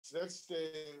That's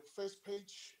the first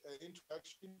page,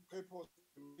 introduction, purpose of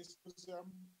the museum.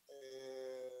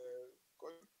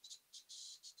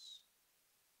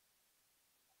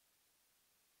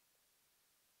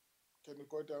 Can you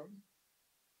go down?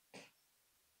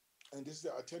 And this is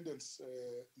the attendance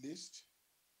list.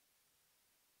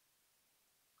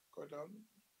 Go down.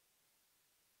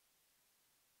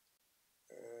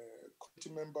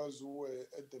 Committee members who were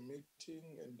at the meeting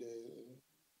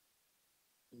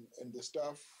and the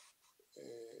staff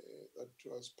that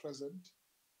was present.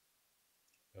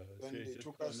 Then Chair, they just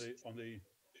took on us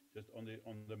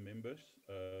the members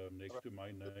next to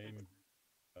my name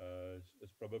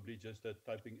is probably just a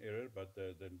typing error, but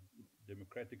the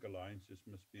Democratic Alliances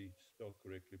must be spelled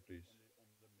correctly, please.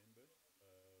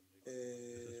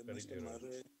 There's a spelling Mr. error.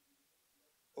 Mare.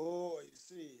 Oh, I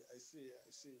see.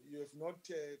 You have not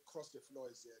crossed the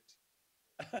floors yet.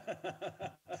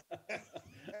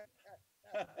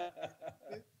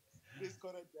 Please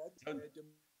correct that.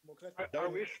 Democratic. I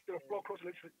wish the floor cross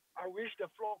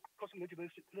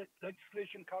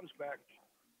legislation comes back.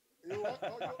 You are,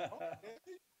 okay.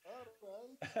 All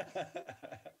right.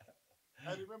 I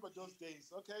remember those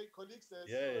days. Okay, colleagues, there's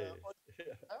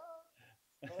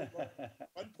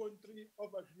 1.3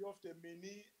 overview of the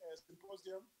mini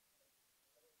symposium.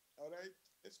 All right,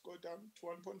 let's go down to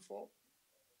 1.4.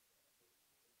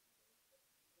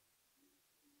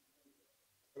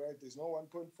 Right, there's no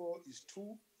 1.4, is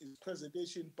 2, is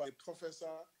presentation by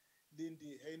Professor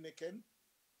Lindy Heineken.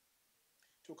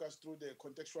 Took us through the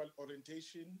contextual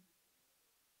orientation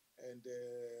and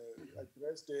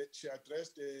she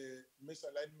addressed the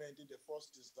misalignment in the force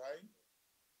design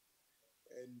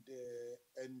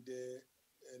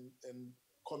and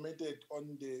commented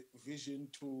on the vision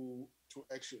to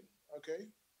action.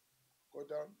 Okay, go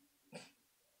down.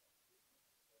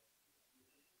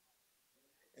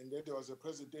 And then there was a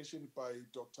presentation by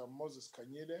Dr. Moses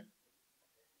Kanyile,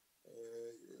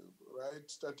 right,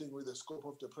 starting with the scope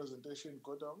of the presentation,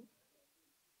 go down.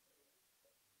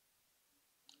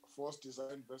 Force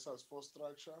design versus force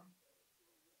structure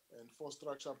and force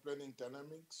structure planning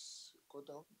dynamics, go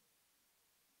down.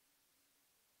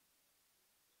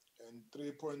 And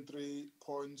 3.3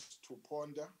 points to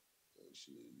ponder.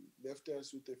 She left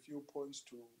us with a few points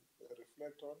to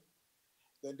reflect on.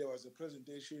 Then there was a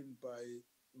presentation by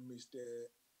Mr.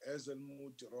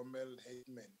 Hazelmut Rommel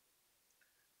Heitman.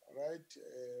 All right,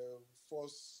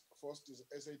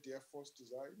 SADF force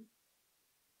design,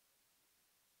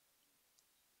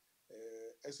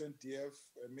 SNDF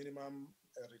minimum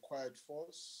required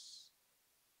force,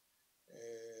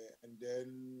 and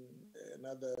then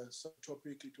another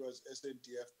subtopic, it was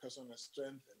SNDF personal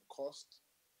strength and cost.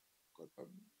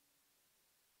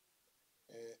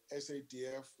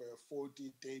 SADF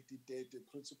 40 30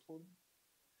 principle,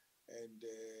 and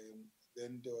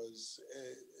then there was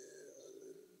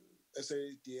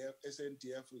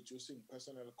SNDF reducing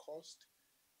personnel cost,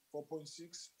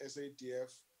 4.6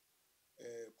 SADF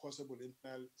possible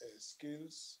internal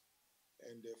skills,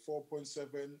 and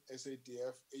 4.7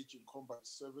 SADF aging combat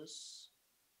service,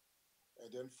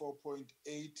 and then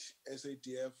 4.8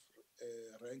 SADF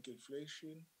rank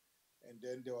inflation, and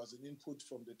then there was an input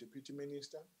from the Deputy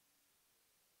Minister.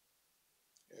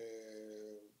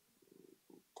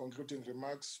 Concluding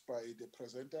remarks by the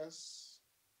presenters.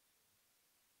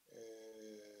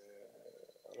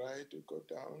 Right, we go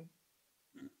down.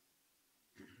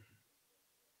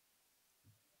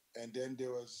 And then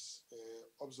there was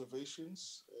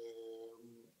observations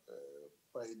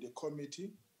by the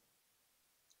committee.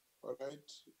 All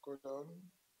right, go down.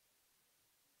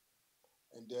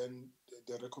 And then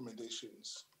the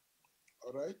recommendations.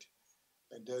 All right.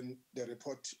 And then the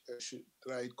report should,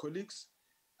 right, colleagues.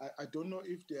 I don't know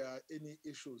if there are any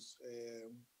issues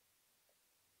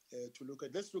to look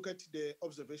at. Let's look at the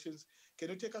observations. Can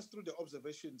you take us through the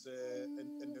observations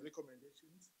and the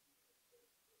recommendations?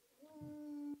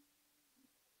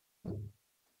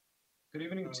 Good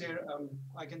evening, Chair.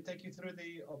 I can take you through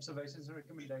the observations and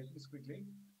recommendations quickly.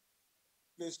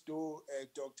 Please do,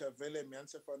 Dr. Willem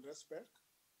Jansen van Rensburg.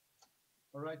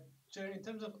 All right, Chair, in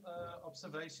terms of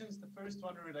observations, the first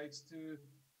one relates to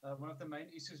one of the main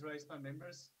issues raised by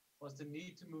members was the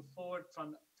need to move forward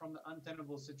from the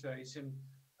untenable situation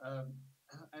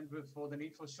and for the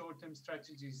need for short-term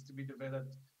strategies to be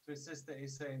developed to assist the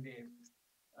SANDF,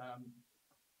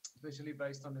 especially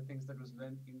based on the things that was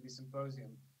learned in the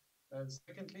symposium.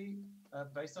 Secondly,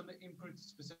 based on the input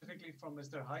specifically from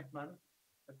Mr. Heitman,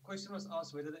 a question was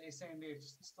asked whether the SANDF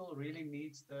still really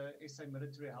needs the SA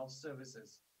Military Health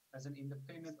Services as an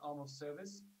independent arm of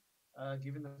service,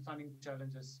 given the funding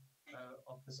challenges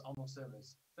of this arm of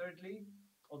service. Thirdly,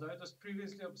 although it was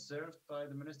previously observed by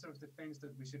the Minister of Defense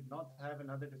that we should not have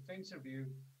another defense review,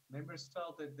 members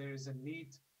felt that there is a need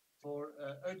for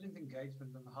urgent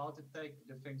engagement on how to take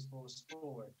the defense force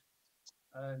forward.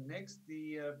 Next,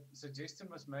 the suggestion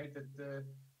was made that the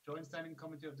Joint Standing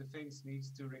Committee of Defense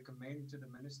needs to recommend to the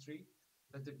Ministry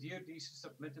that the DoD should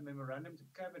submit a memorandum to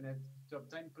Cabinet to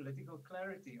obtain political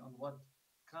clarity on what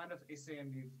kind of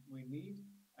SANDF we need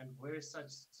and where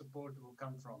such support will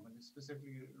come from, and it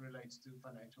specifically relates to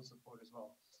financial support as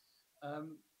well.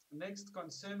 Next,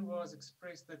 concern was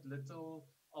expressed that little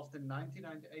of the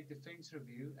 1998 Defense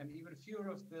Review and even fewer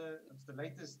of the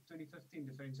latest 2015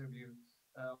 Defense Review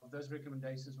of those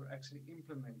recommendations were actually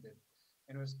implemented.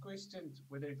 And it was questioned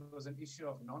whether it was an issue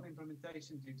of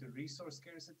non-implementation due to resource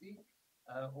scarcity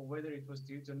or whether it was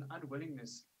due to an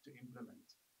unwillingness to implement.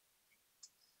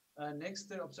 Next,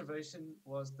 the observation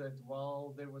was that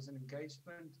while there was an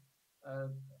engagement,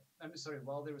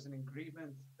 while there was an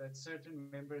agreement that certain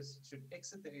members should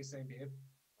exit the SANDF,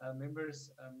 members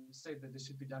said that this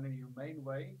should be done in a humane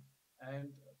way, and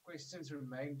questions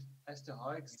remained as to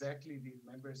how exactly these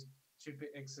members should be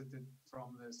exited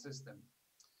from the system.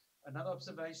 Another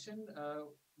observation,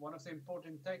 one of the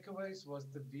important takeaways was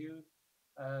the view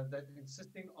that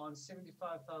insisting on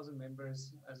 75,000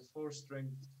 members as a force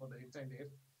strength for the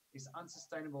SANDF is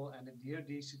unsustainable, and the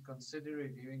DoD should consider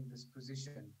reviewing this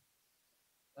position.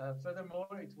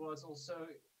 Furthermore, it was also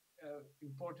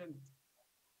important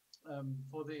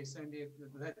for the SANDF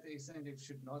that the SANDF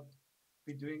should not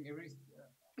be doing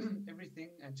everything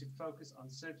and should focus on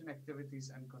certain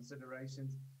activities, and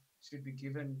considerations should be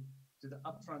given to the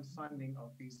upfront funding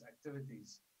of these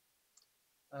activities.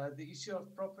 The issue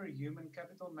of proper human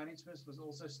capital management was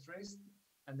also stressed,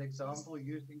 and the example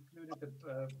used included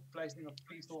the placing of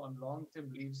people on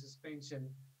long-term leave suspension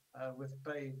with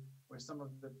pay, where some of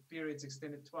the periods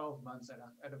extended 12 months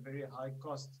at a very high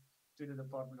cost to the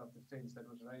Department of Defense that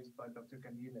was raised by Dr.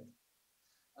 Kanile.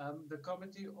 The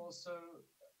committee also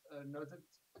noted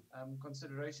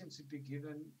consideration should be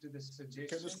given to the suggestion.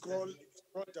 Can you scroll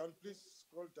down, please?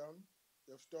 Scroll down.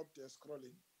 You've stopped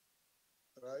scrolling.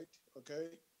 Right, okay.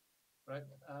 Right,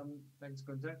 thanks,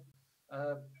 Gunther.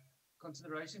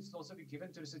 Consideration should also be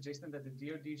given to the suggestion that the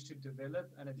DoD should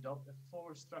develop and adopt a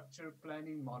force structure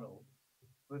planning model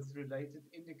with related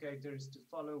indicators to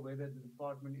follow whether the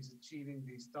department is achieving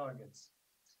these targets.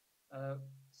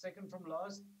 Second from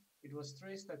last, it was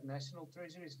stressed that National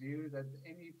Treasury's view that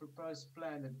any proposed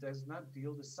plan that does not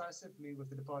deal decisively with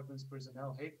the department's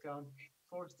personnel headcount,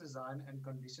 force design, and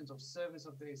conditions of service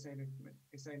of the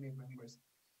SANDF members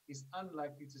is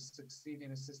unlikely to succeed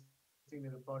in assisting the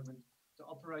department to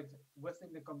operate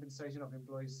within the compensation of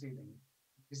employees ceiling.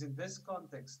 It is in this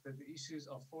context that the issues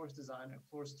of force design and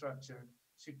force structure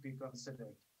should be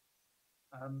considered.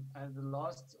 And the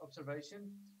last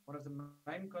observation, one of the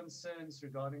main concerns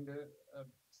regarding the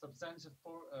substantial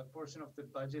portion of the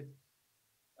budget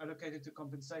allocated to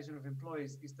compensation of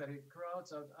employees is that it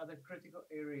crowds out other critical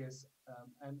areas,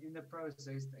 and in the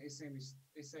process,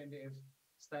 the SANDF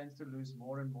stands to lose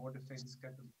more and more defense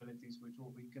capabilities, which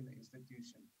will weaken the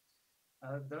institution.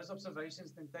 Those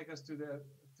observations then take us to the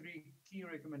three key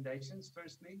recommendations.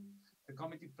 Firstly, the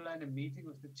committee planned a meeting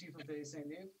with the chief of the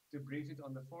SANDF to brief it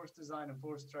on the force design and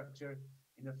force structure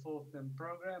in the fourth-term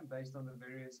program based on the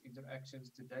various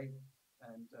interactions to date.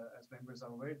 And as members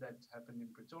are aware, that happened in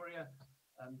Pretoria.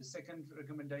 The second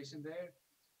recommendation there,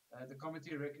 the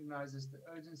committee recognizes the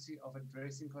urgency of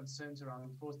addressing concerns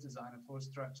around force design and force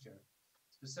structure,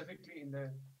 specifically in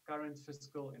the current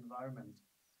fiscal environment.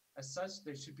 As such,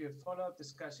 there should be a follow-up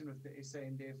discussion with the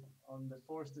SANDF on the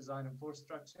force design and force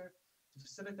structure to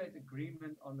facilitate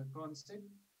agreement on the concept,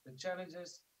 the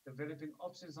challenges, developing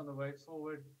options on the way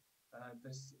forward,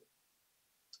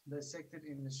 dissected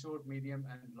in the short, medium,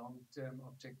 and long-term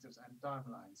objectives and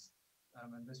timelines.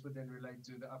 And this would then relate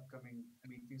to the upcoming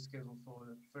meeting scheduled for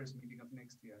the first meeting of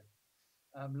next year.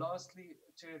 Lastly,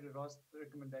 Chair, the last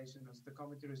recommendation was the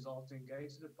committee resolved to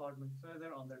engage the department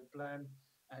further on their plan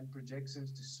and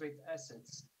projections to sweat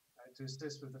assets to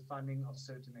assist with the funding of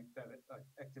certain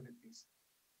activities.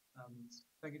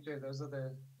 Thank you, Chair. Those are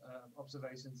the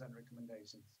observations and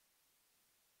recommendations.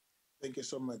 Thank you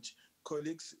so much.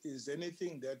 Colleagues, is there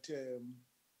anything that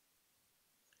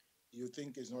you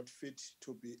think is not fit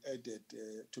to be added,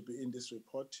 to be in this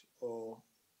report, or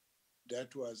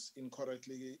that was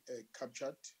incorrectly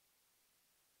captured?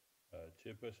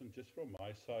 Chairperson, just from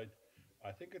my side,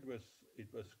 I think it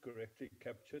was correctly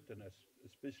captured, and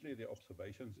especially the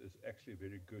observations is actually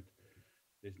very good.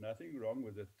 There's nothing wrong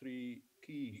with the three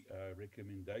key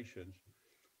recommendations,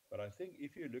 but I think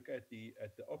if you look at the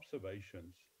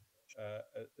observations,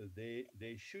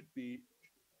 there should be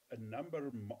a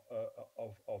number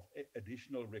of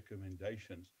additional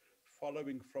recommendations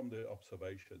following from the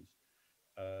observations.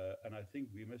 And I think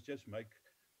we must just make,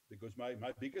 because my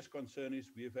biggest concern is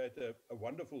we've had a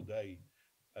wonderful day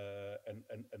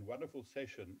and wonderful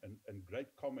session and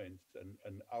great comments,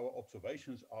 and our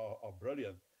observations are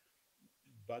brilliant.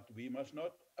 But we must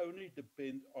not only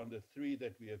depend on the three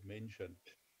that we have mentioned,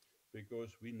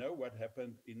 because we know what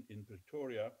happened in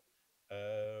Pretoria.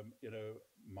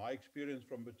 My experience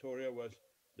from Pretoria was,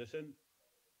 listen,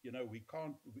 we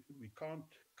can't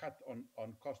cut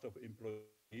on cost of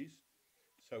employees.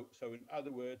 So in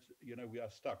other words, we are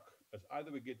stuck. It's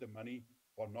either we get the money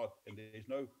or not, and there's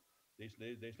not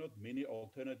many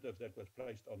alternatives that was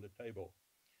placed on the table.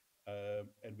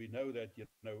 And we know that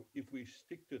if we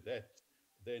stick to that,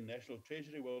 then National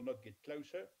Treasury will not get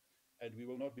closer, and we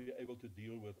will not be able to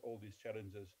deal with all these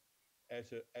challenges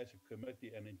as a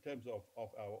committee and in terms of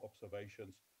our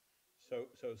observations. So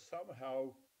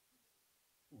somehow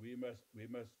we must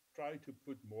try to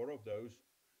put more of those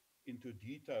into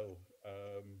detail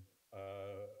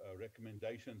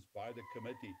recommendations by the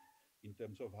committee in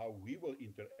terms of how we will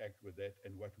interact with that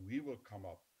and what we will come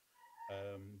up.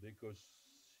 Because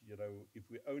if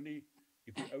we only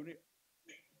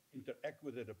interact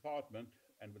with the department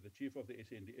and with the chief of the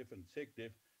SNDF and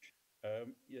SecDef,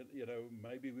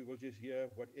 maybe we will just hear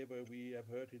whatever we have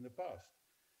heard in the past,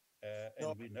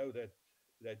 and we know that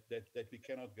we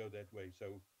cannot go that way.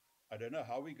 So I don't know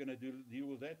how we're going to deal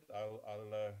with that.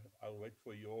 I'll wait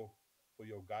for your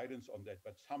guidance on that.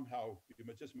 But somehow we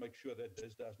must just make sure that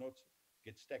this does not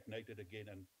get stagnated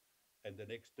again, and the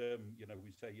next term,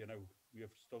 we say, we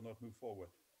have still not moved forward.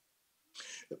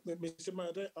 Mr.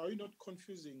 Mare, are you not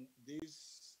confusing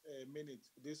this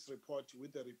this report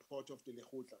with the report of the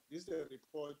Lekgotla? This is the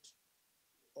report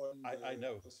on I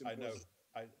know.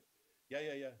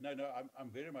 Yeah. No,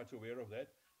 I'm very much aware of that.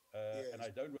 Yes. And I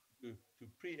don't want to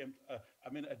preempt.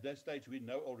 At this stage, we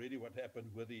know already what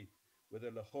happened with the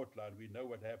Lekgotla, and we know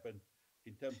what happened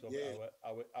in terms of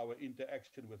our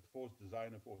interaction with force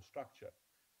design and force structure.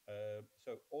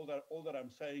 So all that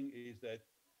I'm saying is that,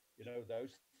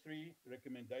 those three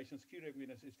recommendations, key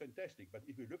recommendations, is fantastic. But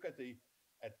if you look at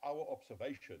our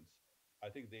observations, I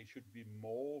think there should be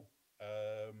more,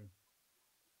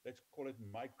 let's call it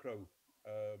micro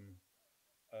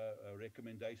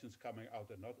recommendations coming out,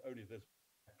 and not only this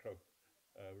macro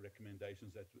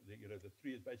recommendations. That the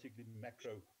three is basically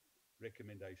macro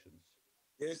recommendations.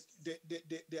 Yes,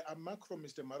 they are macro,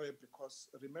 Mr. Mare, because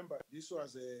remember this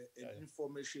was an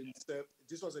information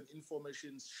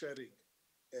sharing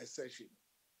session,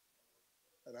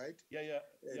 right? Yeah.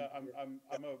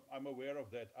 I'm aware of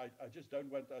that. I just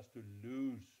don't want us to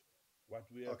lose what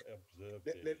we have observed.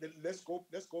 Let's go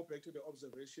back to the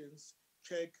observations.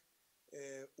 Check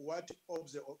what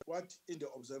in the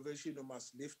observation you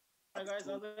must lift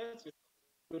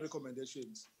to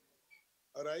recommendations.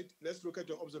 All right, let's look at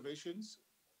the observations.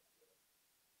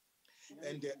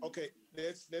 And okay,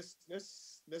 let's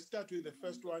start with the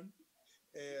first one.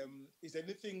 Is there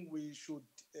anything we should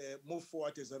move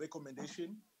forward as a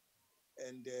recommendation?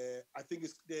 And I think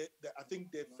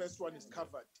the first one is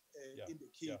covered in the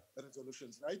key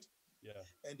resolutions, right? Yeah.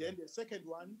 And then the second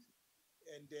one,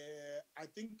 and I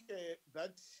think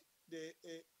that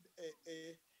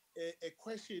a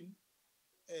question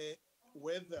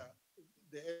whether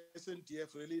the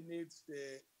SNDF really needs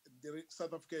the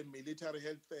South African Military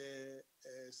Health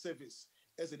Service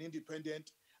as an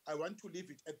independent. I want to leave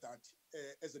it at that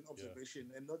as an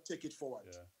observation and not take it forward,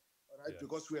 all right?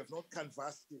 Because we have not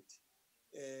canvassed it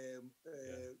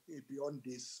beyond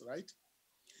this, right?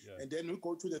 Yeah. And then we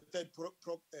go to the third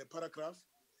paragraph.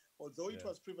 Although it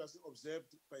was previously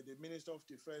observed by the Minister of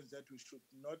Defense that we should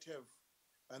not have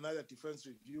another defense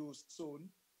review soon,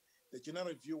 the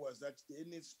general view was that there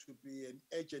needs to be an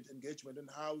urgent engagement on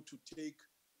how to take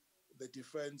the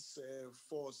defense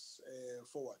force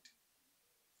forward.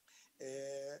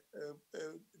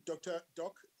 Dr.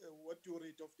 Doc, what do you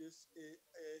read of this?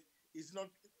 Is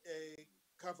not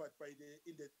covered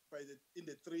in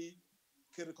the three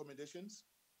key recommendations.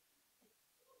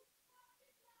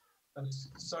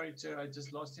 Sorry, Chair, I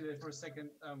just lost you there for a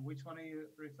second. Which one are you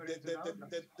referring to now?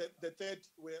 The third,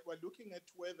 we're looking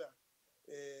at whether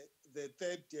the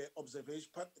third observation,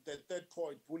 the third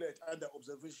point, bullet under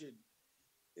observation,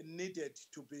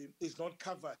 is not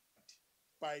covered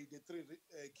by the three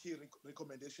key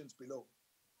recommendations below.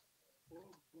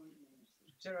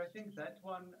 Chair, I think that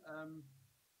one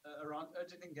around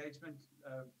urgent engagement,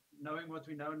 knowing what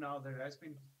we know now, there has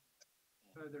been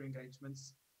further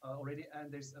engagements already,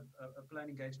 and there's a planned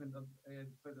engagement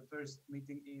for the first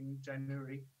meeting in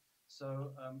January.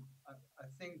 So I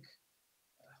think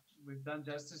we've done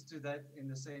justice to that in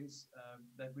the sense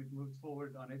that we've moved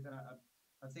forward on it. And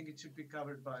I think it should be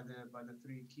covered by the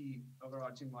three key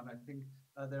overarching one. I think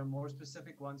there are more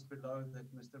specific ones below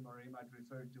that Mr. Murray might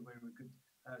refer to where we could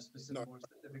have more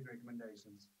specific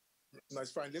recommendations. No,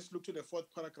 it's fine. Let's look to the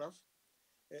fourth paragraph.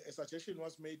 A suggestion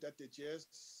was made that the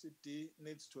GSCD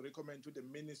needs to recommend to the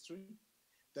ministry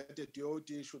that the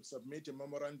DOD should submit a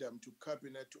memorandum to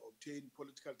cabinet to obtain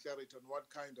political clarity on what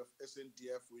kind of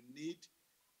SNDF we need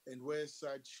and where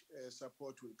such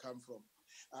support will come from.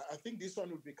 I think this one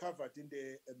will be covered in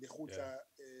the Huta,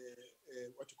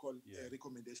 what you call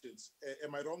recommendations.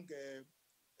 Am I wrong,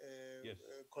 yes.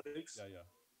 colleagues? Yeah.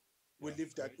 We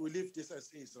leave that. We leave this as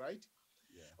is, right?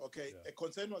 Yeah. Okay. Yeah. A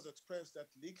concern was expressed that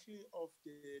little of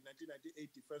the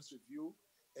 1998 Defense Review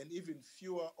and even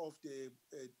fewer of the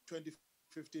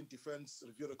 2015 Defense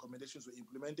Review recommendations were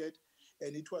implemented,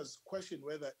 and it was questioned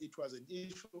whether it was an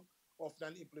issue of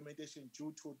non-implementation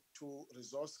due to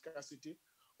resource scarcity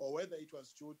or whether it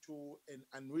was due to an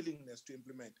unwillingness to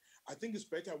implement. I think it's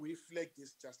better we flag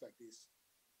this just like this.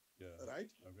 Yeah.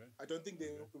 Right? Okay. I don't think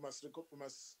we must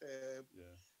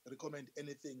recommend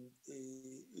anything.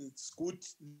 It's good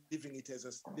leaving it as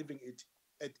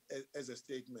a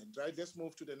statement, right? Let's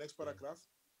move to the next paragraph.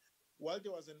 While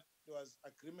there was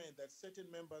agreement that certain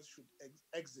members should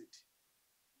exit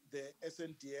the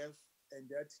SNDF and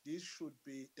that this should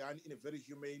be done in a very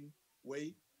humane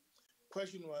way,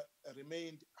 question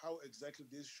remained how exactly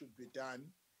this should be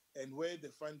done and where the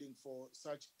funding for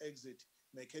such exit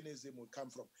mechanism would come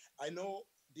from. I know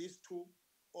these two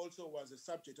also was a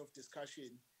subject of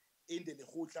discussion in the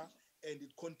Lekgotla, and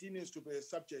it continues to be a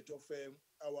subject of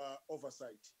our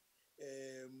oversight,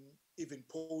 even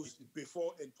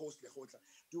before and post Lekgotla.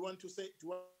 Do you want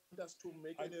us to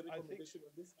make any recommendation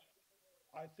on this?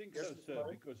 I think so,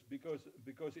 sir,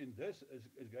 because in this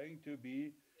is going to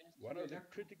be one of the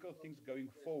critical things going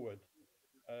forward.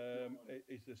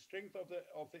 Is the strength of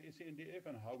the SNDF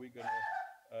and how we're going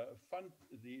to fund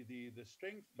the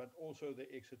strength, but also the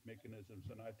exit mechanisms.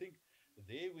 And I think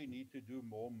there we need to do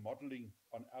more modeling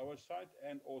on our side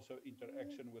and also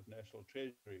interaction with National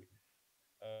Treasury.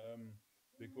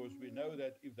 Because we know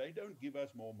that if they don't give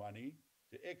us more money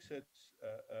to exit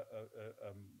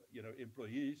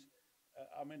employees,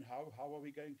 I mean, how are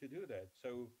we going to do that?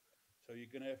 So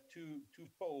you're going to have two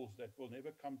poles that will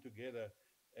never come together,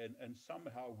 and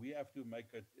somehow we have to make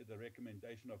it the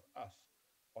recommendation of us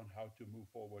on how to move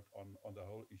forward on the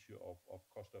whole issue of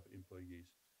cost of employees.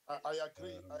 I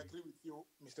agree. I agree with you,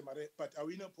 Mr. Mare, but are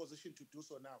we in a position to do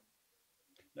so now?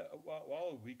 No,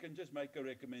 well, we can just make a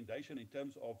recommendation in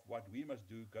terms of what we must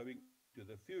do going into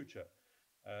the future.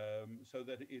 So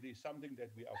that it is something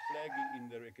that we are flagging in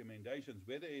the recommendations,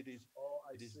 whether it is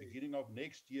beginning of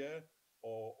next year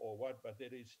or what, but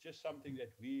that is just something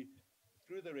that we,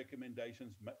 through the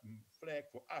recommendations, flag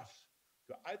for us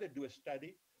to either do a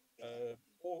study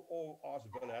or ask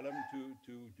Wilhelm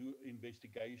to do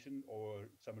investigation or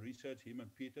some research, him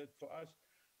and Peter, for us,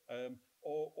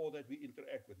 or that we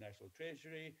interact with National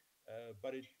Treasury.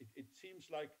 But it seems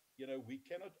like, we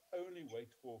cannot only wait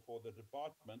for the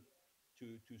department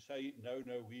to say, no,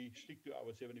 we stick to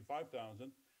our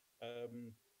 75,000.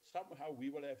 Somehow we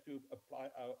will have to apply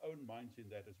our own minds in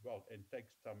that as well and take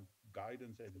some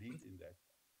guidance and lead in that.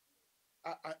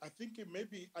 I think it may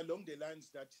be along the lines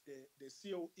that the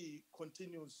COE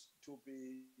continues to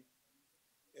be,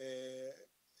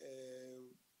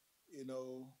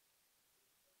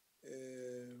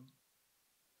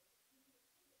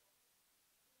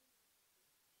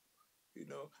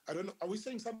 I don't know. Are we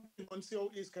saying something on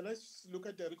COEs? Can I look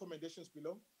at the recommendations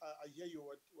below? I hear you.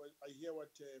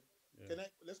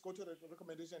 Let's go to the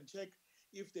recommendation and check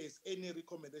if there's any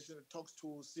recommendation that talks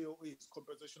to COEs,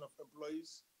 compensation of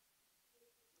employees.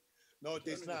 No,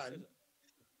 there's none.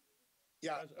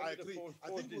 Yeah, I agree. I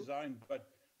think design, but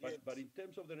in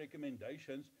terms of the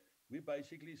recommendations, we're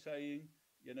basically saying,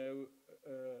 the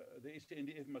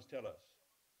SNDF must tell us,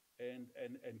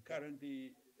 and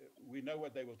currently we know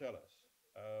what they will tell us,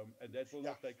 and that will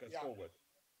not take us forward.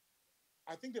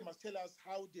 I think they must tell us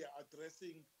how they are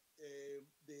addressing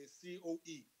the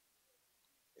COE,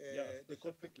 the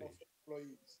compensation of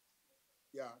employees.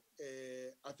 Yeah,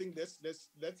 I think let's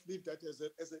leave that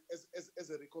as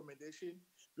a recommendation,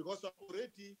 because I'm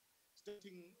already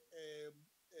starting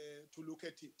to look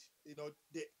at it.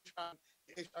 The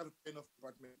HR plan of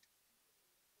department.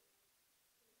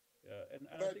 Yeah, and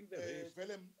I think the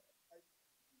rest.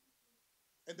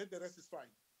 And then the rest is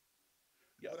fine.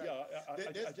 Yeah, right. Yeah.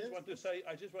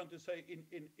 I just want to say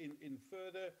in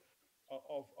further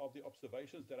of the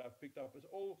observations that I've picked up, is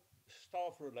all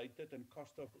staff related and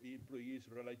cost of employees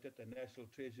related and National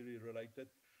Treasury related.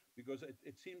 because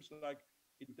it seems like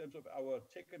in terms of our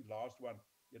second last one,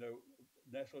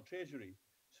 National Treasury.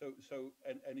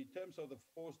 And in terms of the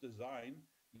force design,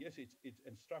 yes, it's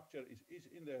and structure is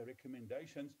in the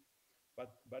recommendations,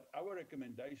 but our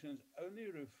recommendations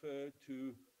only refer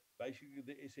to basically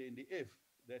the SANDF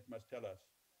that must tell us.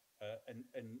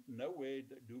 And nowhere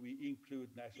do we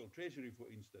include National Treasury,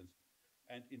 for instance,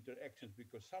 and interactions,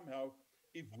 because somehow,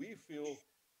 if we feel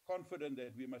confident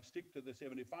that we must stick to the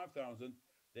 75,000,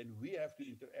 then we have to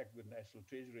interact with National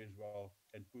Treasury as well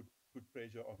and put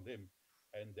pressure on them.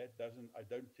 And that doesn't, I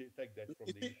don't take that from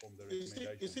the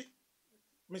recommendation.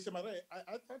 Mr. Marais,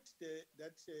 I thought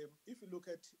that if you look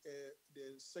at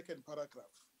the second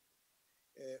paragraph,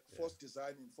 force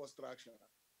design and force structure,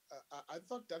 I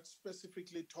thought that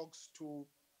specifically talks to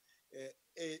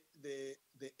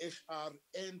the HR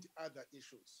and other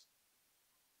issues.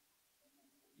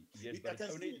 Yes, but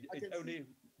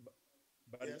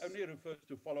it only refers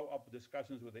to follow-up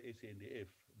discussions with the SANDF.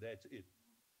 That's it.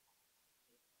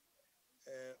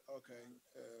 Okay.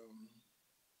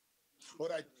 All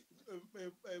right.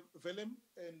 Willem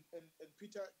and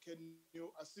Peter, can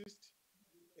you assist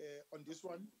on this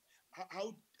one?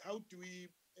 How do we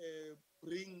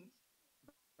bring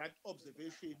that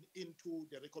observation into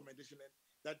the recommendation?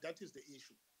 And that is the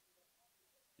issue.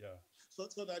 Yeah. So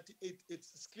that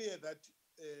it's clear that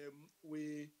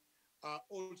we are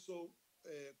also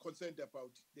concerned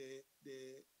about the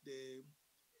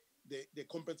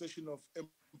compensation of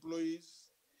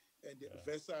employees and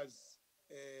versus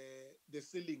the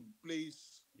ceiling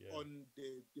placed on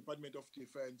the Department of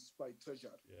Defense by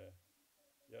Treasury.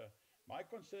 Yeah. My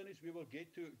concern is we will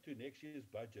get to next year's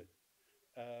budget,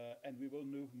 and we will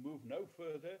move no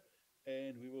further,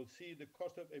 and we will see the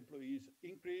cost of employees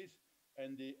increase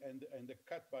and the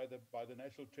cut by the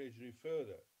National Treasury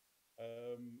further.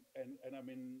 And I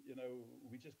mean,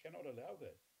 we just cannot allow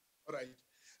that. All right.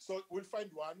 So we'll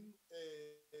find one.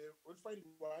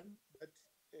 That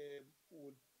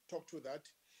would talk to that.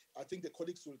 I think the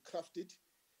colleagues will craft it,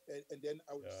 and then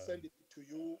I will send it to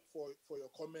you for your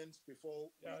comments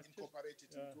before we incorporate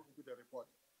it into the report.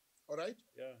 All right?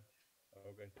 Yeah.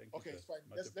 Okay. Thank you. Okay, it's fine.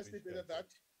 Let's leave it at that.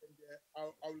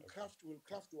 And we'll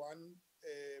craft one,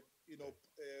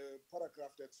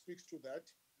 paragraph that speaks to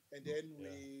that, and then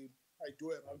I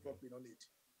do a round robin on it.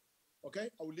 Okay,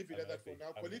 I will leave it at that for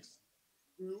now, colleagues.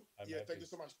 Thank you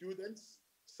so much. Do you then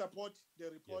support the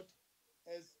report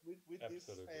as with this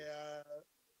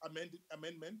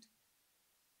amendment?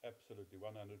 Absolutely,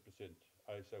 100%.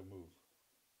 I so move.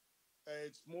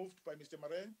 It's moved by Mr.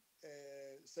 Marais,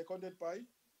 seconded by?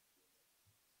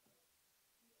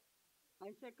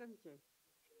 I second, sir.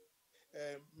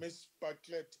 Ms.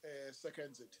 Bartlett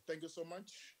seconds it. Thank you so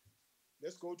much.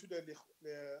 Let's go to the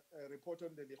report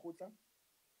on the Lekgotla.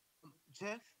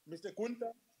 Chair? Mr.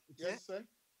 Kunta? Yes, sir?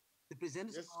 The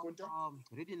presenters are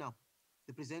ready now.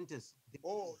 The presenters. The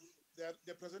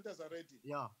presenters are ready?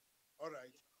 Yeah. All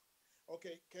right.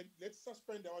 Okay, let's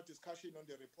suspend our discussion on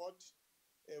the report.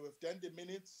 We've done the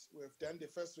minutes, we've done the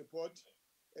first report,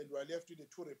 and we're left with the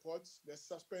two reports. Let's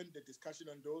suspend the discussion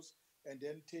on those and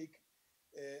then take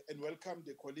and welcome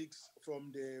the colleagues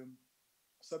from the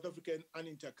South African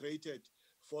Unintegrated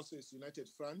Forces United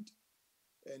Front.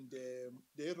 And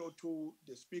they wrote to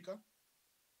the speaker,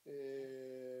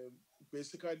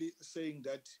 basically saying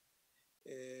that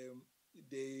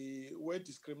they were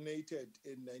discriminated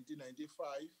in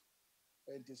 1995,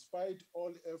 and despite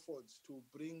all efforts to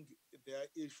bring their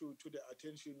issue to the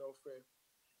attention of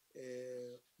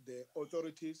the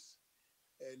authorities,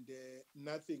 and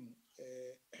nothing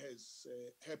has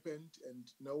happened,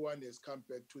 and no one has come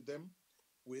back to them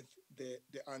with the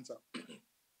answer.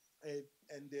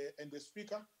 And the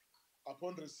speaker,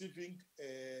 upon receiving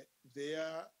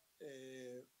their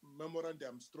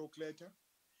memorandum stroke letter,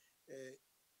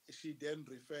 she then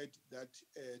referred that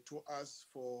to us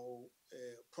for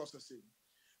processing.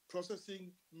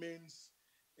 Processing means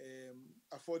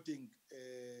affording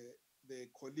the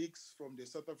colleagues from the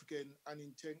South African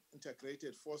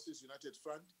Unintegrated Forces United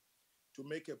Front to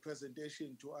make a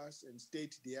presentation to us and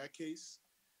state their case.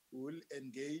 We will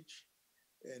engage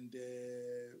and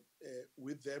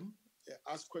with them,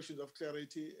 ask questions of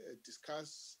clarity,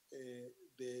 discuss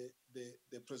the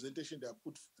presentation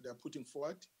they are putting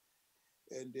forward.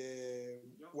 And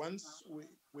once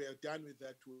we are done with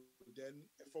that, we'll then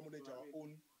formulate our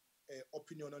own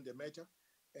opinion on the matter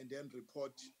and then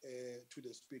report to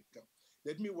the speaker.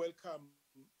 Let me welcome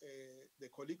the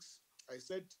colleagues. I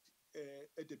said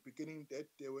at the beginning that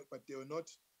they were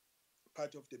not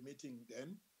part of the meeting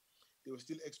then. They were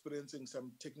still experiencing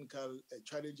some technical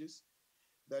challenges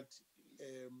that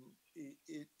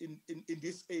in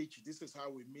this age, this is how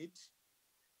we meet.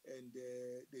 And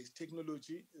there's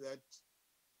technology that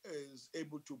is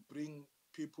able to bring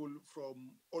people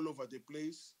from all over the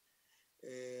place,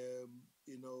 to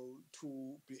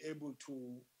be able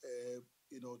to,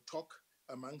 talk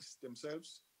amongst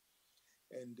themselves.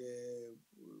 And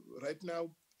right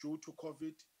now, due to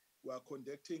COVID, we are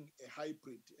conducting a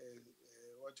hybrid,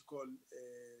 what you call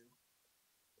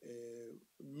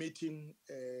meeting,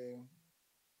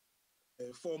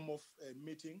 form of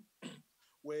meeting,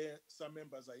 where some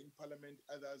members are in parliament,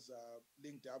 others are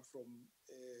linked up from,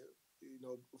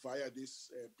 via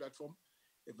this platform,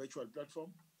 a virtual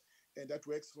platform. And that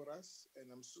works for us.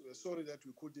 And I'm sorry that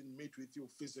we couldn't meet with you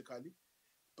physically,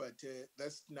 but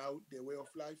that's now the way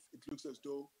of life. It looks as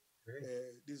though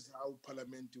this is how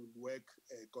parliament will work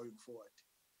going forward.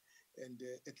 And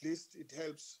at least it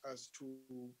helps us to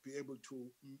be able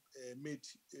to meet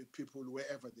people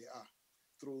wherever they are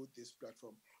through this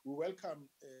platform. We welcome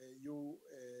you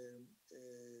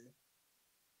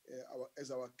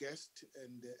as our guest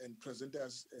and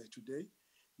presenters today.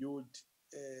 You would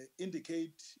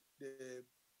indicate the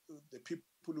people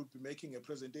who will be making a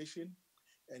presentation,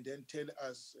 and then tell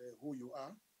us who you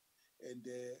are. And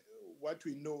what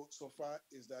we know so far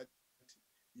is that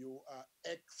you are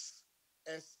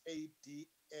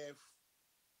ex-SADF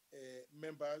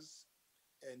members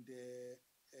and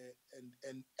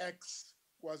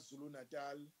ex-KwaZulu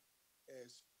Natal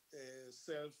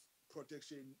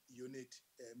self-protection unit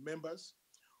members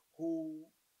who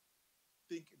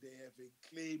think they have a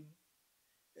claim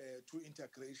to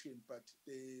integration, but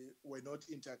they were not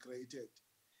integrated,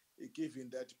 given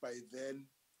that by then,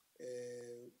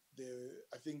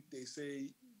 I think they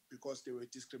say because they were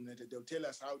discriminated, they'll tell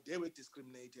us how they were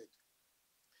discriminated,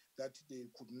 that they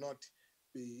could not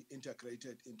be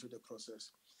integrated into the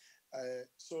process.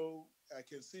 So I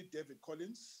can see David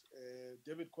Collins.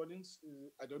 David Collins,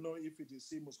 I don't know if it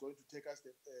is him who's going to take us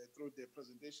through the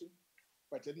presentation,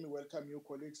 but let me welcome you,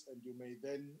 colleagues, and you may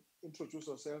then introduce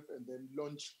yourself and then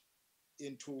launch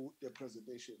into the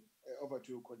presentation. Over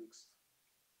to you, colleagues.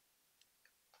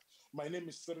 My name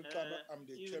is Cyril Kaba. I'm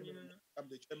the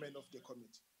chairman of the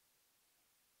committee.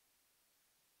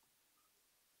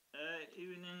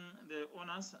 Evening, the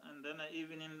owners, and then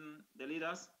evening, the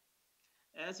leaders.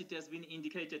 As it has been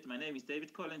indicated, my name is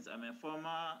David Collins. I'm a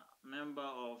former member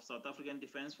of South African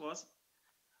Defence Force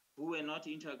who were not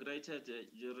integrated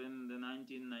during the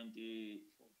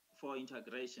 1994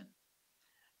 integration.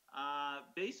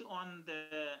 Based on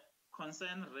the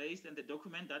concern raised and the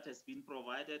document that has been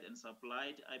provided and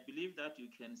supplied, I believe that you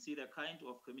can see the kind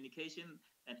of communication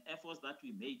and efforts that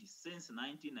we made since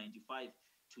 1995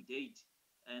 to date.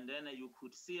 And then you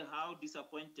could see how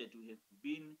disappointed we have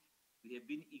been. We have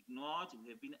been ignored, we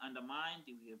have been undermined,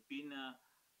 we have been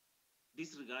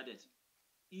disregarded,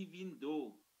 even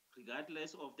though,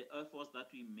 regardless of the efforts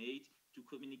that we made to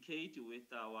communicate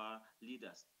with our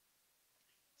leaders.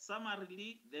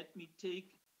 Summarily, let me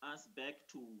take us back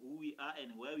to who we are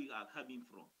and where we are coming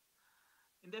from.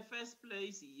 In the first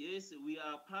place, yes, we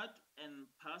are part and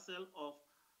parcel of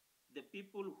the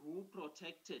people who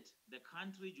protected the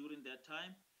country during that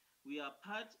time. We are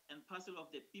part and parcel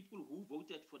of the people who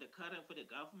voted for the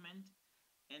government.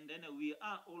 And then we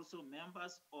are also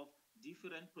members of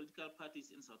different political parties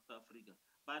in South Africa.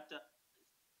 But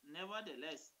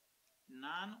nevertheless,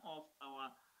 none of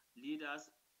our leaders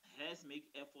has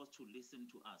made efforts to listen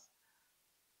to us.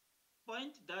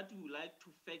 Point that we would like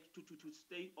to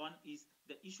stay on is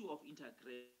the issue of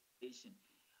integration.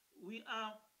 We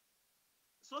are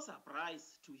so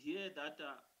surprised to hear that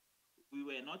we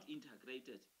were not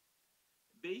integrated,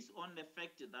 based on the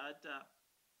fact that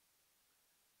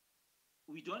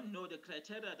we don't know the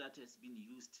criteria that has been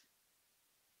used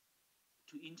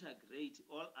to integrate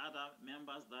all other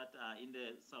members that are in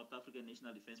the South African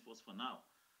National Defence Force for now.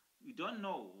 We don't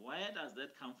know where does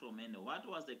that come from and what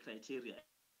was the criteria.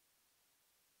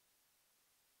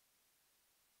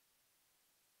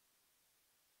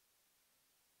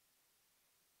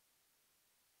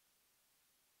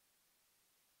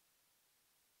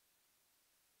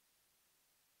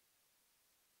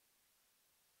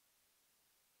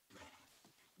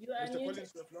 Mr.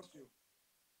 Collins, we have lost you.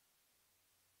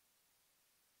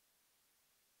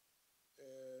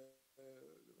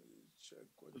 Check.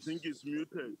 I think it's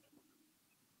muted.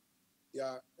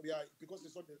 Yeah, because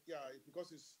it's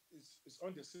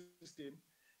on the system.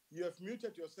 You have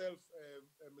muted yourself,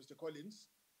 Mr. Collins.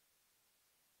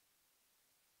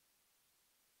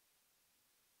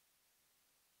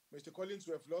 Mr. Collins,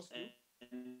 we have lost you.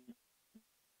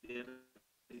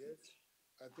 Yes,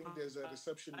 I think there's a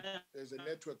reception, there's a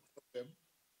network problem.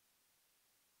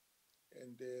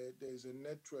 and there's a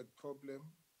network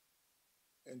problem,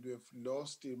 and we have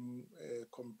lost him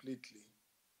completely.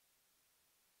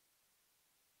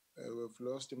 We've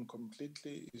lost him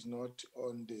completely. He's not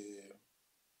on the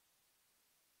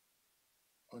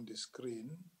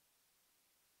screen.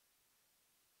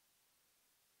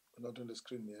 Not on the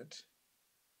screen yet.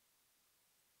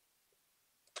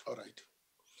 All right.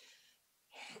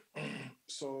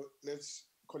 So let's,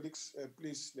 colleagues,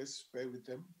 please, let's bear with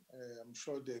them. I'm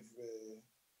sure they've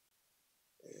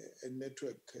a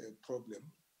network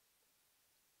problem.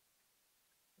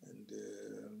 And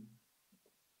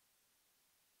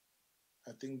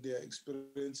I think they are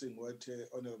experiencing what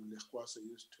Honorable Lekwase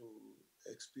used to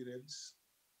experience.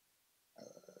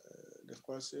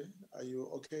 Lekwase, are you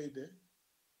okay there?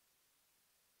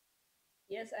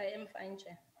 Yes, I am fine,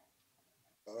 Chair.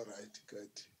 All right,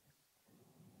 good.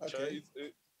 Okay. Chair,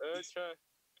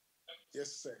 Yes,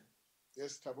 sir.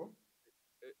 Yes, Tabo?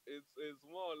 It's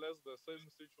more or less the same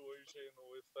situation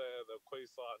with the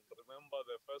Khoisan. Remember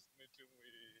the first meeting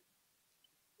we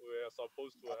were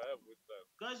supposed to have with them.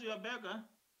 Guys, we are back, huh?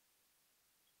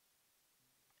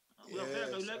 We Yes, are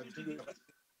back. I would like I you think to the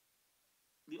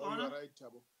you honor. are right,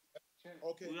 Tabo.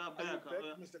 Okay, We are you back.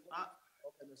 Mr.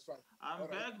 Okay, that's fine. I'm All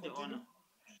right, back, the continue. honor.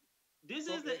 This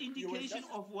So, is the you were indication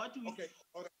just- of what we... Okay,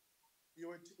 all right. We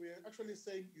were actually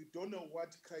saying you don't know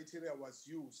what criteria was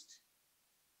used.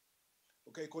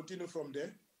 Okay, continue from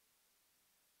there.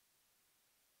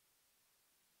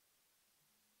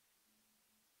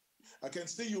 I can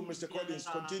see you, Mr. Collins.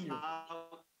 Continue.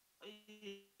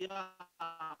 Yeah.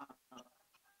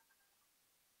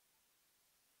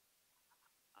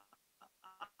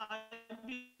 I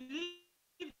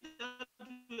believe that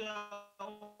we are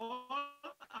all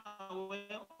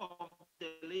aware of the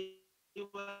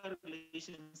Labor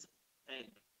Relations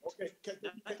Act. Okay, can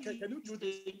you do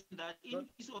this? That in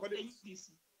case of this,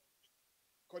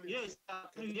 Collins, yes,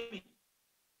 can you hear me?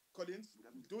 Collins,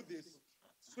 do this.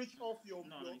 Switch off your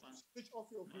switch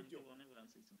off your video.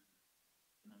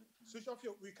 Switch off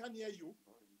your. We can't hear you,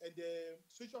 and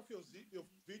switch off your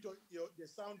video. The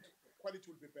sound quality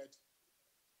will be better.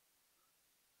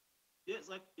 Yes,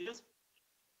 yes.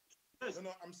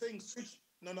 No, I'm saying switch.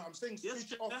 No, I'm saying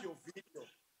switch off your video.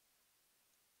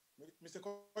 Mr.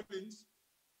 Collins,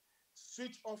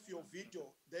 switch off your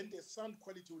video. Then the sound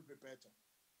quality will be better.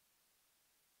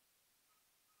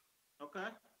 Okay.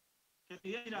 Can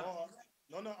you hear me now?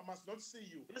 No, I must not see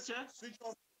you. Yes, sir. Switch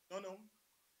off. No.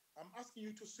 I'm asking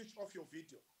you to switch off your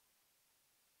video.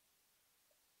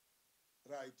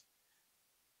 Right.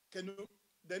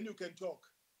 Then you can talk.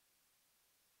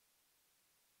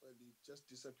 Well, it just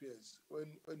disappears.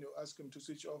 When you ask him to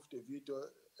switch off the video,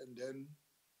 and then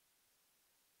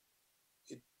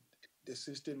the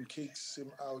system kicks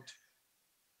him out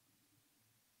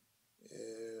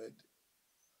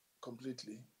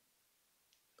completely.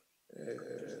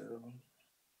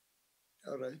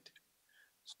 All right.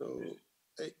 So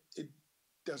it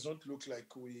does not look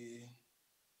like we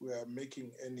are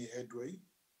making any headway.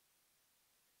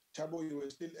 Tabo, you were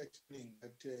still explaining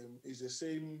that is the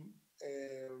same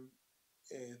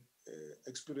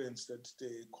experience that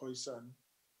the Khoisan.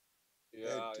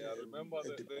 Yeah. Remember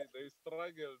they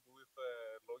struggled with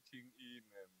locking in,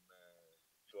 and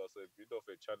it was a bit of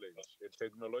a challenge, a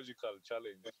technological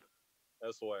challenge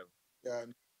as well. Yeah,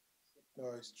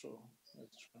 no, it's true.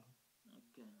 It's true.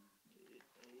 Okay.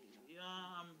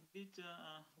 Yeah, I'm a bit.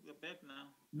 We're back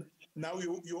now. Now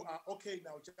you are okay.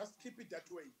 Now just keep it that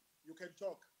way. You can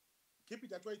talk. Keep it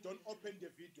that way. Don't open the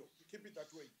video. Keep it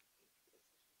that way.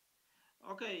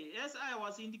 Okay, as I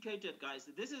was indicated, guys,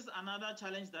 this is another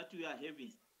challenge that we are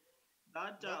having.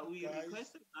 That we guys,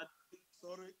 requested that.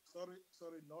 Sorry,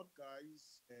 not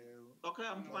guys. Okay,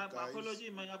 my guys. apology,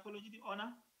 the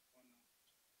honor.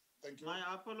 Thank you. My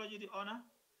apology, the honor.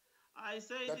 I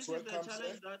say That's this is the welcome,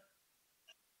 challenge sir. that.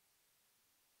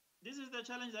 This is the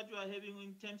challenge that we are having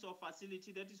in terms of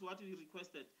facility. That is what we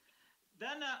requested.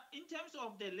 Then, in terms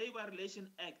of the Labor Relations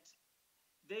Act,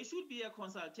 there should be a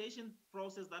consultation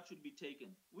process that should be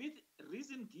taken with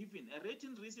reason given. A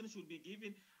written reason should be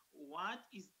given. What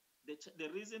is the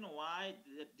reason why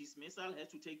the dismissal has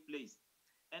to take place?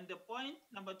 And the point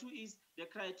number 2 is the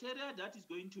criteria that is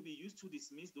going to be used to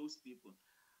dismiss those people.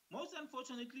 Most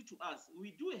unfortunately to us,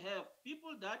 we do have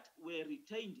people that were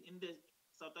retained in the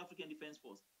South African Defence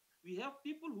Force. We have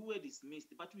people who were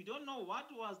dismissed, but we don't know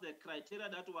what was the criteria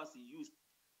that was used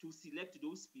to select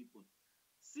those people.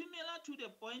 Similar to the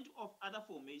point of other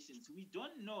formations, we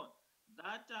don't know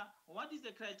that what is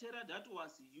the criteria that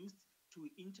was used to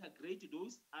integrate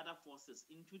those other forces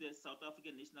into the South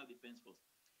African National Defence Force.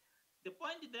 The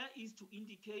point there is to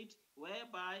indicate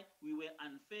whereby we were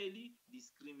unfairly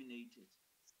discriminated.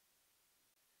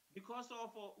 Because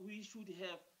of we should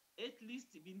have at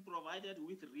least been provided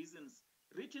with reasons,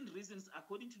 written reasons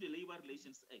according to the Labor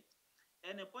Relations Act.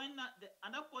 And the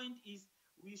other point is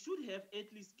we should have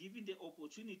at least given the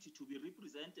opportunity to be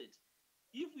represented.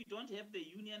 If we don't have the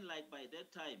union like by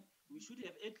that time, we should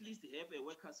have at least have a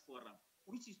workers forum,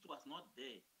 which was not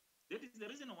there. That is the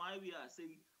reason why we are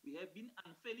saying we have been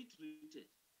unfairly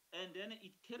treated. And then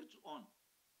it carried on.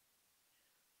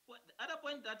 But the other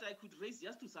point that I could raise,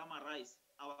 just to summarize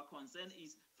our concern,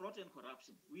 is fraud and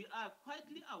corruption. We are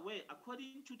quietly aware,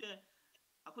 according to the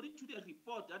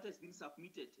report that has been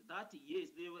submitted, that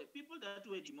yes, there were people that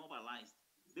were demobilized.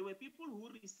 There were people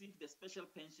who received the special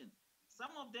pension.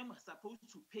 Some of them are supposed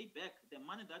to pay back the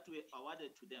money that were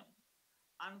awarded to them.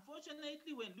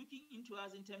 Unfortunately, when looking into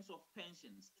us in terms of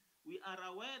pensions, we are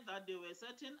aware that there were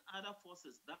certain other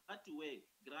forces that were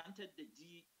granted the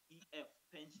GEF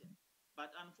pension. But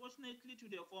unfortunately, to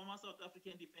the former South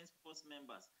African Defence Force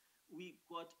members, we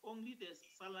got only the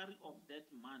salary of that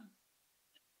month.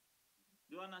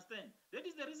 Do you understand? That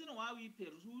is the reason why we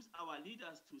pursue our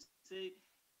leaders to say,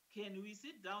 can we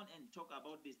sit down and talk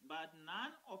about this? But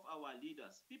none of our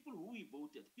leaders, people who we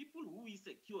voted, people who we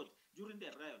secured during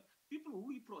the riot, people who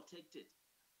we protected,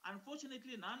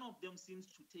 unfortunately, none of them seems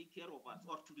to take care of us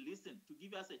or to listen, to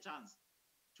give us a chance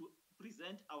to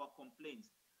present our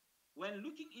complaints. When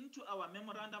looking into our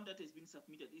memorandum that has been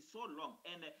submitted, it's so long.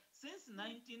 And since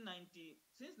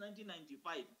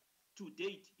 1995 to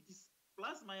date, it is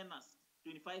plus minus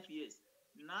 25 years.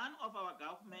 None of our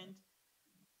government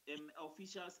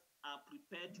officials are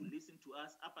prepared to listen to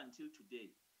us up until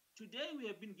today. Today, we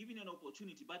have been given an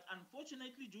opportunity, but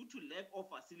unfortunately, due to lack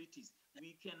of facilities,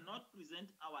 we cannot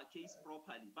present our case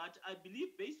properly. But I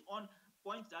believe, based on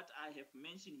points that I have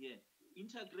mentioned here,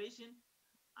 integration,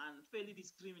 unfairly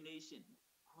discrimination,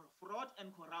 fraud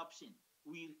and corruption,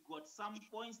 we got some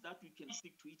points that we can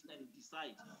stick to it and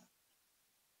decide.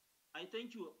 I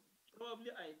thank you.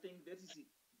 Probably, I think that is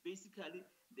basically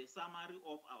the summary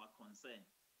of our concern.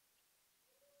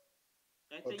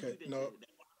 I thank okay, you.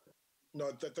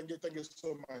 Thank you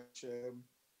so much,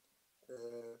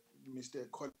 Mr.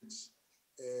 Collins.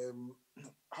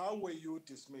 How were you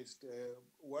dismissed?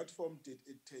 What form did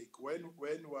it take? When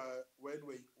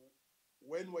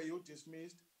were you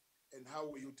dismissed, and how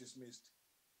were you dismissed?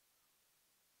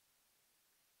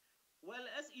 Well,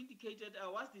 as indicated, I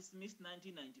was dismissed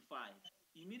 1995,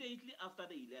 immediately after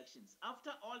the elections.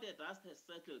 After all the dust has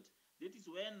settled, that is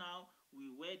where now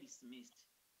we were dismissed,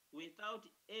 without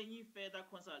any further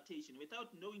consultation,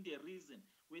 without knowing the reason,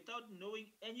 without knowing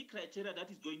any criteria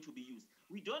that is going to be used.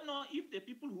 We don't know if the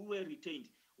people who were retained,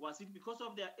 was it because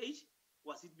of their age,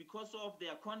 was it because of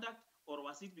their conduct, or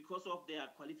was it because of their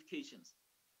qualifications?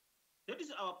 That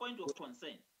is our point of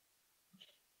concern.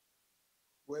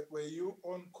 Were you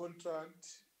on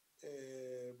contract?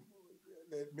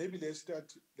 Maybe let's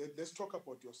talk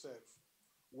about yourself.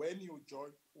 When you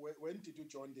joined, when did you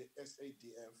join the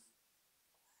SADF?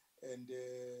 And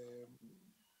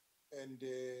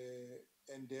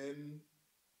then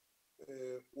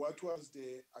what was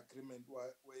the agreement?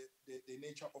 The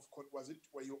nature of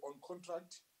were you on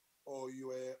contract, or you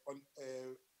were on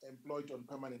employed on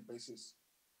permanent basis?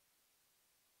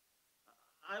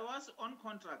 I was on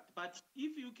contract, but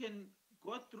if you can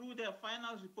go through the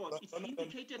final report, it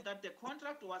indicated that the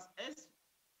contract was as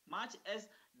much as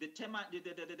the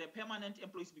permanent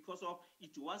employees, because of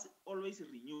it was always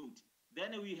renewed.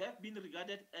 Then we have been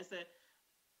regarded as a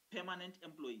permanent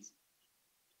employees.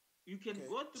 You can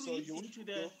go through into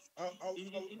the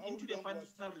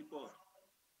final report.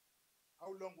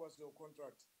 How long was your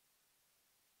contract?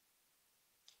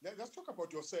 Let's talk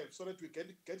about yourself so that we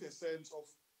can get a sense of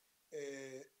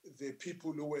the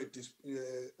people who were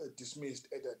dismissed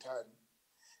at that time.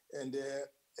 And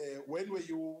when were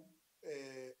you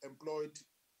employed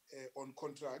on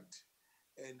contract,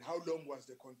 and how long was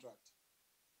the contract?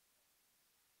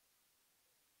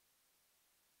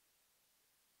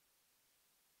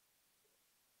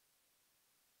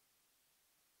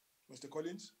 Mr.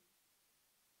 Collins?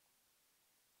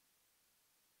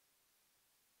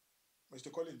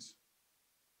 Mr. Collins?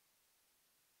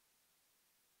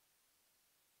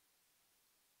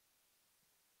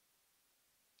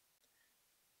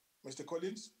 Mr.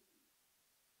 Collins?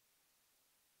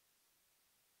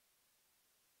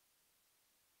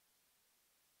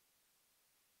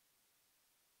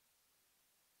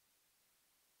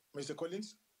 Mr.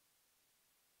 Collins?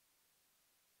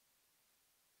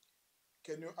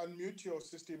 Can you unmute your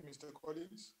system, Mr.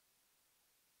 Collins?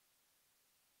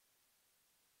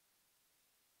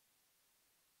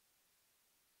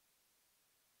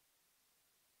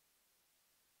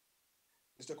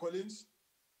 Mr. Collins?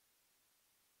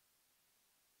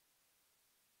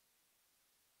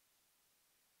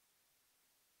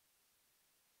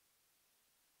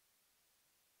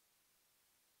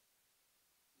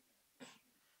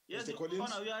 Yes, Mr. Collins?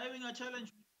 Honor, we are having a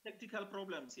challenge with technical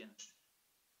problems here.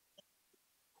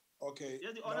 Okay.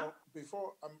 Yes, the Honor? Now,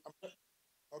 before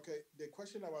okay, the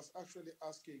question I was actually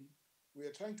asking, we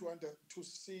are trying to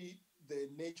see the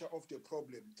nature of the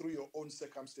problem through your own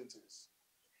circumstances.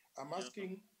 I'm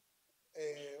asking,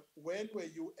 when were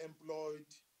you employed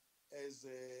as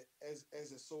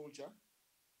a soldier,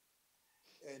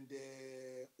 and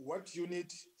what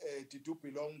unit did you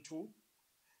belong to?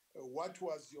 What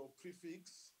was your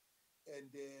prefix, and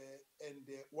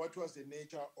what was the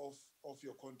nature of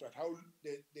your contract? How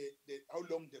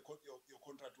long your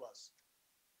contract was?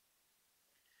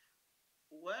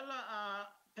 Well,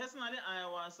 personally, I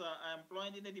was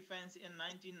employed in the defense in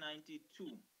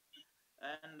 1992,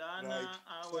 and then Right.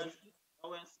 I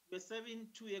was serving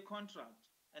 2-year contract,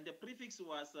 and the prefix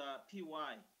was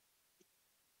PY.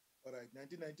 All right,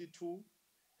 1992,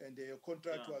 and your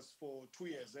contract was for 2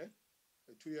 years, eh?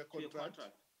 A 2-year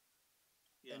contract.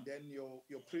 Yeah. And then your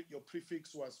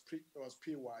prefix was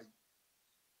PY.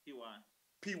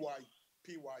 PY.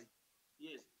 PY.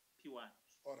 Yes, PY.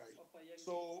 All right.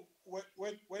 So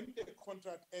when the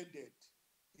contract ended,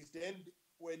 is the end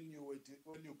when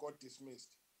you got dismissed?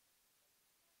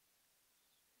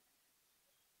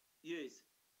 Yes.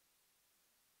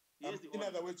 Yes. In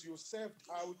other words, you served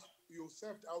out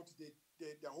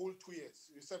the whole 2 years.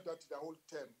 You served out the whole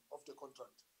term of the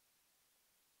contract.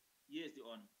 Yes, the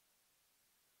Honor.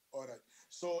 All right.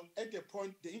 So at the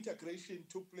point, the integration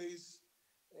took place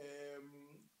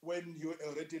when you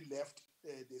already left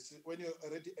when you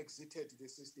already exited the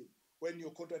system, when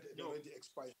your contract had already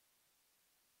expired.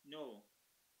 No.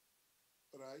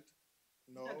 Right.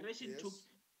 No.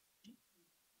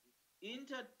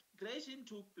 Integration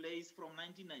took place from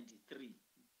 1993.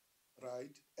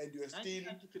 Right. And you are still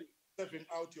serving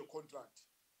out your contract.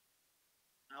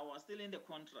 I was still in the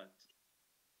contract.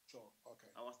 Sure.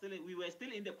 Okay. We were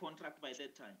still in the contract by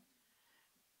that time.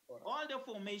 All the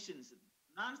formations,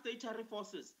 non-statutory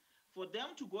forces, for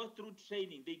them to go through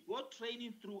training, they go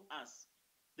training through us.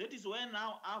 That is where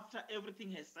now, after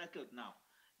everything has settled now,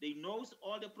 they know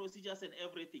all the procedures and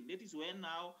everything. That is where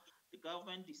now the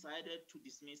government decided to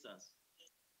dismiss us.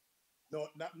 No,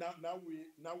 now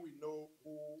we know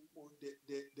who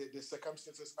the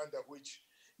circumstances under which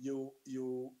you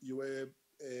were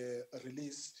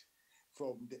released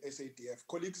from the SADF.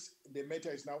 Colleagues, the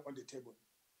matter is now on the table.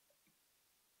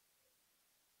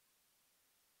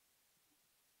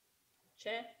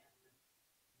 Chair?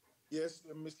 Yes,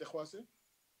 Mr. Khwase?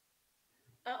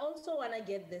 I also want to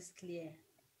get this clear.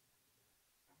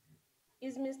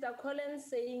 Is Mr. Collins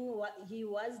saying what he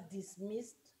was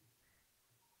dismissed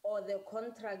or the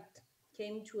contract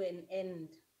came to an end?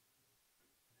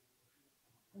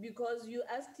 Because you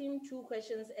asked him 2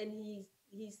 questions and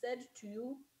he said to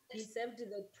you, he served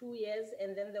the 2 years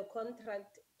and then the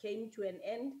contract came to an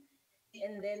end.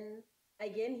 And then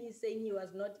again, he's saying he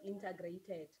was not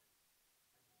integrated.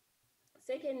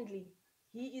 Secondly,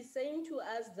 he is saying to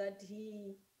us that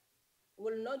he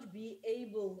will not be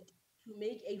able to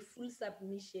make a full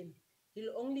submission.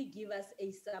 He'll only give us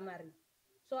a summary.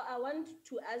 So I want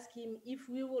to ask him if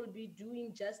we will be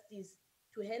doing justice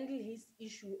to handle his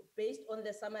issue based on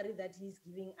the summary that he's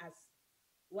giving us,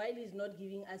 while he's not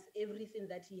giving us everything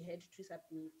that he had to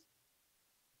submit.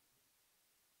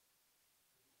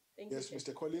 Thank yes, you.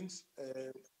 Mr. Collins.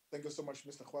 Thank you so much,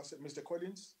 Mr. Khwase. Mr.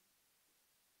 Collins?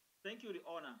 Thank you, the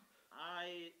Honor.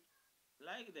 I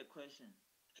like the question.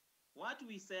 What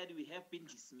we said, we have been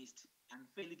dismissed,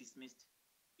 unfairly dismissed,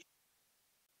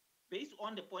 based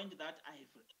on the point that I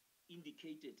have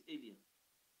indicated earlier,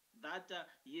 that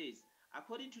yes,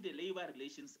 according to the Labor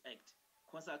Relations Act,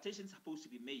 consultation is supposed to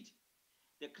be made.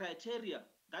 The criteria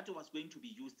that was going to be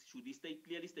used should be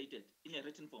clearly stated in a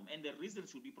written form, and the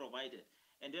reasons should be provided.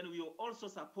 And then we are also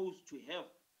supposed to have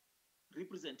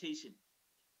representation.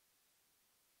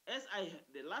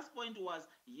 The last point was,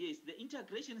 yes, the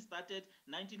integration started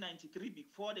 1993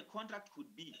 before the contract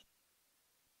could be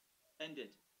ended.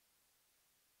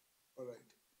 All right.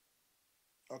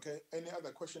 Okay. Any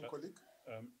other question, colleague?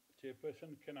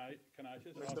 Chairperson, can I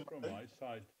just ask from my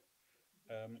side,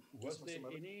 was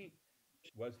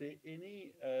there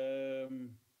any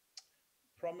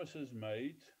promises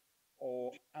made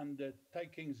or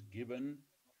undertakings given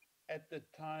at the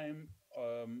time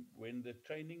when the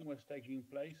training was taking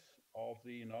place of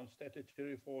the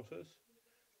non-statutory forces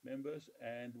members,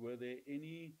 and were there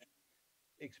any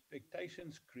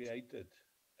expectations created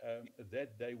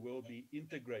that they will be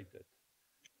integrated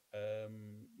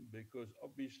Because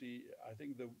obviously, I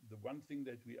think the one thing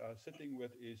that we are sitting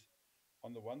with is,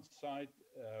 on the one side,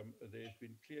 there's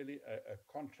been clearly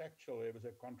there was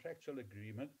a contractual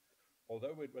agreement,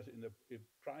 although it was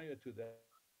prior to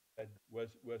that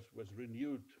was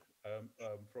renewed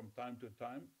from time to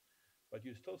time, but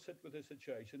you still sit with a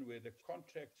situation where the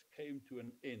contracts came to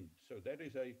an end. So that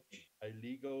is a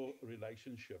legal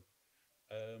relationship.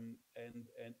 And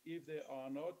if there are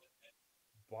not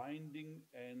binding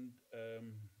and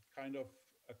kind of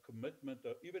a commitment,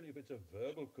 or even if it's a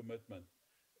verbal commitment,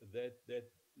 that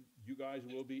you guys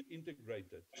will be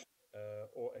integrated,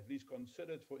 or at least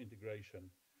considered for integration,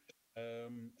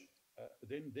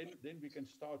 then we can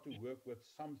start to work with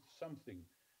something,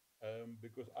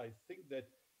 because I think that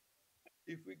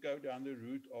if we go down the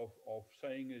route of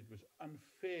saying it was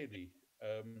unfairly,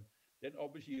 then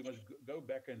obviously you must go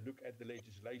back and look at the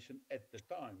legislation at the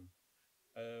time,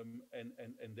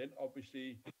 and then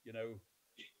obviously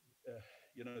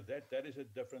that is a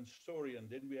different story, and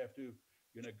then we have to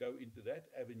go into that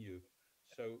avenue.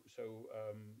 So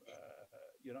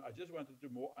I just wanted to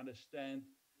more understand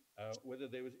whether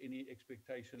there was any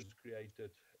expectations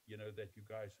created, that you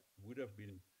guys would have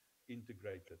been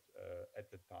integrated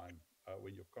at the time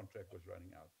when your contract was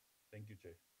running out. Thank you,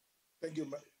 Chair. Thank you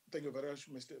very much,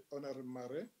 Mr. Honorable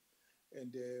Mare.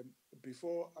 And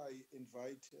before I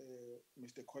invite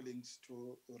Mr. Collins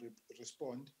to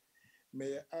respond,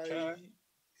 may I?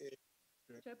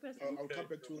 I'll come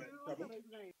back to.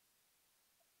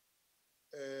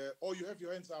 Oh, you have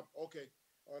your hands up. Okay.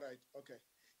 All right. Okay.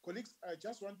 Colleagues, I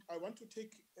want to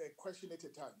take a question at a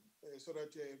time, so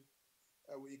that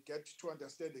we get to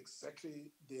understand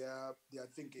exactly their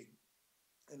thinking,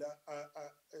 and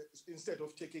instead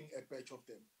of taking a batch of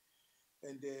them.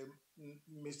 And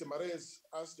Mr. Mares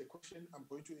asked the question. I'm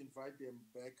going to invite them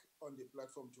back on the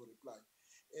platform to reply.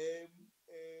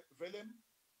 Willem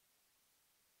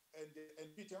and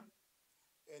Peter,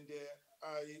 and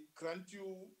I grant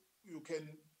you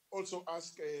can also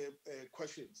ask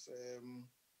questions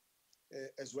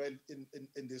as well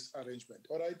in this arrangement.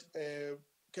 All right.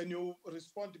 Can you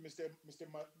respond, Mr.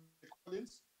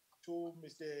 Collins, to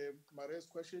Mr. Mares'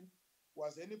 question?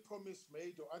 Was any promise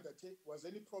made or undertaken? Was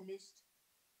any promise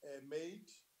made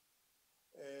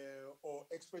or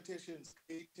expectations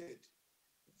created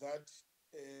that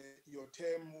your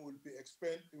term will be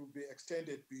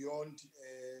extended beyond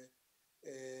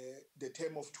the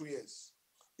term of 2 years?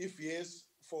 If yes,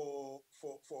 for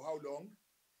how long,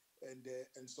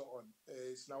 and so on?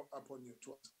 It's now up on you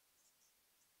to ask.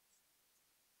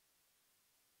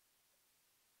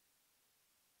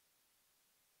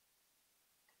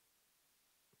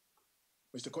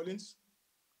 Mr. Collins?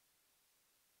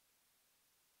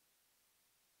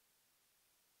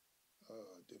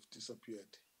 They've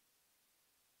disappeared.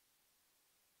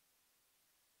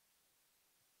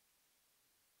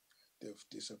 They've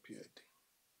disappeared.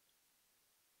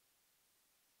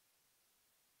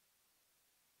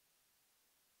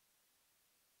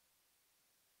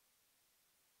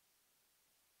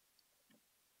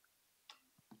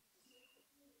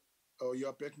 Oh, you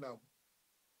are back now.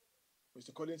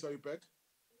 Mr. Collins, are you back?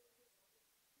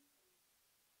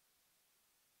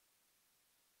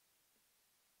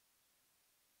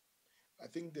 I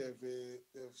think they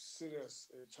have serious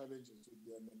challenges with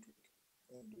their network,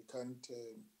 and we can't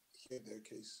hear their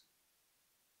case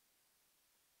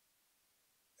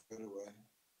very well.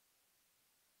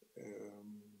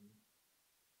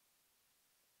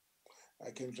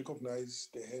 I can recognize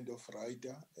the hand of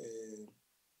Ryder,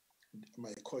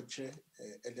 my co-chair,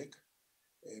 Elek.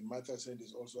 Martha's hand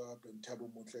is also up, and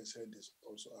Thabo Mutle's hand is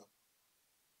also up.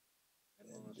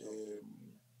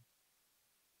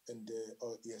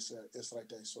 Oh yes, yes,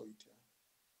 right, I saw it.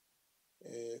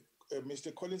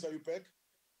 Mr. Collins, are you back?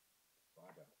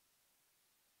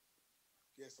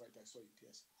 Yes, right, I saw it.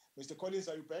 Yes, Mr. Collins,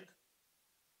 are you back?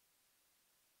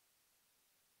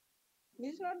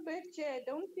 He's not back, Chair. I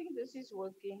don't think this is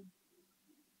working.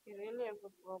 You really have a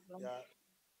problem. Yeah,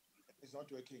 it's not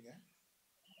working, eh?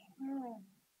 Hmm.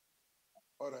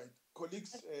 All right,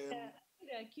 colleagues.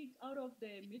 They are kicked out of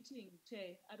the meeting,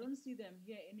 Chair. I don't see them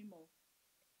here anymore.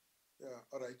 Yeah,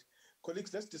 all right.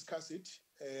 Colleagues, let's discuss it.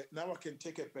 Now I can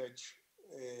take a batch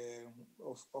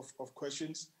of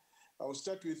questions. I'll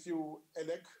start with you,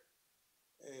 Elek,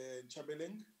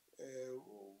 Chabeleng,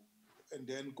 and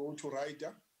then go to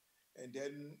Ryder, and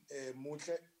then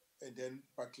Mutle, and then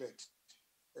Baklet,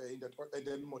 and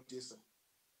then Modisa.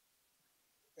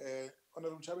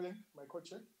 Honorable Chabeleng, my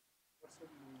co-chair.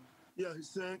 Yeah,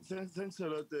 thanks a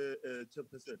lot,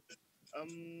 Chairperson.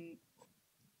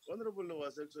 Honorable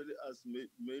was actually asked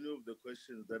many of the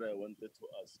questions that I wanted to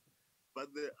ask.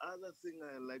 But the other thing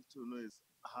I like to know is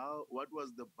what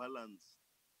was the balance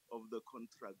of the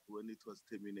contract when it was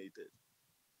terminated?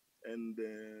 And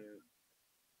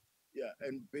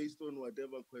and based on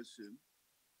whatever question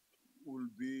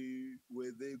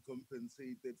were they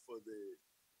compensated for the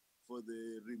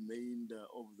remainder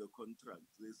of the contract?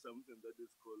 There's something that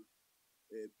is called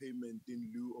payment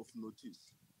in lieu of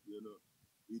notice.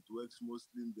 It works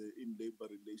mostly in labor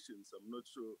relations. I'm not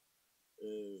sure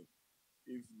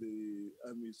if the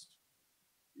armies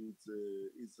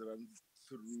it's run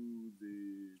through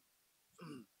the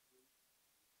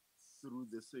through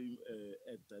the same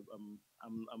act.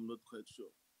 I'm not quite sure.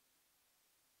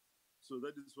 So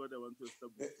that is what I want to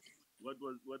establish. What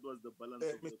was the balance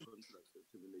of the contract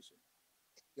termination?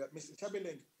 Yeah, Mr.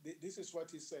 Tabeleng, this is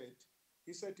what he said.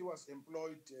 He said he was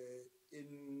employed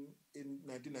in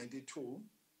 1992,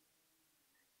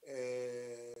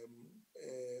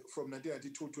 from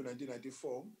 1992 to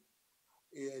 1994,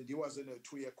 and he was in a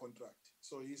 2-year contract.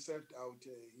 So he served out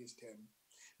his term.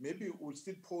 Maybe we'll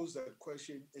still pose that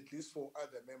question, at least for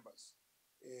other members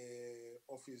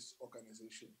of his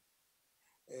organization.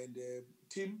 And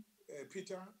Tim,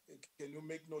 Peter, can you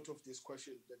make note of this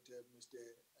question that Mr.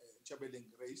 Chabeling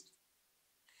raised?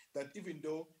 That even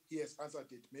though he has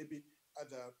answered it, maybe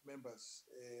other members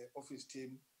of his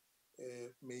team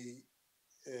may,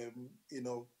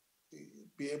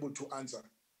 be able to answer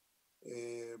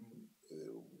the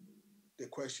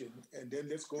question. And then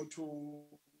let's go to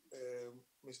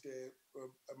Mr.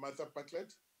 Martha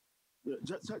Bartlett. Yeah,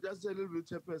 just a little bit,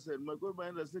 Chairperson. My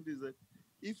understanding is that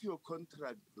if your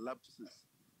contract lapses,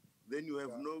 then you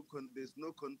have there's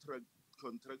no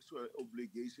contractual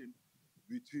obligation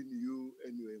between you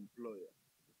and your employer,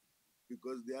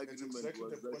 because the agreement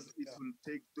was that it will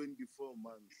take 24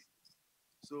 months.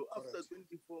 So after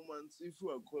 24 months, if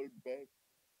you are called back,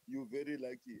 you're very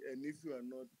lucky, and if you are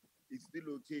not, it's still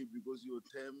okay because your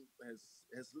term has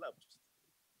lapsed.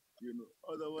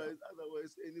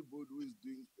 Otherwise, anybody who is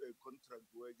doing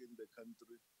contract work in the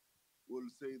country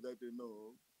will say that,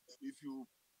 if you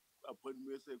appoint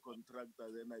me as a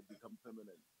contractor, then I become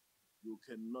permanent. You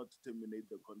cannot terminate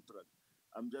the contract.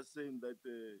 I'm just saying that,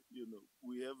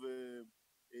 we have a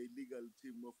legal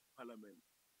team of parliament.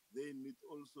 They need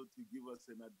also to give us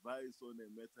an advice on a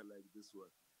matter like this one,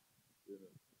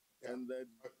 and that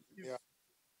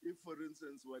if, for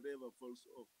instance, whatever falls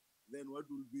off, then what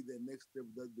will be the next step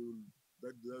that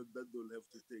they'll have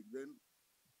to take? Then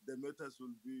the matters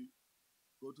will be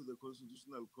go to the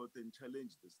Constitutional Court and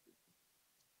challenge this thing.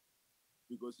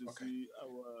 Because you see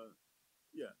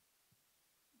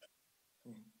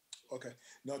Okay.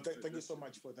 No, thank you so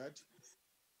much for that.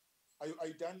 Are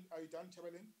you done? Are you done,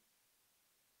 Chairman?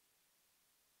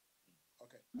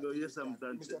 Okay. No, yes, I'm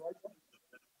done. Mr. Reiter?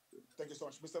 Thank you so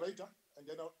much. Mr. Reiter, and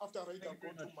then after Reiter, I'll go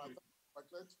to Martha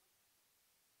Bartlett.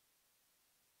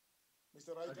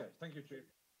 Mr. Reiter? Okay, thank you, Chair.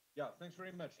 Yeah, thanks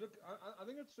very much. Look, I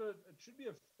think it should be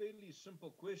a fairly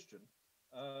simple question.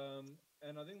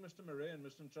 And I think Mr. Murray and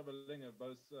Mr. Chabaleng have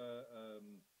both,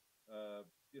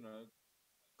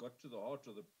 got to the heart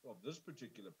of this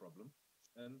particular problem.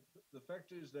 And the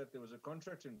fact is that there was a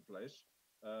contract in place.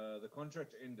 The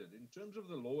contract ended. In terms of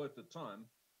the law at the time,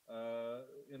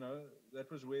 that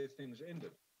was where things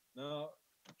ended. Now,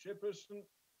 Chairperson,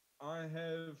 I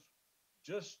have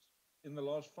just in the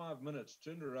last 5 minutes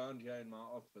turned around here in my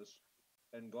office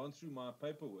and gone through my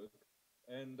paperwork.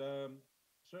 And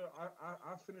so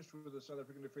I finished with the South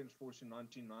African Defence Force in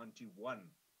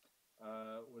 1991.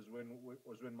 Was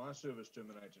when my service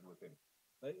terminated with them.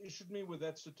 They issued me with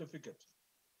that certificate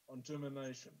on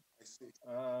termination. I see.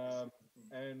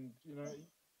 And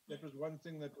that was one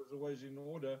thing that was always in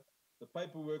order. The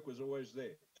paperwork was always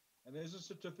there, and there's a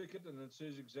certificate, and it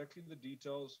says exactly the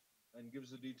details and gives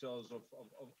the details of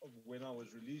when I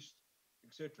was released,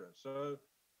 etc. So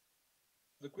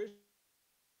the question.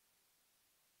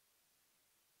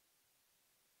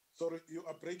 Sorry, you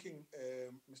are breaking,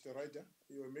 Mr. Reiter.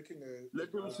 You are making a...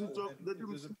 Let him switch off the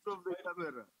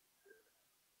camera.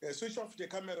 Switch off the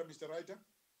camera, Mr. Reiter.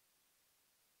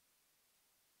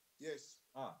 Yes.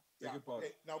 Beg your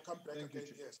pardon. Now come back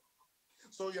again, yes.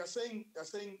 So you're saying the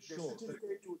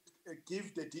certificate would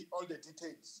give all the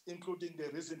details, including the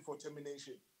reason for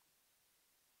termination.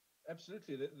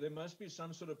 Absolutely. There must be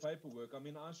some sort of paperwork. I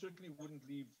mean, I certainly wouldn't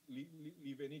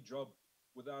leave any job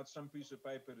without some piece of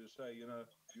paper to say, you're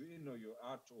in or you're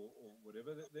out or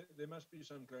whatever. There must be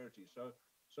some clarity. So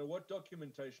what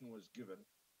documentation was given,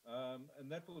 and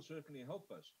that will certainly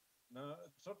help us. Now,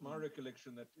 it's not my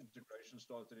recollection that integration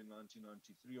started in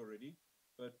 1993 already,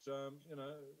 but,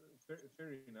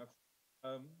 fair enough.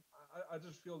 I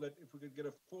just feel that if we could get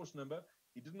a force number,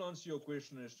 He didn't answer your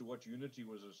question as to what unit he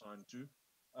was assigned to.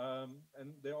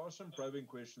 And there are some probing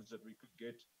questions that we could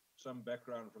get some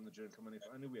background from the gentleman if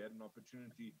only we had an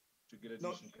opportunity to get a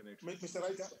decent connection. Mr.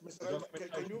 Writer,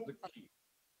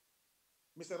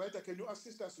 Mr. Writer, can you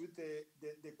assist us with the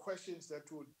questions that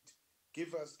would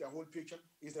give us the whole picture?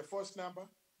 Is the first number,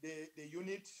 the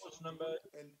unit, first number,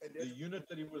 and the unit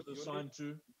that he was assigned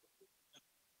to,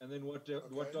 and then what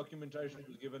documentation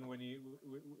was given when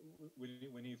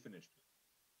he finished.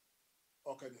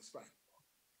 Okay, that's fine.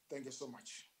 Thank you so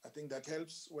much. I think that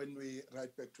helps when we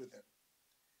write back to them.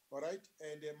 All right,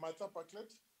 and Martha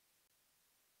Packlet?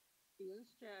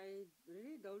 Yes, Chair, I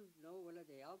really don't know whether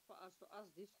they help for us to ask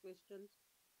these questions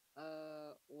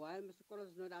while Mr.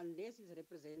 Collins is not, unless he's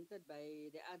represented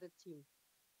by the other team.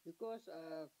 Because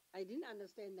I didn't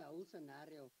understand the whole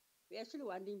scenario. We actually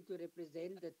want him to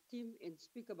represent the team and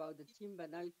speak about the team,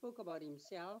 but now he spoke about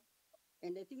himself.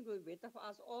 And I think it would be better for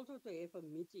us also to have a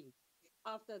meeting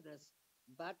after this.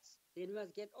 But then we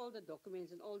must get all the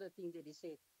documents and all the things that he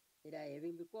said that I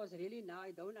having, because really now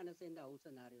I don't understand the whole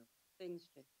scenario. Thanks,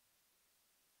 Chair.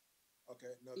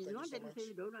 Okay, no, it's thank not you so that much.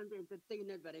 we don't want to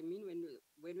entertain it, but I mean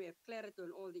when we have clarity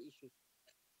on all the issues.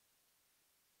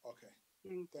 Okay,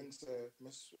 thanks,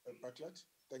 Ms. Packlet.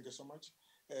 Thank you so much.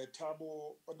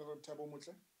 Honorable Thabo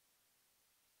Motle.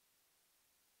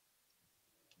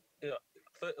 Yeah,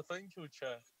 thank you,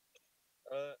 Chair.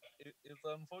 It's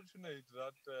unfortunate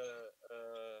that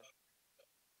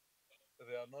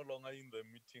they are no longer in the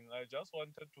meeting. I just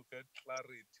wanted to get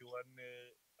clarity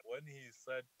when he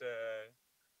said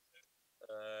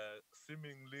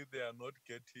seemingly they are not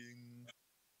getting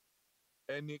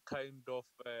any kind of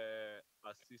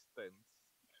assistance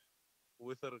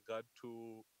with regard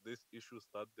to these issues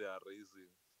that they are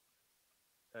raising.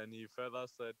 And he further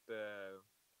said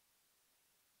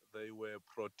they were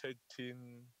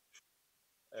protecting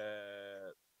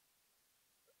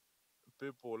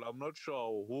people. I'm not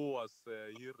sure who was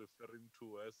he referring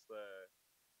to, as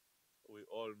we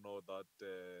all know that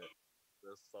the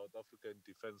South African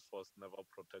Defence Force never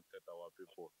protected our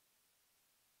people.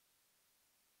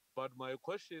 But my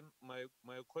question,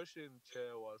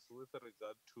 Chair, was with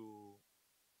regard to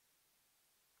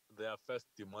their first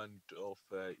demand of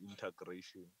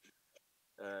integration.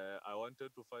 I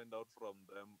wanted to find out from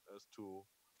them as to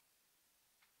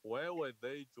where were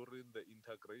they during the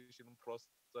integration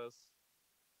process?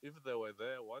 If they were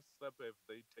there, what step have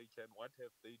they taken? What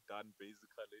have they done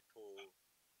basically to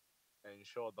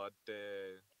ensure that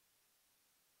they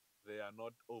are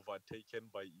not overtaken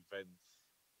by events?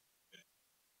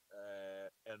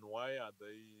 And why are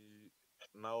they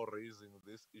now raising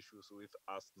these issues with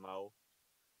us now?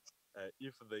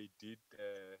 If they did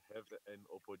have an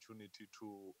opportunity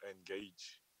to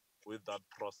engage with that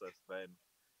process then.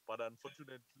 But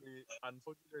unfortunately,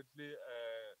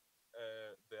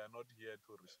 they are not here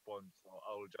to respond. So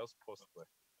I'll just pause there.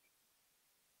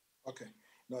 Okay.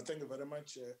 No, thank you very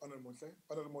much, Honorable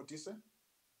Modise.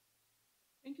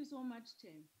 Thank you so much,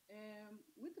 Chair.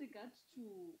 With regard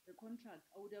to the contract,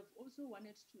 I would have also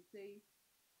wanted to say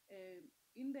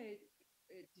in the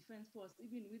Defence Force,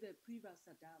 even with the previous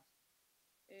SADF,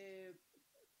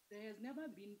 there has never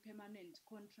been permanent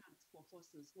contracts for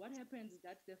forces. What happens is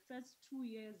that the first 2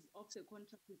 years of the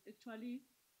contract is actually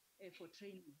for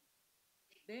training.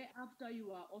 Thereafter,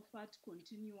 you are offered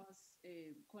continuous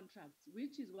contracts,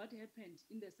 which is what happened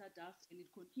in the SADF, and it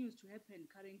continues to happen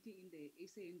currently in the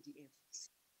SANDF.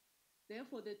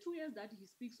 Therefore, the 2 years that he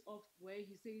speaks of where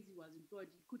he says he was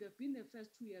employed, it could have been the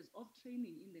first 2 years of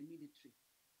training in the military.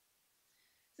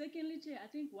 Secondly, Chair,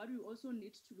 I think what we also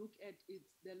need to look at is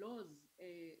the laws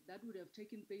that would have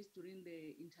taken place during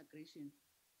the integration.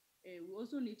 We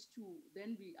also need to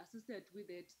then be assisted with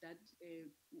it, that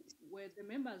where the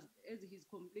members, as he's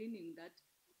complaining that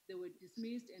they were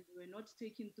dismissed and they were not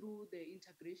taken through the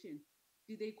integration,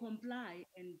 did they comply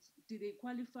and did they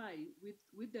qualify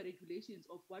with the regulations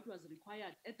of what was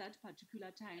required at that particular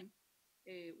time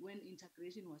when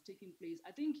integration was taking place?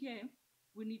 I think here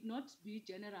we need not be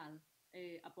general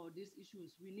about these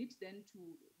issues. We need then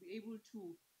to be able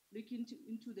to look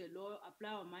into the law,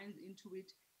 apply our minds into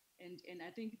it, and I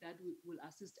think that will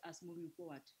assist us moving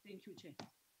forward. Thank you, Chair.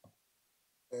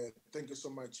 Thank you so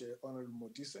much, Honorable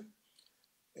Modise.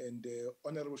 And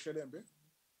Honorable Shelembe.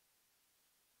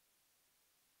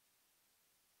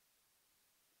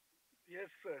 Yes,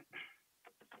 sir.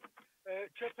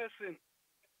 Chairperson,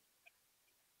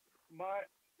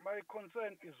 my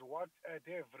concern is what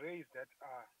they have raised, that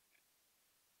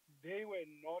they were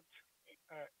not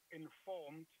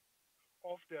informed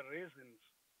of the reasons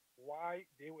why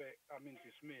they were,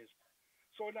 dismissed.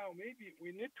 So now maybe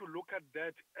we need to look at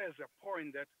that as a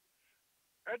point that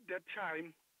at that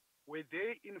time, were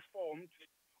they informed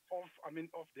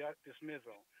of their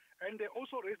dismissal? And they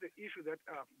also raised the issue that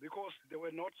because they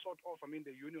were not sort of,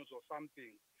 the unions or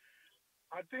something.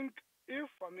 I think if,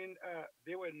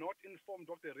 they were not informed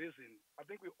of the reason, I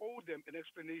think we owe them an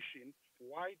explanation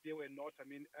why they were not,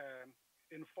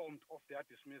 informed of their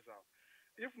dismissal.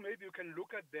 If maybe you can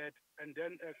look at that and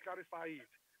then clarify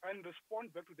it and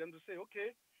respond back to them to say,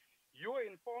 okay, you were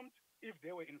informed if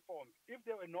they were informed. If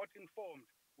they were not informed,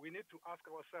 we need to ask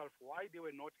ourselves why they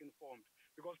were not informed.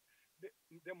 Because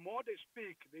the more they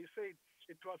speak, they say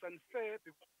it was unfair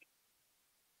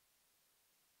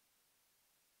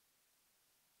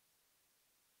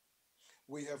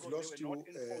We have because they lost were not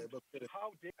you, informed Dr.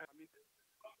 how they,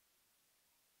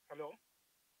 hello?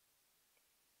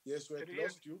 Yes, we Can have you hear me?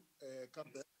 lost you. Come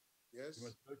back. Yes. You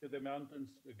must go to the mountains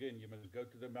again. You must go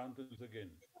to the mountains again.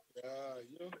 Yeah,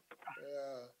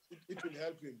 it will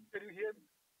help him. Can you hear me?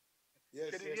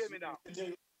 Yes, Can you yes. hear me now?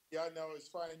 Yeah, now it's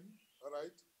fine. All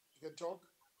right. You can talk.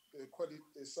 The quality,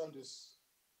 the sound is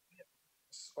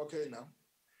okay now.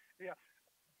 Yeah,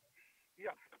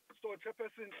 yeah. So,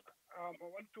 Chairperson, I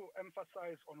want to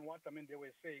emphasize on what they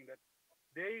were saying that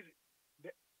they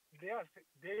they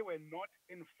they were not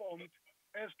informed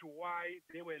as to why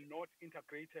they were not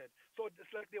integrated. So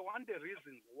it's like they want the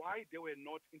reasons why they were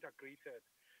not integrated.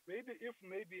 Maybe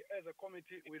as a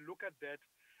committee we look at that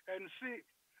and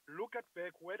look at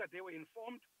back whether they were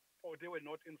informed or they were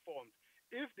not informed.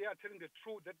 If they are telling the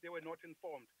truth that they were not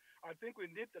informed, I think we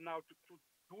need now to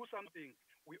do something.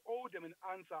 We owe them an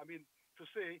answer. To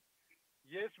say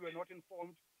yes, we were not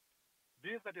informed.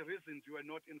 These are the reasons you were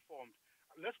not informed.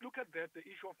 Let's look at that, the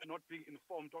issue of not being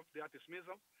informed of their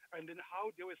dismissal, and then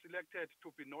how they were selected to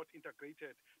be not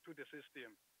integrated to the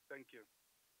system. Thank you.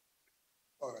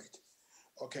 All right.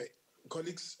 Okay.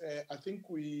 Colleagues, I think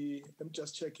let me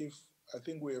just check if, I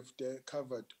think we have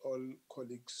covered all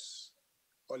colleagues,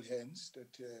 all hands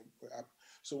that were up.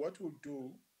 So what we'll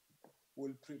do,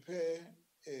 we'll prepare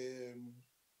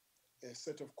a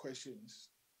set of questions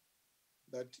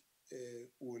that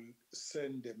will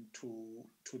send them to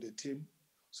the team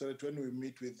so that when we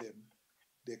meet with them,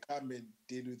 they come and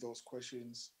deal with those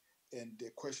questions and the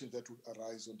questions that would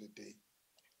arise on the day.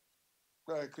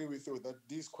 I agree with you that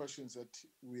these questions that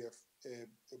we have,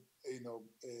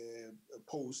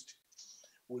 posed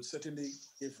will certainly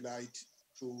give light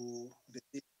to the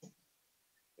issue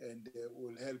and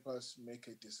will help us make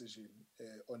a decision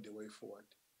on the way forward.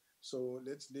 So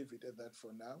let's leave it at that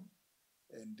for now,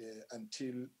 and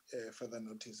until further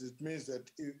notice. It means that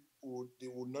they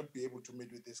will not be able to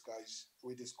meet with these guys,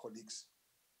 with these colleagues,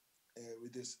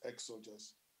 with these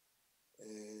ex-soldiers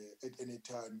at any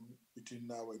time between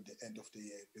now and the end of the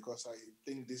year, because I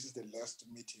think this is the last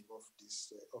meeting of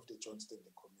this of the Joint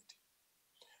Standing Committee.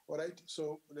 All right,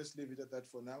 so let's leave it at that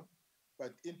for now.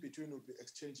 But in between, we'll be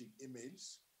exchanging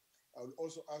emails. I will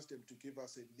also ask them to give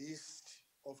us a list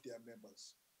of their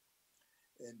members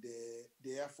and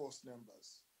their force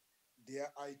numbers,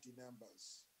 their ID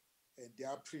numbers, and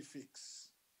their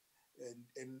prefix,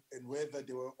 and whether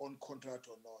they were on contract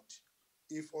or not.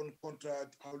 If on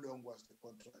contract, how long was the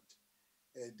contract?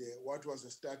 And what was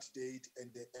the start date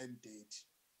and the end date?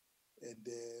 And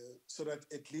so that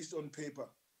at least on paper,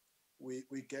 we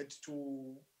get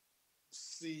to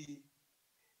see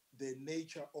the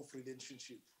nature of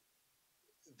relationship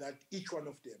that each one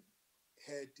of them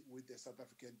had with the South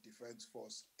African Defence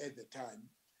Force at the time,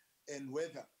 and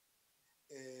whether,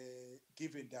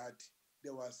 given that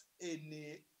there was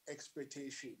any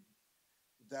expectation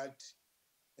that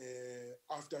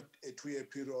after a 2-year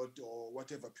period or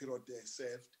whatever period they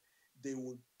served, they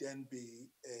would then be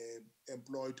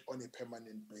employed on a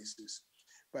permanent basis.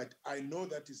 But I know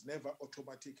that it's never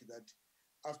automatic that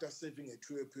after serving a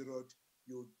 2-year period,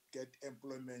 you get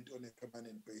employment on a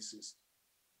permanent basis.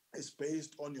 It's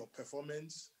based on your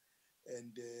performance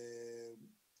and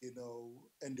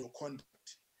and your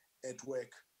conduct at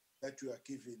work that you are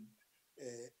given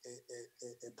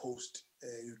a post,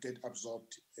 you get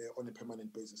absorbed on a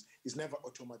permanent basis. It's never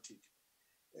automatic.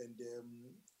 And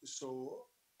so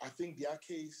I think their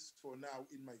case for now,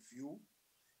 in my view,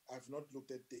 I've not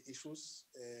looked at the issues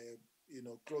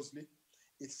closely.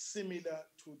 It's similar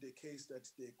to the case that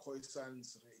the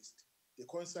Khoisans raised. The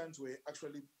Khoisans were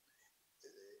actually,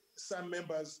 some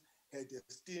members had a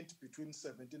stint between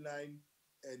 79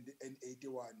 and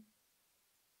 81.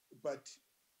 But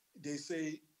they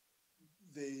say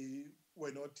they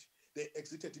were not, they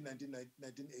exited in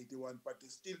 1981, but they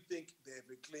still think they have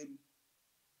a claim,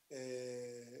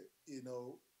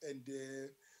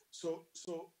 so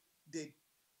the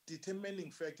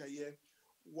determining factor here,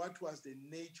 what was the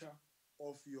nature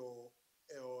of your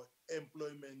or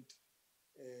employment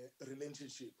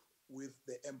relationship with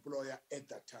the employer at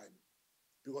that time,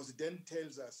 because it then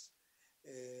tells us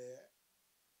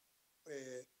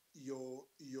your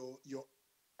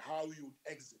how you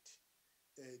exit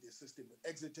the system,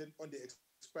 exited on the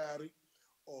expiry,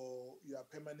 or you are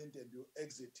permanent and you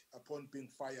exit upon being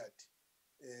fired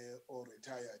or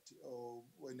retired, or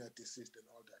when you're deceased and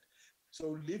all that.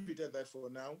 So leave it at that for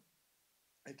now.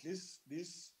 At least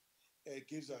this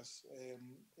gives us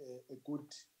a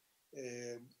good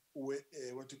way,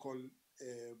 what you call,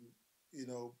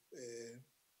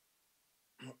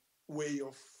 way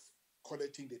of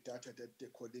collecting the data that the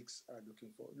colleagues are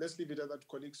looking for. Let's leave it at that,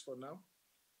 colleagues, for now.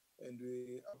 And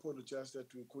we apologize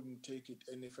that we couldn't take it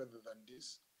any further than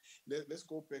this. Let's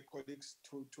go back, colleagues,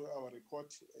 to our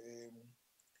report.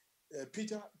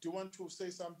 Peter, do you want to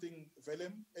say something,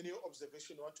 Willem? Any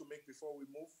observation you want to make before we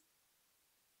move?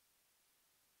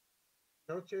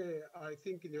 No, Chair, I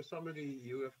think in your summary,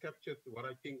 you have captured what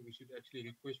I think we should actually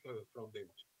request from them.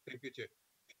 Thank you, Chair.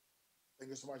 Thank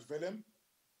you so much, Willem.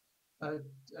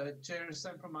 Chair,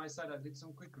 same from my side. I did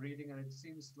some quick reading, and it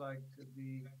seems like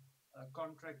the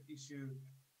contract issue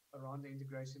around the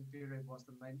integration period was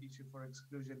the main issue for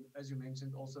exclusion, as you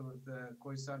mentioned, also with the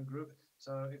Khoisan group.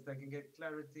 So if they can get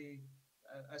clarity,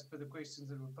 as per the questions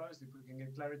that were posed, if we can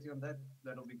get clarity on that,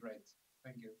 that'll be great.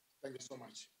 Thank you. Thank you so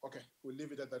much. Okay, we'll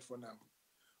leave it at that for now.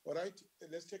 All right,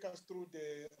 let's take us through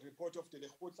the report of the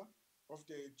Lekgotla, of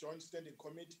the Joint Standing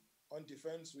Committee on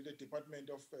Defense with the Department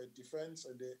of Defense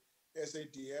and the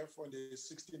SADF on the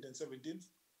 16th and 17th.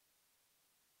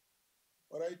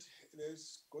 All right,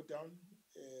 let's go down.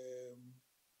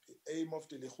 Aim of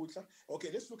the Lekgotla. Okay,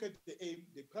 let's look at the aim.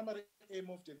 The primary aim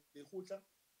of the Lekgotla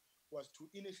was to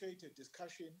initiate a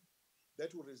discussion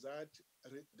that will result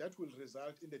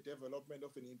in the development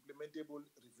of an implementable,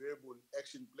 reviewable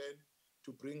action plan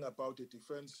to bring about a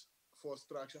defense force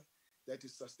structure that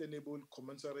is sustainable,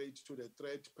 commensurate to the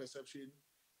threat perception,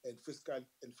 and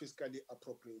fiscally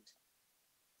appropriate.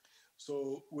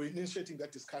 So we're initiating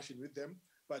that discussion with them,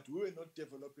 but we were not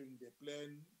developing the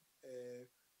plan.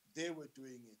 They were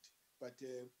doing it, but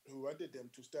we wanted them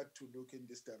to start to look in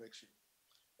this direction.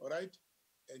 All right,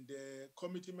 and the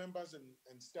committee members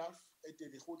and staff at the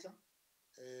Lekgotla,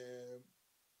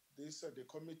 these are the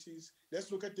committees.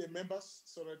 Let's look at the members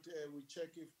so that we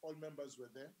check if all members were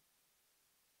there.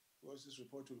 Because this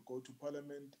report will go to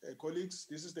Parliament. Colleagues,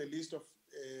 this is the list of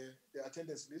the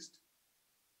attendance list.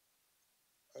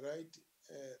 All right,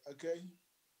 okay.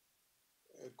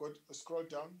 Scroll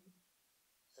down.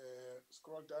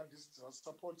 Scroll down. This is our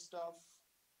support staff.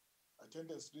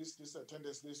 Attendance list. This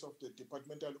attendance list of the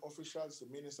departmental officials, the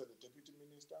minister, the deputy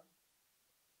minister.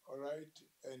 All right,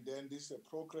 and then this is a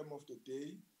program of the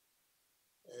day.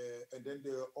 And then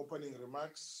the opening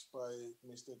remarks by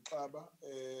Mr. Kaba.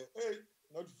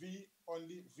 Not V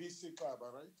only, VC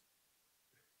Kaba, right?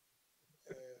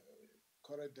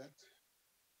 Correct that.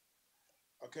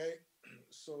 Okay,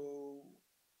 so,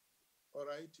 all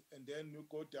right, and then you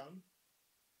go down.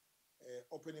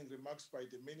 Opening remarks by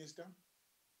the minister.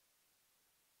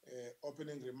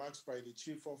 Opening remarks by the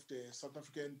chief of the South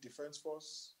African Defence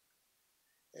Force.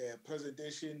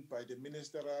 Presentation by the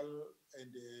ministerial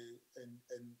and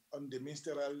on the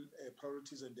ministerial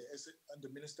priorities and the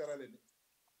ministerial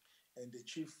and the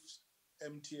chief's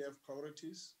MTF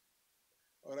priorities.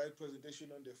 All right,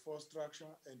 presentation on the force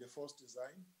structure and the force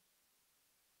design.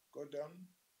 Go down.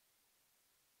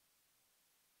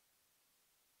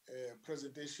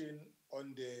 Presentation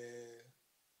on the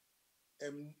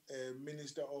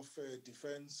Minister of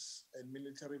Defense and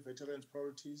Military Veterans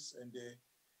priorities and the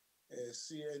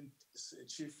CN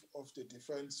Chief of the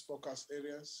Defense Focus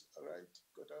Areas. All right,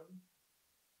 go down.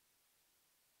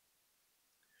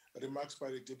 Remarks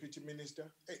by the Deputy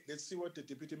Minister. Hey, let's see what the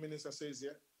Deputy Minister says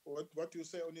here. What do you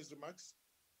say on his remarks?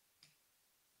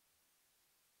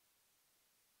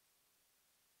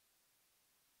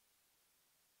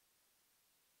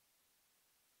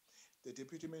 The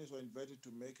Deputy Minister was invited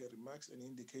to make remarks and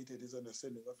indicated his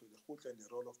understanding of the Lekgotla and the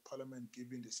role of Parliament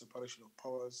given the separation of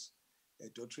powers.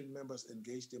 Doctrine members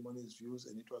engaged him on his views,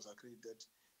 and it was agreed that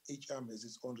each arm has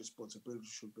its own responsibility,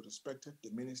 should be respected.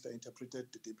 The minister interpreted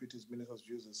the deputy minister's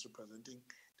views as representing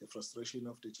the frustration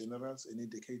of the generals and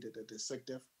indicated that the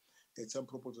SecDef had some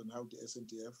proposals on how the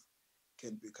SNDF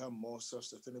can become more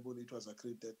self-sustainable. It was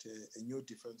agreed that a new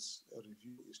defense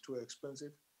review is too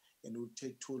expensive and would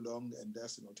take too long, and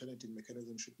thus an alternative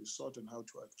mechanism should be sought on how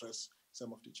to address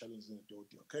some of the challenges in the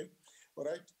DOD. Okay, all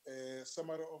right.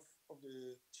 Summary of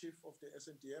the chief of the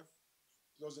SNDF,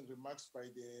 closing remarks by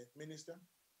the minister.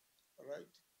 All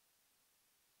right,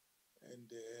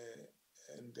 and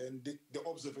And then the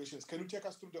observations. Can you take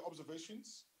us through the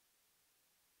observations?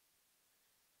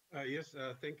 Yes,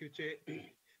 thank you, Chair.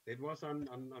 That was on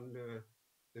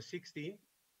the 16th.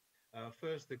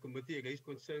 First, the committee raised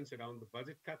concerns around the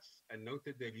budget cuts and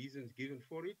noted the reasons given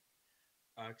for it,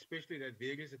 especially that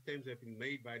various attempts have been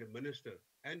made by the minister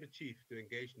and the chief to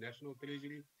engage National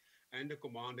Treasury and the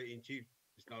commander-in-chief,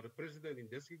 is now the president in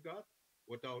this regard,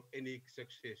 without any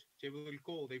success. Chair will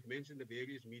recall they've mentioned the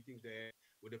various meetings they had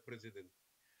with the president.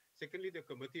 Secondly, the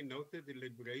committee noted the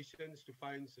deliberations to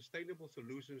find sustainable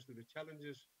solutions to the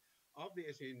challenges of the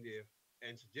SNDF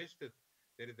and suggested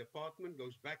that the department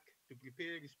goes back to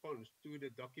prepare a response to the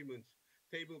documents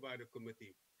tabled by the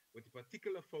committee, with a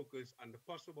particular focus on the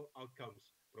possible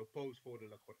outcomes proposed for the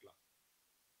Lakotla.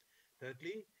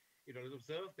 Thirdly, it was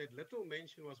observed that little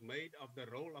mention was made of the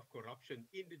role of corruption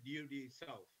in the DoD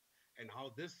itself and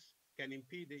how this can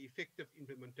impede the effective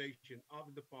implementation of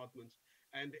the department's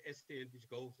and the STN's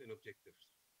goals and objectives.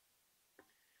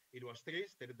 It was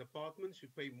stressed that the department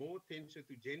should pay more attention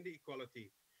to gender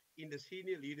equality in the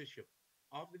senior leadership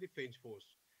of the Defence Force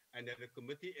and that the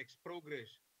committee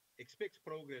expects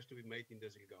progress to be made in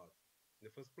this regard. In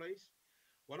the first place,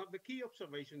 one of the key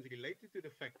observations related to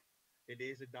the fact that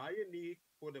there is a dire need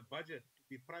for the budget to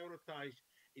be prioritized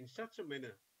in such a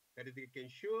manner that it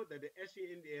can ensure that the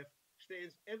SANDF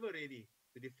stands ever ready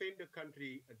to defend the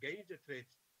country against the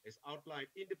threats as outlined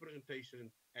in the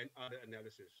presentation and other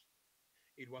analysis.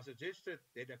 It was suggested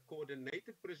that a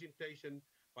coordinated presentation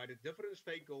by the different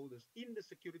stakeholders in the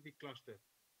security cluster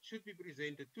should be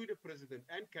presented to the President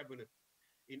and Cabinet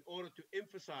in order to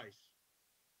emphasize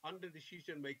on the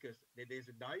decision makers that there's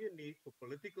a dire need for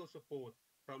political support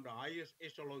from the highest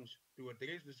echelons to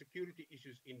address the security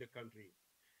issues in the country,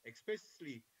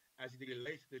 especially as it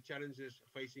relates to the challenges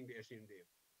facing the SNDF.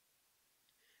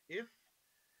 If,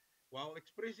 while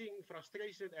expressing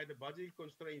frustration at the budget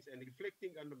constraints and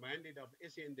reflecting on the mandate of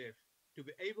SNDF to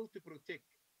be able to protect,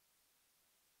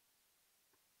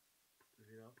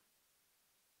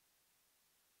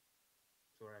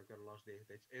 sorry, I got lost there.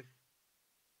 That's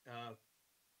F.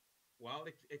 While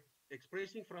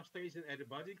expressing frustration at the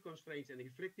budget constraints and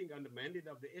reflecting on the mandate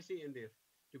of the SANDF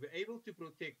to be able to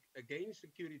protect against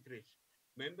security threats,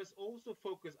 members also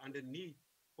focus on the need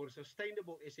for a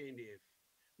sustainable SANDF.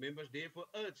 Members therefore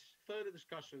urge further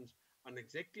discussions on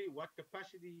exactly what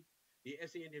capacity the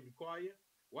SANDF require,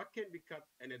 what can be cut,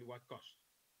 and at what cost.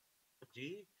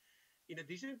 G. In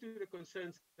addition to the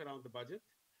concerns around the budget,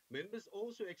 members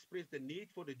also express the need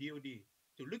for the DoD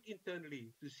to look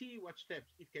internally to see what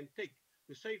steps it can take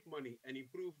to save money and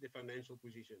improve the financial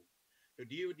position. The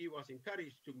DoD was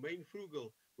encouraged to remain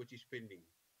frugal with its spending.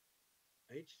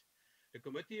 H. The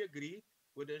committee agreed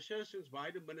with the assertions by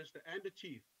the minister and the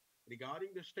chief regarding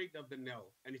the state of the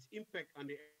NEL and its impact on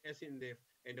the SNDF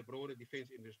and the broader defense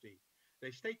industry.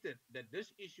 They stated that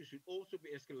this issue should also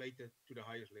be escalated to the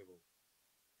highest level.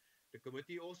 The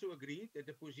committee also agreed that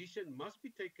the position must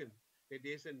be taken that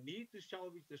there's a need to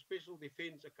salvage the special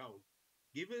defense account,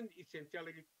 given its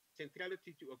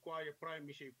centrality to acquire prime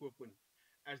mission equipment,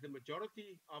 as the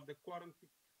majority of the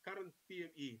current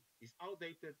PME is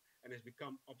outdated and has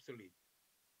become obsolete.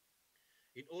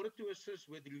 In order to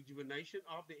assist with the rejuvenation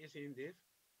of the SNDF,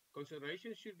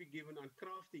 consideration should be given on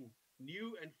crafting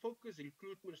new and focused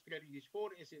recruitment strategies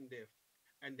for SNDF,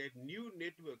 and that new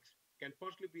networks can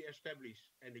possibly be established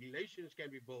and relations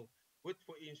can be built with,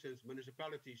 for instance,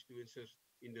 municipalities to assist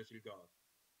in this regard.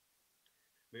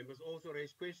 Members also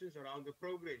raised questions around the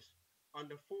progress on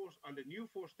the new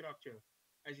force structure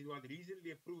as it was recently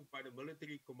approved by the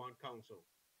Military Command Council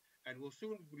and will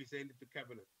soon be presented to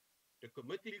Cabinet. The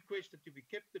committee requested to be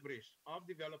kept abreast of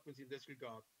developments in this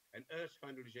regard and urged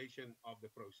finalization of the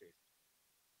process.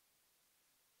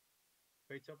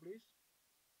 Page up, please.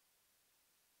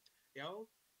 L.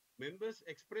 Members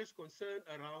expressed concern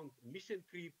around mission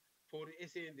creep for the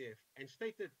SANDF and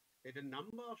stated that the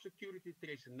number of security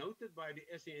threats noted by the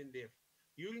SANDF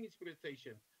during its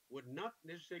presentation were not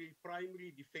necessarily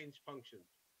primary defense functions.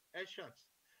 As such,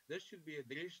 this should be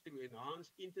addressed through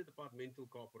enhanced interdepartmental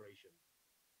cooperation.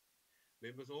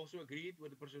 Members also agreed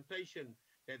with the presentation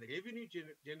that revenue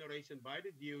generation by the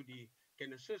DoD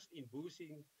can assist in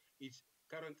boosting its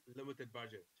current limited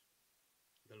budget.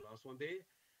 The last one there,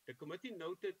 the committee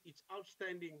noted its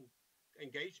outstanding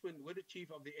engagement with the chief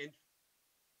of the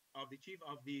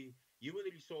human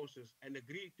resources and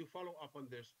agreed to follow up on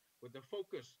this with a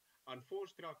focus on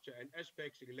force structure and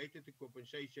aspects related to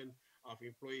compensation of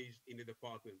employees in the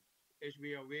department. As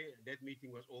we are aware, that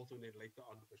meeting was also then later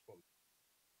on postponed.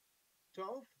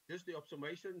 12, just the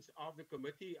observations of the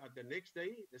committee at the next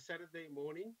day, the Saturday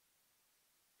morning,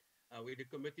 where the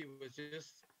committee was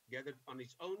just gathered on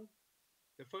its own.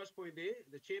 The first point there,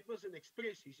 the chairperson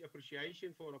expressed his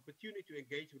appreciation for opportunity to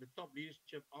engage with the top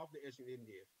leadership of the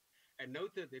SNDF and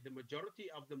noted that the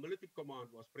majority of the military command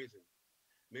was present.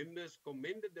 Members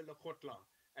commended the Lekgotla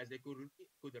as they could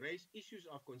raise issues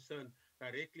of concern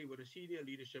directly with the senior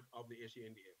leadership of the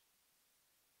SANDF.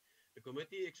 The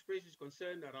committee expresses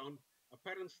concern around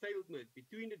apparent stalemate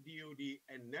between the DoD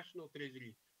and National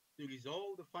Treasury to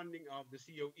resolve the funding of the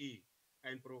COE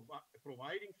and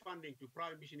providing funding to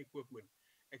prime mission equipment,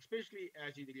 especially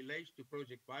as it relates to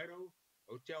Project Byro,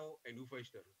 Hotel, and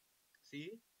Hoefyster.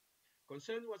 C.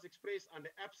 Concern was expressed on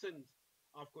the absence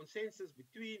of consensus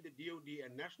between the DoD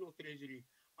and National Treasury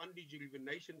on the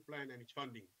rejuvenation plan and its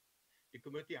funding. The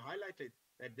committee highlighted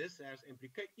that this has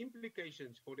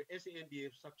implications for the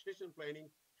SANDF succession planning,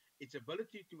 its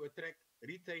ability to attract,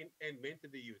 retain, and mentor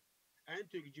the youth, and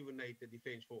to rejuvenate the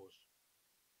Defence Force.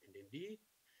 And indeed,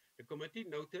 the committee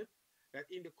noted that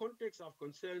in the context of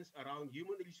concerns around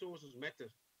human resources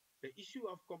matters, the issue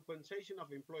of compensation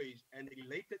of employees and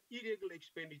related irregular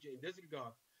expenditure in this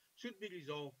regard should be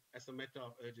resolved as a matter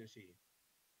of urgency.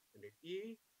 And at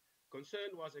E,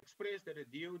 concern was expressed that the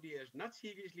DoD has not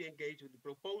seriously engaged with the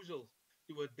proposals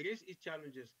to address its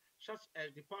challenges, such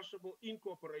as the possible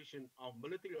incorporation of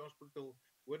military hospital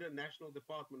with the National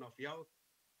Department of Health,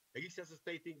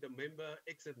 resuscitating the member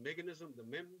exit mechanism, the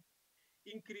MEM,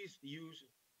 increased use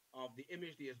of the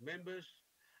MSDS members,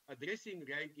 addressing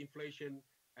rank inflation,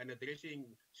 and addressing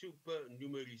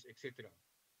supernumeraries, etc.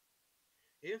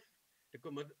 If the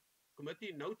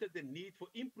committee noted the need for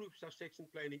improved succession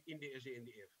planning in the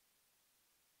SANDF.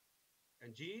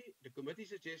 And G, the committee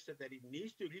suggested that it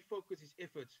needs to refocus its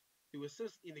efforts to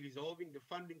assist in resolving the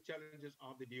funding challenges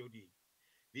of the DoD.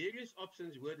 Various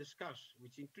options were discussed,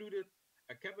 which included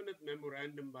a cabinet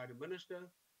memorandum by the minister,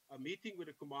 a meeting with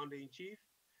the commander-in-chief,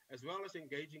 as well as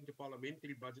engaging the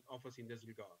Parliamentary Budget Office in this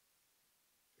regard.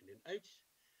 And then H,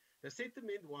 the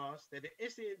sentiment was that the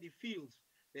SAND feels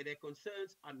that their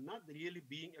concerns are not really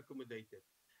being accommodated,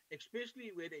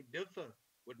 especially where they differ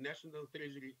with National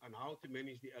Treasury on how to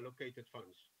manage the allocated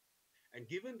funds. And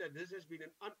given that this has been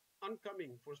an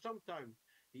oncoming for some time,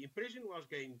 the impression was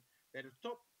gained that the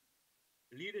top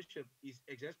leadership is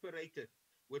exasperated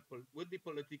with the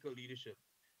political leadership,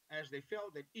 as they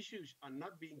felt that issues are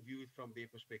not being viewed from their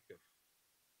perspective.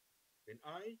 Then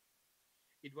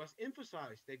it was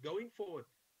emphasized that going forward,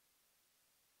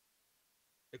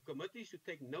 the committee should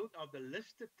take note of the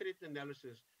listed threat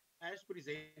analysis as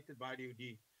presented by the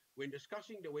DoD when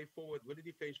discussing the way forward with the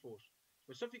Defence Force,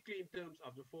 specifically in terms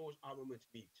of the force armaments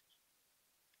needs.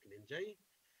 And then J,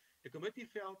 the committee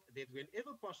felt that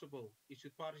whenever possible, it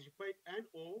should participate and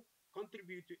or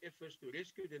contribute to efforts to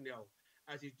rescue the NEL,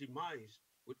 as its demise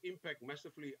would impact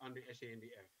massively on the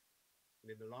SANDF.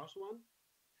 And then the last one,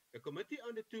 the committee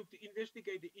undertook to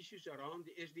investigate the issues around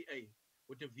the SDA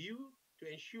with a view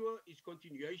to ensure its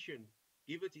continuation,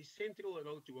 given its central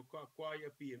role to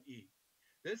acquire PME.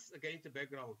 This against the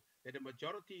background that the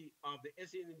majority of the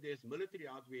SND's military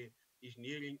hardware is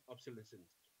nearing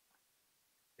obsolescence.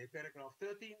 In paragraph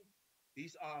 13,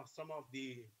 these are some of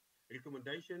the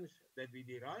recommendations that we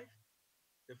derived.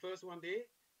 The first one there,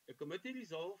 the committee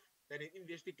resolved that an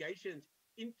investigation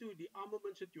into the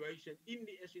armament situation in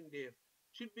the SNDF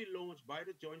should be launched by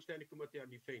the Joint Standing Committee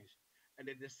on Defense, and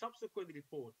that the subsequent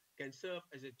report can serve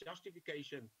as a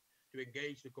justification to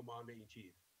engage the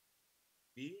Commander-in-Chief.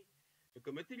 B, the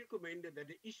committee recommended that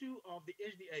the issue of the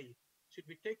SDA should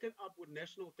be taken up with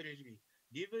National Treasury,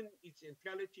 given its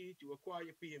centrality to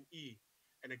acquire PME,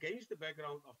 and against the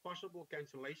background of possible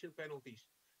cancellation penalties,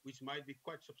 which might be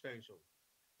quite substantial.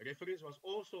 Reference was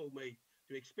also made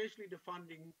to especially the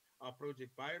funding of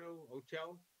Project Byro,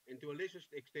 Hotel, and to a lesser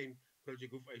extent,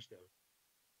 Project Hoefyster.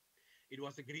 It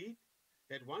was agreed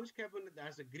that once Cabinet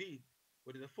has agreed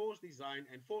with the force design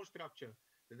and force structure,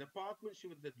 the department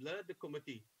should alert the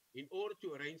committee in order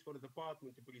to arrange for the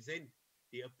department to present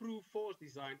the approved force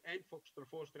design and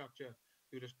force structure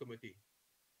to this committee.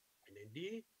 And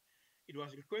indeed, it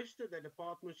was requested that the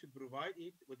department should provide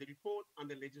it with a report on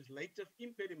the legislative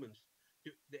impediments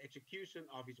to the execution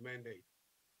of its mandate.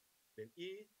 Then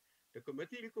E, the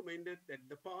committee recommended that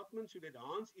the department should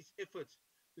enhance its efforts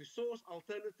to source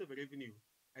alternative revenue,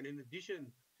 and in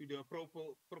addition to the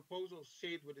proposals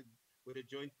shared with the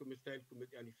Joint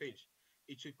Committee on Defense,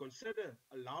 it should consider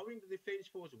allowing the Defense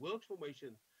Force works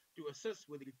formation to assist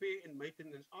with repair and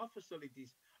maintenance of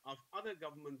facilities of other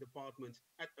government departments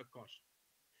at a cost.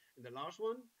 And the last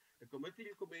one, the committee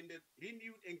recommended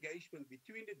renewed engagement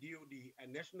between the DoD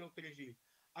and National Treasury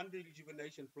on the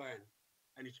rejuvenation plan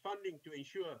and its funding to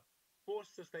ensure for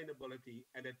sustainability,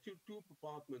 and that two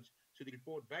departments should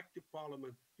report back to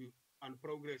Parliament on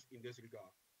progress in this regard.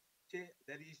 Chair,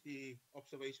 that is the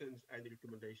observations and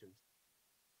recommendations.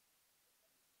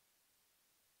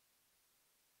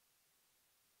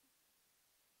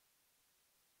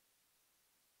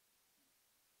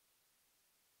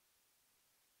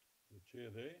 The chair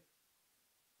there.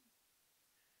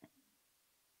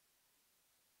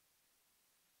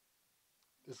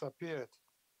 Disappeared.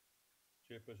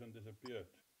 Chairperson disappeared.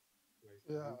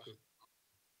 Yeah.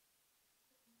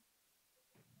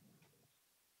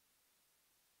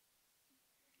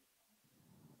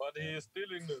 But he is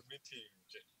still in the meeting.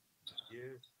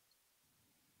 Yes.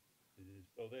 Is he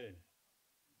still there?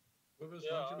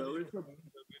 Yeah, No, he's it's a- in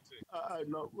the meeting.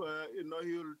 no,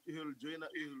 he'll join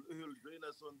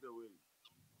us on the way.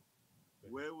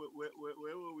 Where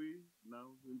were we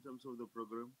now in terms of the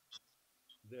program?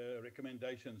 The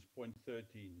recommendations, point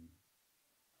 13.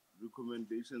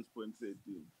 Recommendations, point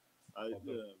 13. Of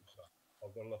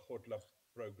the Lekgotla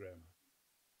program,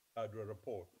 the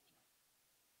report.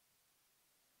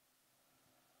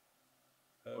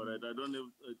 All right, I don't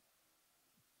have.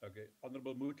 Okay,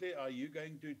 Honorable Mutley, are you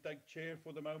going to take chair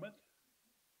for the moment?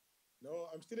 No,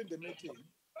 I'm still in the meeting.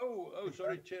 Oh,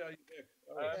 sorry, Chair. Are you back?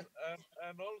 Oh.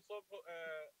 And also,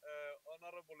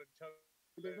 Honorable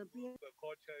Disappear. the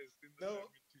co-chair is in the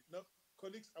meeting. No,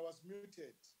 colleagues, I was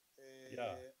muted.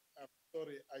 Yeah. I'm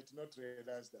sorry, I did not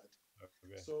realize that.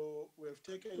 Okay. So we have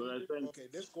taken. Okay,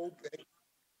 let's go back.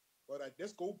 All right,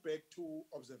 let's go back to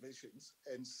observations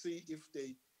and see if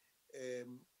the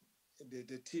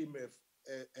team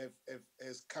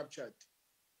has captured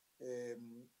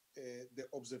the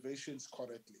observations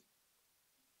correctly.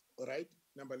 All right,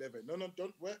 number 11. No,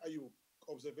 don't. Where are you?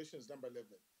 Observations number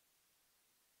 11.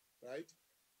 Right.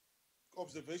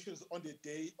 Observations on the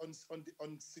day on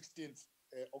 16th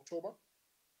October.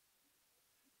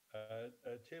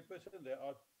 Chairperson, there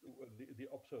are the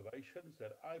observations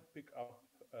that I pick up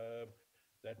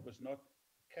that was not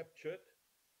captured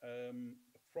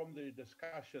from the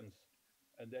discussions,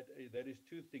 and that is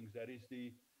two things. That is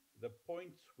the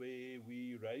points where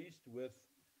we raised with,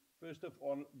 first of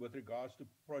all, with regards to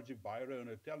Project Biro and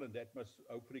Hotel, and that must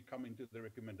hopefully come into the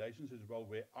recommendations as well,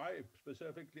 where I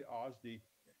specifically asked the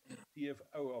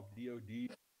CFO of DOD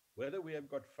whether we have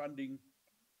got funding.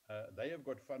 They have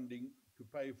got funding to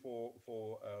pay for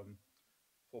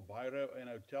Biro and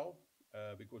Hotel,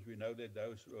 because we know that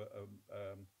those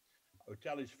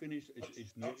Hotel is finished,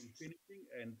 is nearly finishing,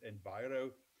 and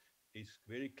Biro is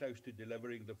very close to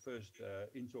delivering the first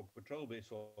inshore patrol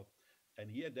vessel. And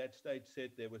here that state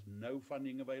said there was no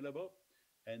funding available,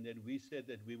 and then we said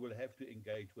that we will have to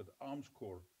engage with Arms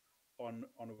Corps on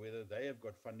whether they have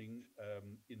got funding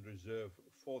in reserve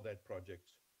for that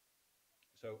project.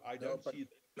 So I don't see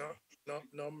that.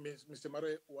 No, Mr.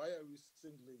 Murray, why are we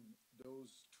singling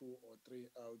those 2 or 3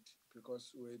 out?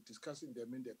 Because we're discussing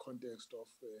them in the context of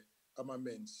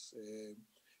armaments,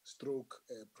 stroke,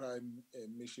 prime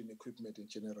mission equipment in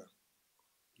general.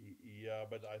 Yeah,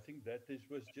 but I think that this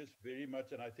was just very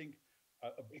much, and I think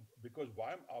because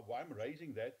why I'm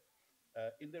raising that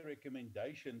in the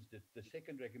recommendations, the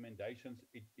second recommendations,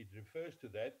 it refers to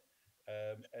that,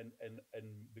 and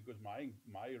because my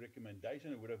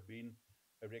recommendation would have been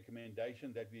a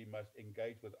recommendation that we must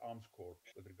engage with Arms Corps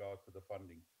with regards to the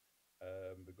funding,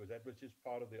 because that was just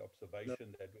part of the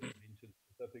observation that was mentioned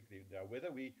specifically. Now,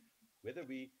 whether we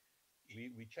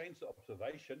change the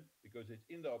observation because it's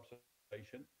in the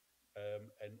observation,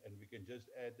 and we can just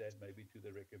add that maybe to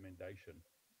the recommendation.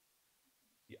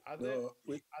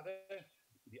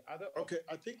 Okay,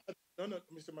 I think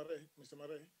Mr.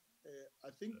 Murray, I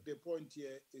think the point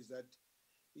here is that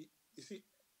you see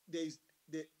there's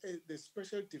the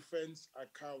special defense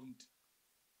account.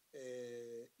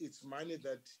 It's money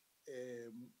that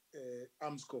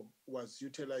AMSCO was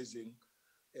utilizing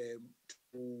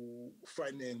to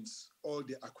finance all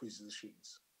the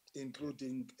acquisitions,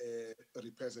 including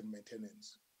repairs and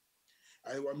maintenance.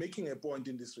 I was making a point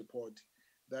in this report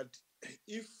that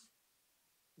if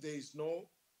there is no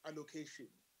allocation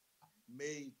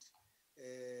made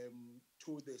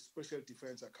to the special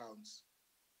defense accounts,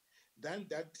 then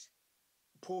that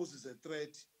poses a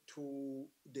threat to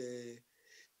the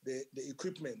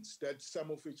equipments, that some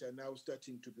of which are now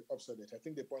starting to be obsolete. I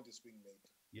think the point is being made.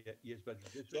 Yeah, yes, but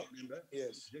just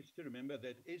to remember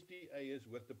that SDA is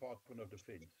with Department of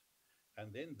Defense,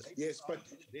 and then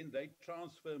they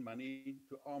transfer money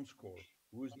to Arms Corps,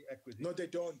 who is the acquisition. No, they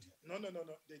don't. No,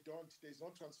 they don't. There's no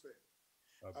transfer.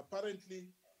 Okay.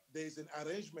 Apparently, there's an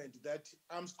arrangement that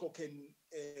Arms Corps can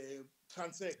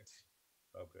transact.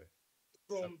 Okay.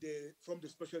 From the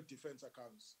special defense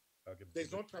accounts. Okay.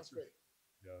 There's no transfer.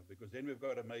 Yeah, because then we've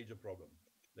got a major problem.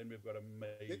 Then we've got a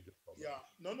major problem. Yeah,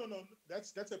 no.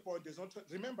 That's a point. There's not.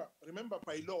 Remember,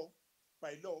 by law,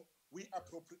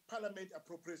 Parliament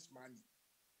appropriates money.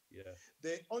 Yeah.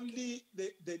 The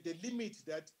limit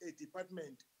that a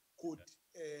department could,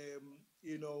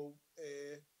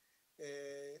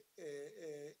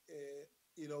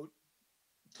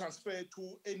 transfer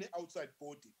to any outside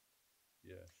body.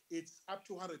 Yeah. It's up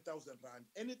to 100,000 rand.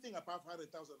 Anything above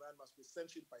 100,000 rand must be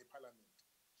sanctioned by Parliament.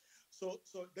 So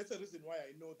that's the reason why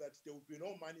I know that there will be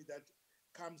no money that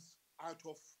comes out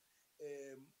of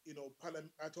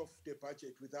Parliament, out of the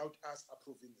budget without us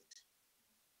approving it.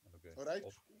 Okay. All right.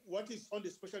 What is on the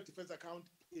special defense account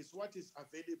is what is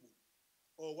available,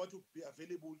 or what will be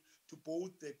available to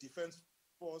both the defense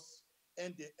force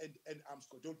and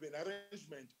Armscor. There will be an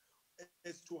arrangement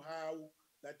as to how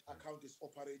that account is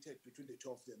operated between the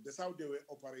two of them. That's how they were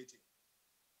operating.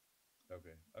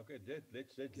 Okay.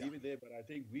 Let's leave it there. But I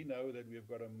think we know that we've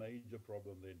got a major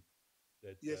problem then.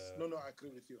 That yes. No. I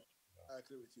agree with you. I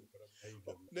agree with you.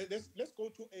 Let's go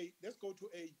to A.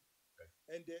 Okay.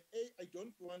 And A, I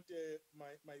don't want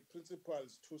my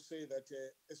principals to say that,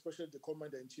 especially the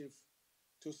commander in chief,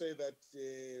 to say that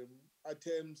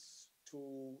attempts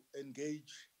to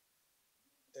engage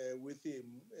with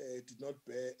him did not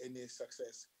bear any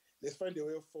success. Let's find a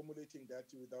way of formulating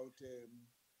that without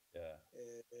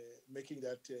making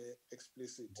that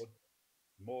explicit.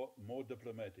 More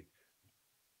diplomatic.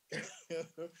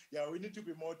 Yeah, we need to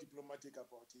be more diplomatic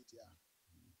about it. Yeah.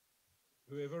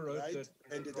 Whoever wrote Right? that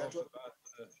And paragraph about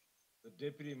the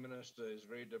deputy minister is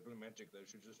very diplomatic. They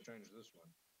should just change this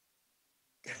one.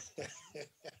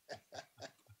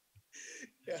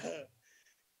 Yeah.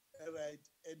 All right.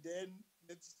 And then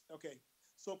okay.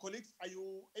 So colleagues, are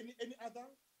you any other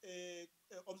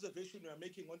observation you are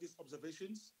making on these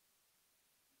observations?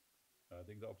 I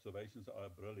think the observations are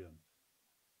brilliant.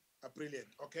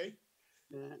 Brilliant. Okay.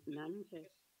 None, Chair.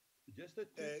 Just the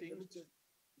two things.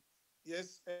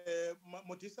 Yes,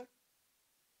 Modisa?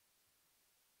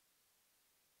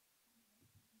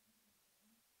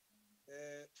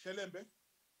 Shelembe?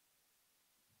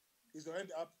 Is your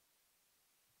hand up?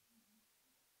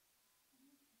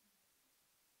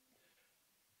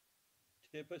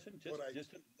 Chairperson,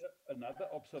 just another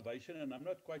observation, and I'm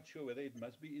not quite sure whether it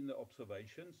must be in the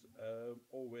observations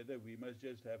or whether we must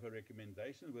just have a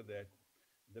recommendation with that.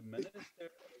 The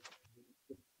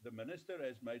minister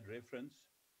has made reference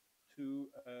to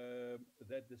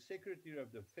that the Secretary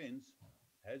of Defense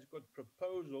has got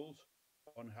proposals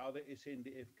on how the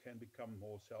SNDF can become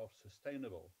more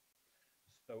self-sustainable.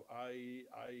 So I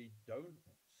don't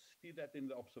see that in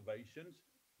the observations.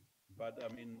 But I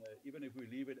mean, even if we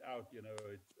leave it out,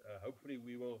 hopefully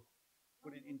we will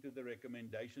put it into the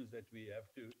recommendations that we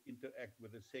have to interact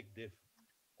with the SecDef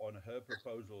on her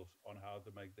proposals on how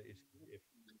to make the SDF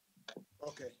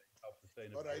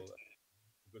self-sustainable. All right.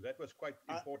 Because that was quite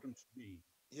important to me.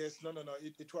 Yes, no,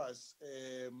 it was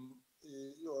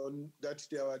that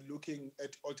they are looking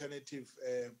at alternative,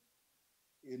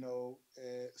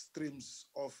 streams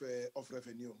of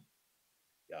revenue.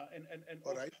 Yeah, and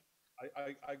all right.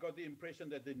 I got the impression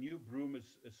that the new broom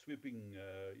is sweeping,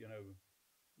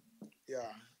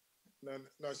 Yeah, no,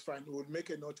 it's fine. We'll make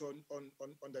a note on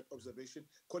that observation.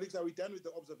 Colleagues, are we done with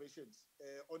the observations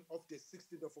of the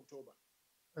 16th of October?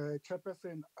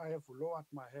 Chairperson, I have lowered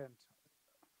my hand.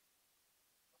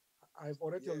 I've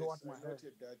already lowered my hand.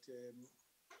 Noted that.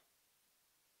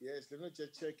 Yes, let me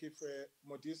just check if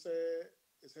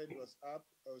Modise's hand was up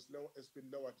or it's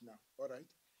been lowered now. All right.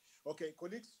 Okay,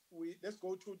 colleagues, let's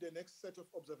go to the next set of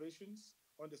observations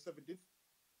on the 17th.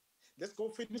 Let's go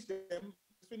finish them.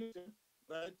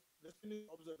 Right? Let's finish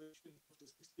observations of the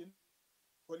 16th.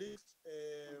 Colleagues,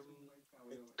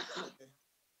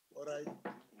 all right.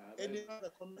 Any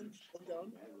other comments? Go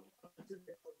down.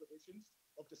 Observations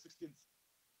of the 16th.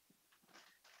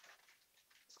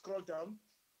 Scroll down.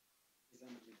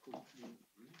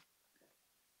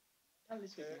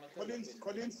 Collins,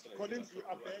 you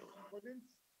are back. Collins,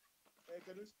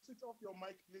 can you switch off your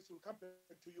mic, please? We'll come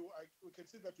back to you. We can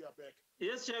see that you are back.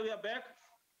 Yes, Chair, we are back.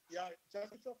 Yeah, just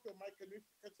switch off your mic. We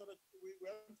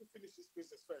want to finish this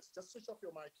business first. Just switch off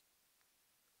your mic.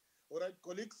 All right,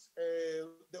 colleagues,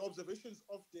 the observations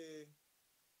of the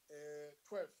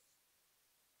 12th,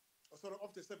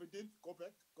 of the 17th, go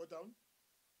back, go down.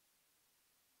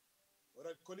 All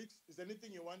right, colleagues, is there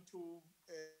anything you want to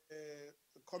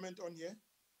comment on here?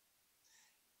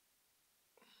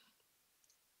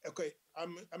 Okay, I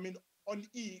mean, on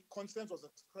E, consent was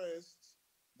expressed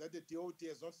that the DOD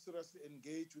has not seriously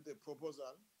engaged with the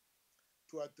proposal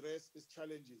to address its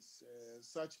challenges,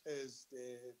 such as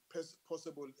the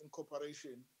possible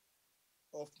incorporation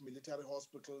of military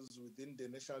hospitals within the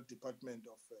National Department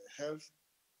of Health,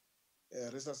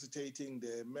 resuscitating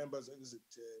the members' exit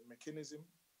mechanism,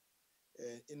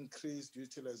 increased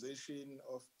utilization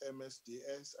of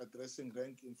MSDS, addressing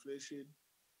rank inflation,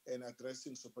 and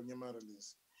addressing supernumerary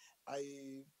release.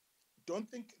 I don't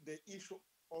think the issue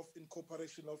of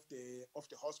incorporation of the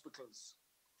hospitals,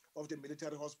 of the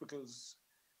military hospitals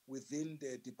within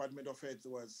the Department of Health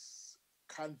was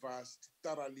canvassed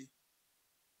thoroughly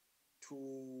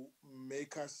to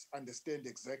make us understand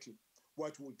exactly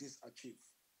what would this achieve.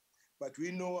 But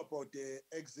we know about the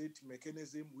exit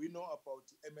mechanism, we know about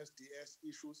MSDS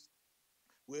issues,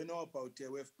 we know about,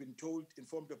 we've been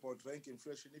informed about rank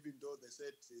inflation, even though they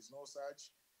said there's no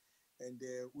such. And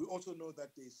we also know that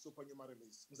there's supernumerary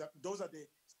release. Those are the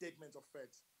statements of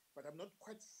facts, but I'm not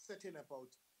quite certain about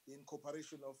the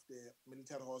incorporation of the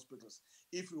military hospitals,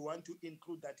 if we want to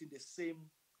include that in the same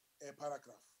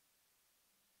paragraph.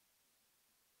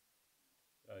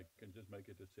 I can just make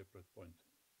it a separate point.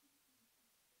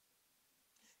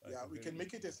 Yeah, we can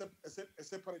make it a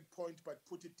separate point, but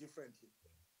put it differently.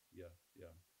 Yeah.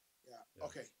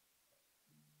 Okay.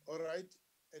 All right.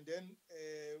 And then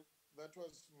that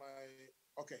was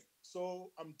my, okay.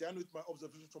 So I'm done with my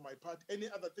observations for my part. Any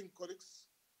other thing, colleagues?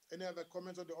 Any other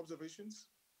comments on the observations?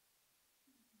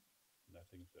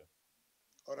 Nothing, sir.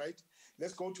 All right.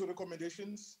 Let's go to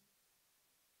recommendations.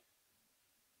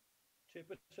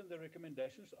 Chairperson, the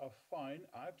recommendations are fine.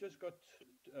 I've just got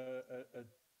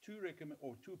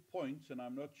two points, and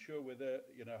I'm not sure whether,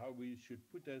 how we should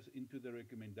put those into the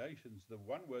recommendations. The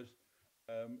one was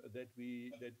that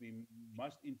we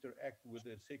must interact with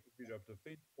the Secretary of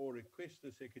Defense or request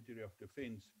the Secretary of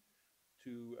Defense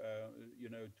to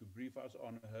to brief us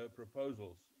on her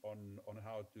proposals on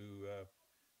how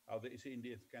the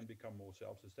SANDF can become more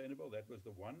self-sustainable. That was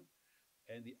the one.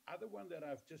 And the other one that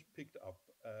I've just picked up,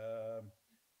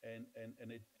 and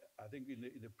I think in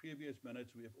the previous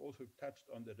minutes we have also touched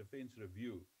on the defense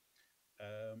review,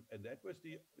 and that was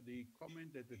the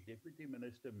comment that the Deputy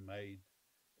Minister made,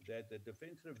 that the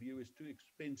defense review is too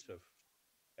expensive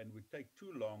and would take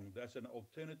too long. Thus, an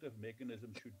alternative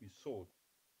mechanism should be sought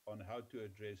on how to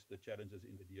address the challenges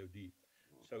in the DoD.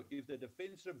 So if the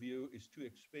defense review is too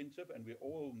expensive, and we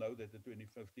all know that the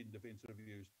 2015 defense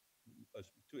review is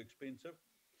too expensive,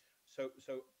 so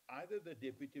either the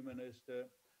Deputy Minister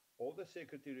or the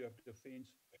Secretary of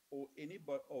Defense or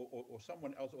anybody or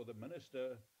someone else or the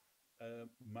Minister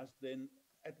must then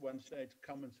at one stage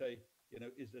come and say,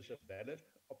 is this a valid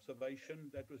observation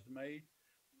that was made?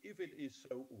 If it is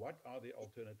so, what are the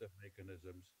alternative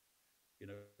mechanisms,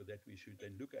 that we should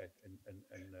then look at? And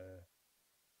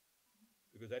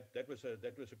because that was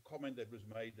a comment that was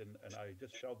made, and I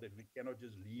just felt that we cannot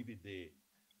just leave it there,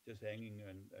 just hanging,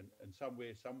 and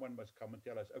somewhere someone must come and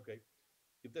tell us, okay,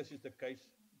 if this is the case,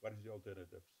 what is the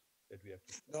alternatives that we have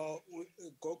to? No,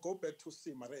 go back to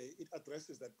Simare. It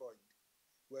addresses that point.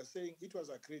 We're saying it was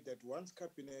agreed that once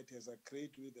Cabinet has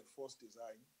agreed with the force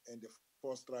design and the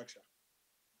force structure,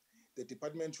 the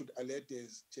department should alert the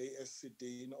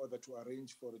JSCD in order to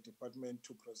arrange for the department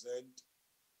to present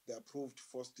the approved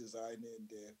force design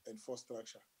and force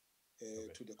structure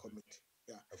to the committee.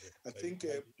 Yeah, okay. I think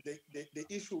the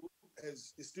issue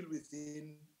is still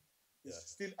within, is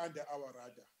still under our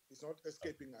radar. It's not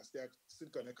escaping us. They are still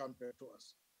going to come back to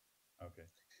us. Okay.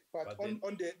 But on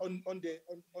the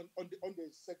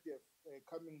sector,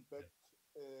 coming back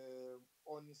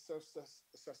on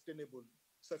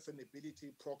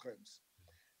sustainability programs,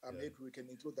 maybe we can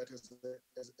include that as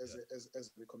a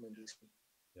recommendation.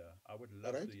 Yeah, I would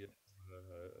love to hear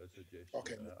a suggestion.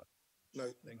 Okay.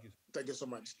 No, thank you so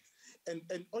much.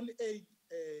 And on aid,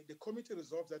 the committee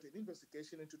resolved that an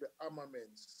investigation into the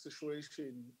armaments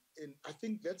situation, and I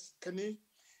think that's,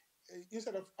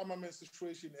 instead of armament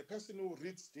situation, a person who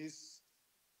reads this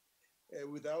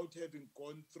without having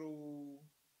gone through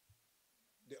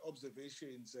the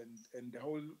observations and the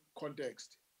whole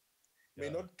context may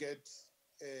not get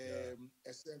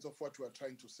a sense of what we are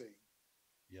trying to say.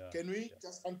 Can we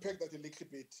just unpack that a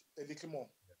little more?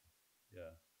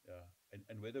 Yeah.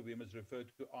 And whether we must refer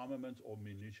to armaments or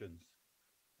munitions,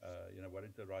 what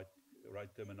is the right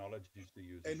terminologies to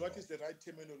use? And what is the right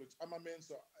terminology? Armaments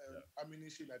or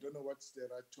ammunition? I don't know what's the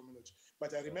right terminology.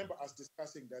 But I remember us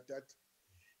discussing that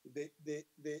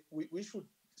we should,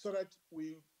 so that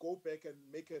we go back and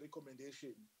make a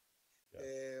recommendation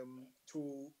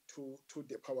to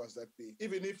the powers that be.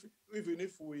 Even if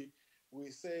we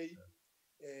say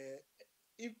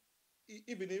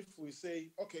even if we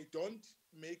say, okay, don't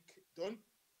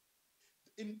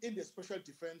in the special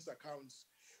defense accounts,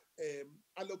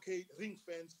 allocate ring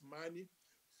fence money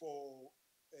for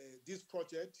this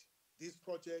project,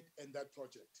 and that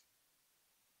project.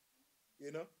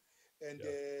 You know, and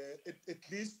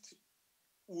at least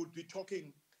would be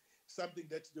talking something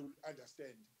that they will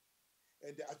understand.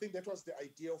 And I think that was the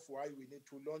idea of why we need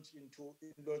to launch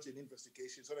an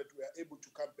investigation so that we are able to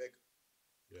come back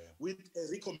with a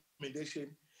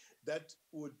recommendation that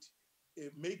would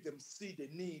make them see the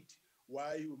need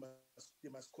why they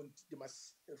must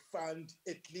fund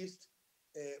at least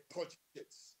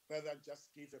projects rather than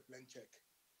just give a blank check.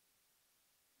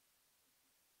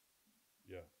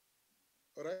 Yeah.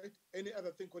 All right. Any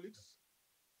other thing, colleagues?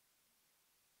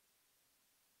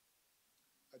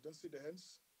 I don't see the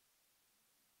hands.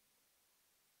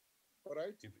 All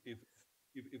right.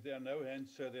 If there are no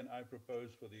hands, sir, then I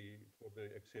propose for the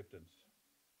acceptance.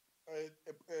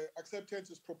 Acceptance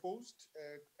is proposed.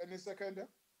 Any seconder?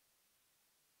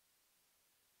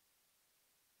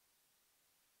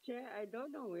 Chair, I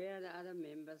don't know where the other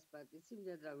members, but it seems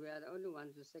that we are the only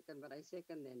ones who second, but I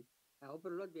second then. I hope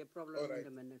it will not be a problem in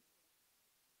the minute.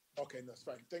 Okay, that's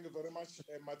fine. Thank you very much.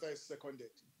 Mata is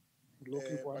seconded.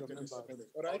 Looking for the Martin is member. seconded.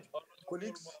 All right,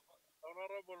 colleagues.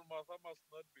 Honorable Masa must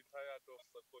not be tired of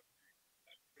seconding.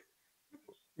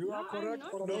 You are correct.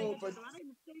 No, but what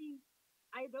I'm saying,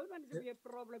 I don't want it to be a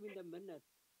problem in the minute.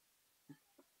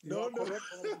 No, no, no,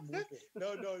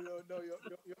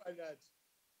 you are not.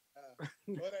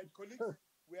 All right, colleagues,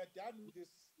 we are done with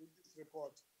this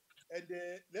report, and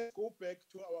let's go back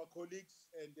to our colleagues.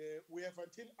 And we have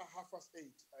until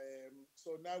 8:30.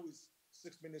 So now it's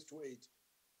 6 minutes to 8.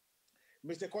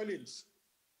 Mr. Collins.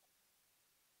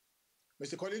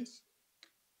 Mr. Collins.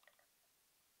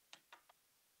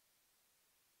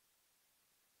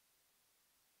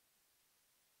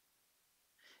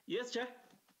 Yes, Chair.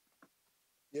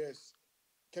 Yes.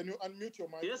 Can you unmute your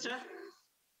mic? Yes, Chair.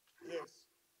 Yes.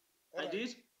 I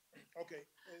did. Okay.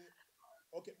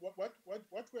 Okay. What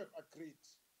we have agreed,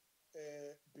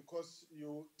 because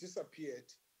you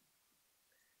disappeared,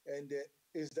 and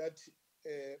is that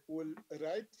we'll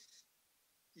write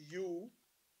you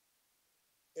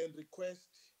and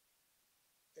request.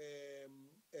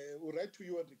 We'll write to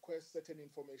you and request certain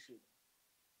information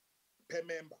per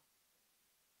member.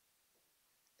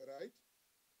 Right?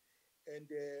 And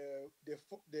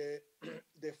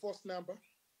the first number,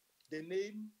 the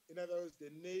name, in other words,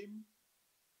 the name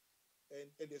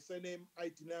and the surname,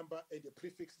 ID number, and the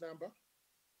prefix number,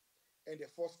 and the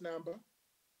first number,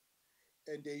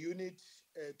 and the unit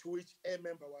to which a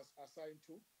member was assigned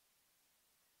to,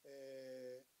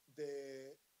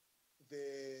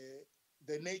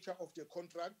 the nature of the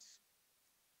contract,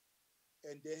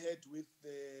 and the head with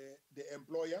the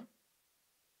employer,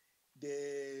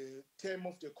 the term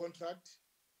of the contract,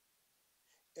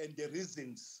 and the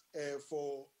reasons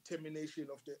for termination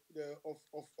of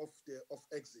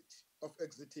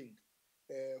exiting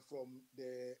from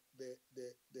the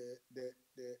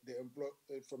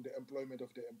employment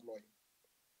of the employee.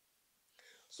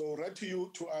 So write to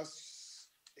you to ask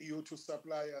you to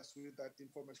supply us with that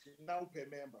information now per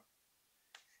member.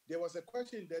 There was a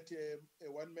question that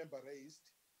one member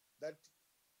raised, that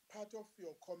part of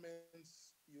your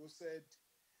comments, you said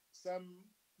some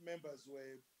members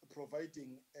were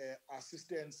providing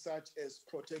assistance such as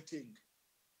protecting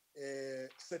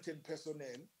certain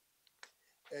personnel,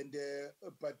 and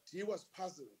but he was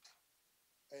puzzled,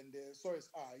 and so is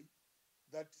I,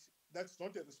 that that's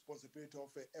not the responsibility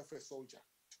of a soldier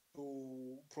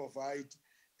to provide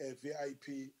a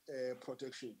VIP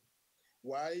protection.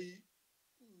 Why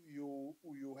you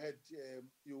had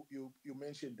you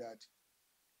mentioned that,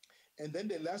 and then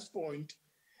the last point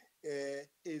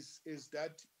is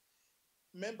that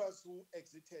members who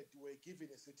exited were given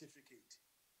a certificate,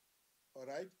 all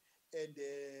right? And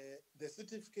the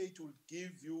certificate will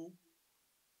give you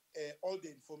all the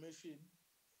information,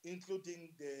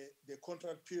 including the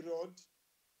contract period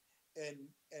and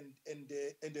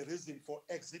the reason for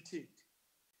exiting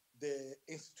the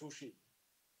institution,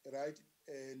 right?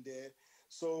 And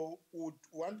so would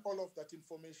want all of that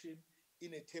information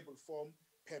in a table form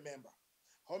per member.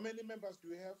 How many members do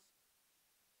we have?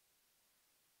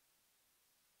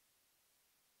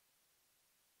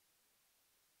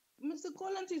 Mr.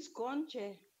 Collins is gone,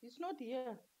 Chair. He's not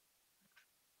here.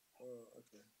 Oh,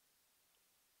 okay.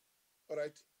 All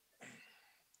right.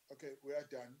 Okay, we are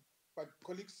done. But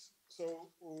colleagues,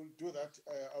 so we'll do that.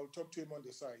 I'll talk to him on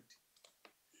the side.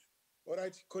 All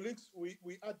right, colleagues, we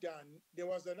are done. There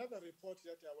was another report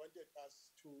that I wanted us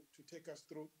to take us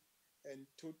through, and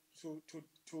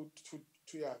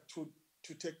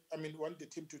want the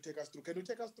team to take us through. Can you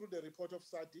take us through the report of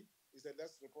SADI? Is the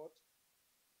last report?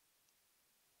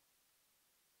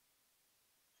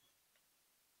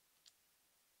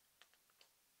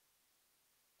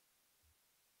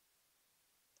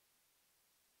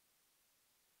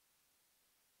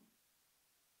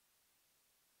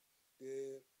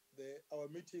 our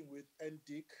meeting with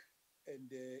NDIC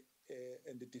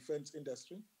and the defense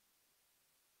industry.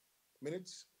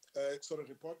 Minutes, sorry,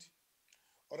 report.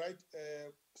 All right,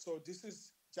 so this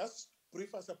is just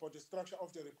brief us about the structure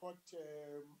of the report.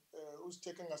 Who's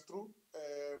taking us through?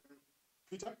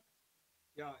 Peter?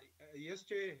 Yeah, yes,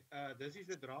 Chair. This is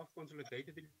the draft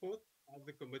consolidated report of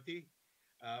the committee.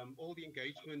 All the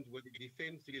engagement with the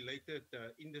defense-related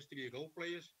industry role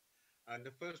players. And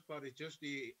the first part is just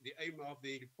the aim of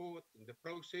the report and the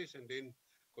process, and then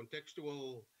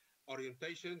contextual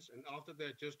orientations. And after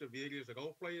that, just the various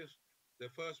role players. The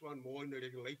first one more in the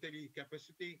regulatory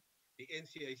capacity, the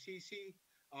NCACC.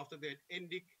 After that,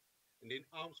 NDIC, and then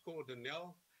Arms Corps, the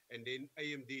NEL, and then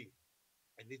AMD.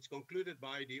 And it's concluded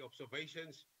by the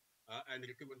observations and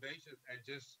recommendations, and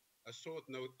just a short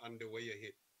note on the way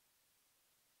ahead.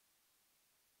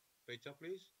 Page up,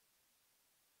 please.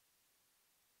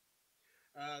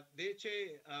 There, Chair,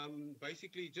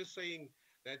 basically just saying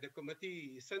that the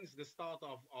committee, since the start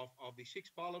of the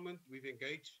sixth parliament, we've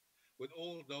engaged with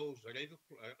all those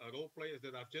role players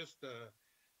that I've just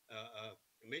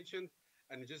mentioned.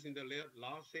 And just in the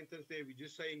last sentence there, we're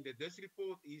just saying that this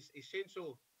report is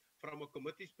essential from a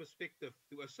committee's perspective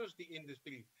to assist the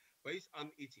industry based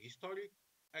on its historic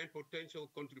and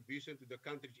potential contribution to the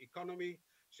country's economy,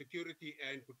 security,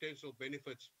 and potential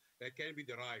benefits that can be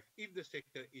derived if the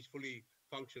sector is fully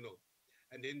functional.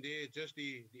 And then there, just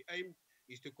the aim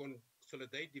is to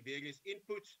consolidate the various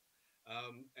inputs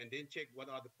and then check what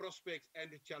are the prospects and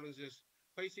the challenges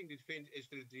facing the defense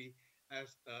industry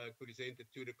as presented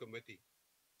to the committee.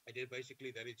 And then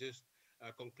basically that it just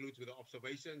concludes with the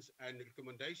observations and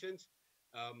recommendations.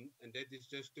 And that is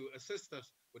just to assist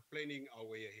us with planning our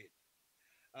way ahead.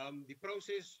 The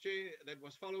process, Chair, that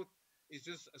was followed is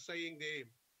just saying there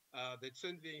that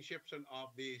since the inception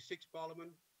of the sixth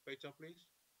parliament, page up please,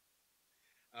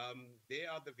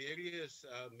 there are the various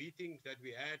meetings that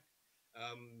we had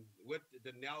with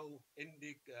the NEL,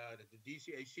 NDIC, the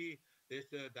DCAC. There's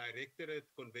the Directorate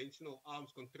Conventional Arms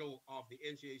Control of the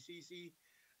NCACC.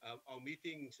 Our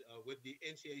meetings with the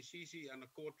NCACC on a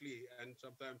quarterly, and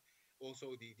sometimes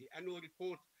also the annual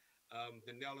report,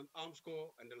 the NEL and Arms Corps,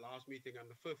 and the last meeting on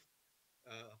the 5th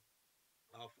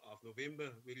of November,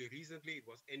 really recently, it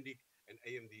was NDIC and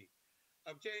AMD.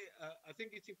 Jay, I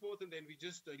think it's important that we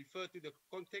just refer to the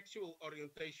contextual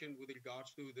orientation with regards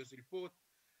to this report.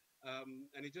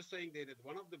 And it's just saying there that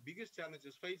one of the biggest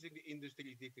challenges facing the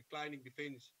industry is the declining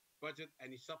defense budget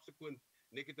and its subsequent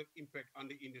negative impact on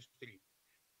the industry.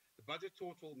 The budget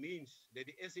shortfall means that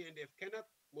the SANDF cannot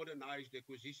modernize the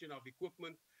acquisition of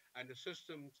equipment and the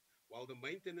systems, while the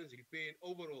maintenance, repair, and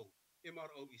overall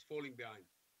MRO is falling behind.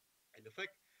 And the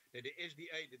fact that the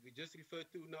SDA that we just referred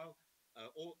to now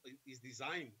is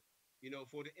designed,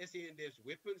 for the SANDF's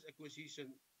weapons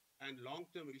acquisition and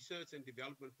long-term research and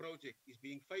development project is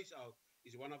being phased out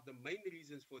is one of the main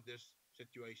reasons for this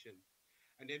situation.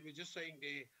 And then we're just saying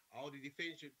there how the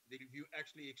defense, the review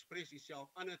actually expressed itself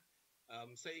on it,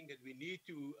 saying that we need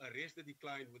to arrest the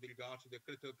decline with regards to the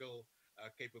critical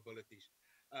capabilities.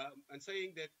 And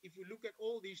saying that if we look at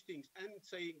all these things and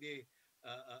saying there,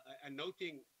 and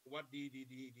noting what the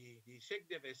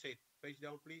SecDev has said, page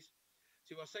down please.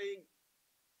 So we're saying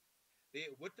that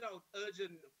without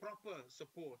urgent proper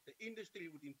support, the industry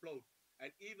would implode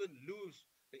and even lose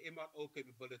the MRO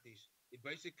capabilities. It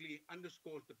basically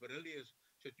underscores the perilous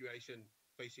situation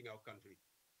facing our country.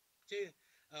 So,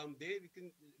 there we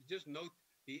can just note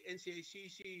the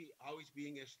NCACC, how it's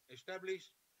being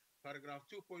established. Paragraph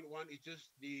 2.1 is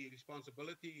just the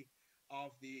responsibility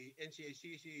of the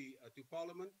NCACC to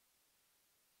Parliament.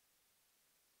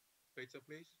 Page up,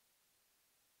 please.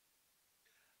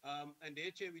 And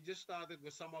there, Chair, we just started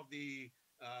with some of the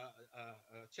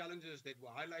challenges that were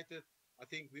highlighted. I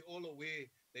think we're all aware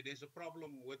that there's a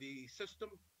problem with the system.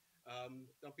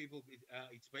 Some people,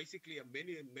 it's basically a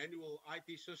manual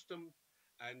IT system.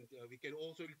 And we can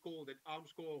also recall that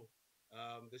Arms Corps,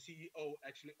 the CEO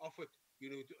actually offered,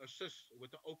 to assist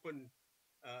with the open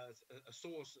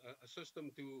source, a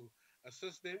system to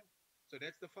assist them. So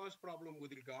that's the first problem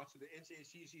with regards to the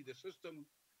NCACC, the system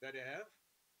that they have.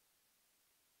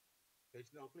 Page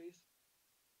down, please.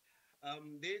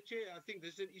 There, Chair, I think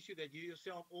this is an issue that you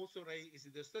yourself also raised, is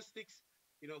the statistics.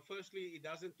 Firstly, it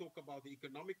doesn't talk about the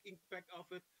economic impact of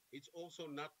it. It's also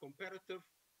not comparative,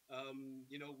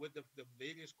 with the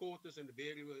various quarters and the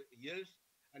various years.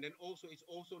 And then also, it's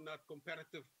also not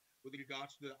comparative with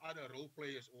regards to the other role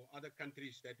players or other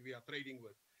countries that we are trading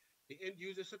with. The end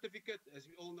user certificate, as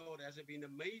we all know, there has been a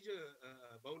major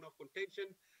bone of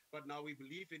contention, but now we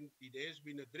believe it has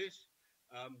been addressed.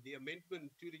 The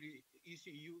amendment to the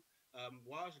ECU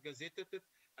was gazetted,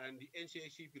 and the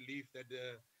NCAC believe that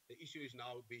the issue is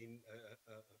now being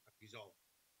resolved.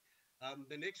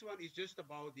 The next one is just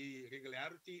about the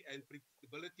regularity and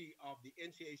predictability of the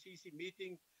NCACC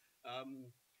meeting,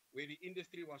 where the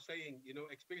industry was saying,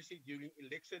 especially during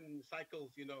election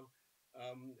cycles,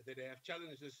 that they have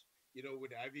challenges,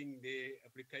 with having their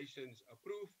applications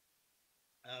approved.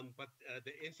 But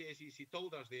the NCACC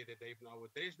told us there that they've now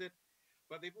addressed it.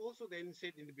 But they've also then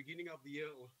said in the beginning of the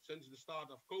year, or since the start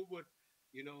of COVID,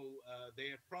 they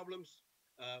had problems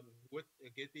with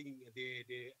getting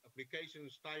their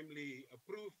applications timely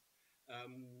approved,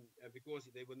 because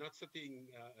they were not sitting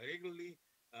regularly.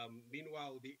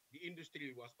 Meanwhile, the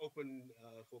industry was open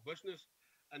for business,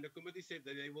 and the committee said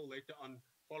that they will later on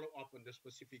follow up on the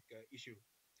specific issue.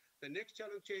 The next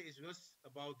challenge here is just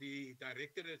about the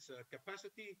directorate's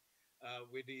capacity,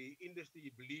 where the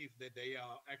industry believe that they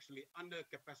are actually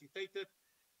undercapacitated,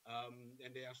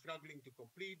 and they are struggling to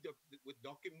complete with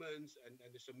documents and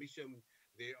the submission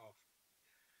thereof.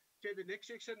 Okay, the next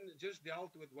section just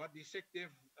dealt with what the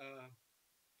SecDev,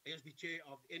 as the chair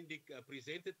of NDIC,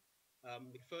 presented,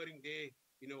 referring there,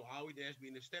 how it has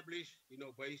been established,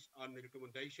 based on the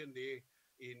recommendation there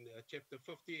in chapter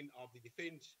 15 of the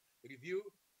Defense Review.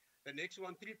 The next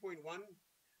one, 3.1,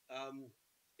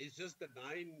 is just the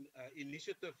 9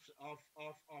 initiatives of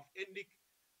NDIC.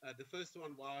 The first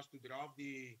one was to draft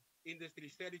the industry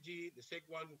strategy. The second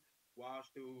one was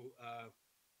to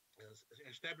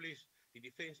establish the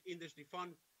Defense Industry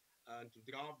Fund and to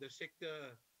draft the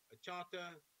sector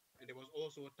charter. And there was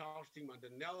also a task team under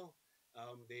NEL,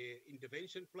 the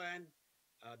intervention plan,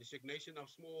 designation of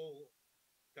small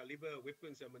caliber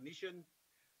weapons and ammunition,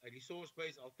 a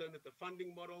resource-based alternative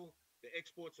funding model, the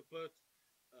export support,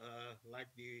 like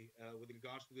with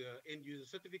regards to the end-user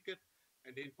certificate,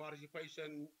 and then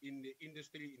participation in the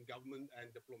industry, in government,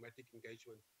 and diplomatic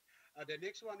engagement. The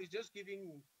next one is just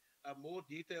giving more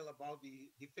detail about the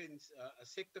defense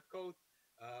sector code,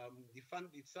 the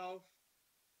fund itself,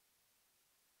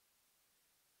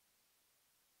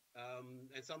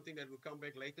 and something that we'll come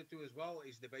back later to as well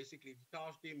is basically the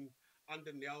task team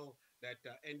under NEL that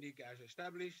NDIC has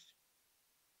established.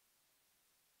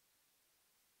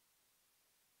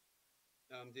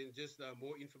 Then just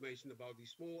more information about the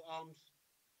small arms,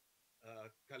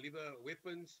 caliber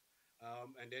weapons,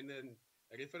 and then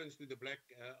a reference to the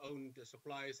black-owned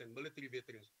suppliers and military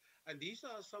veterans. And these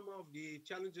are some of the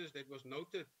challenges that was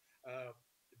noted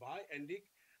by NDIC.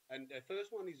 And the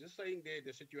first one is just saying that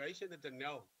the situation at the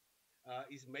NEL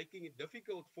is making it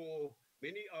difficult for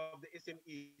many of the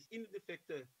SMEs in the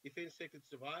defense sector to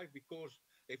survive because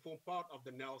they form part of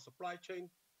the NEL supply chain.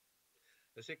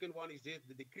 The second one is that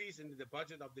the decrease in the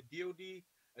budget of the DoD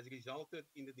has resulted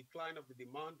in the decline of the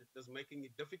demand, thus making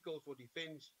it difficult for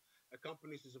defense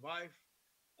companies to survive.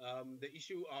 The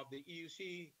issue of the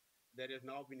EUC that has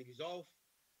now been resolved.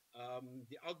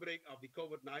 The outbreak of the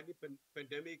COVID-19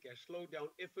 pandemic has slowed down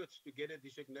efforts to get a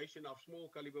designation of small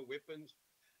caliber weapons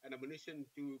and ammunition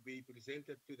to be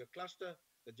presented to the cluster,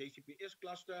 the JCPS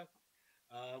cluster.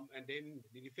 And then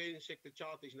the defense sector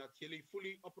charter is not really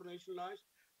fully operationalized,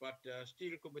 but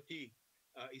steering committee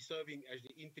is serving as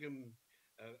the interim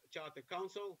charter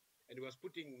council, and was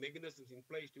putting mechanisms in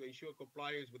place to ensure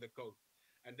compliance with the code.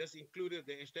 And this included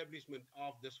the establishment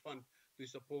of this fund to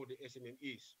support the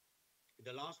SMMEs.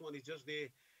 The last one is just the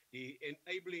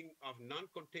enabling of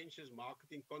non-contentious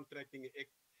marketing, contracting, and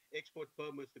export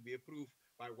permits to be approved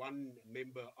by one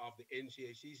member of the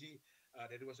NCACC.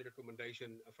 That was a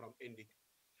recommendation from NDIC.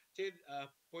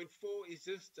 Point 4 is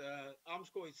just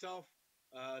Armscor itself,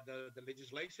 the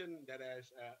legislation that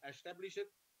has established it.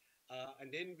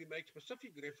 And then we make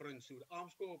specific reference to the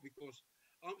Armscor because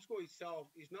Armscor itself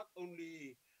is not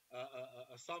only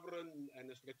a sovereign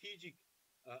and a strategic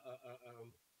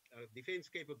defense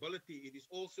capability, it is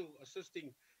also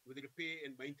assisting with the repair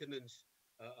and maintenance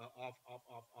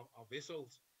of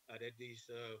vessels that is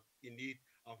in need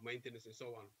of maintenance and so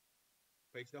on.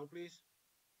 Page down, please.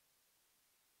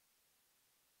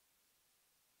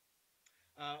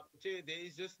 There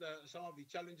is just some of the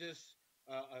challenges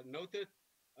noted.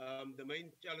 The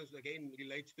main challenge again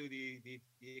relates to the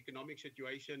economic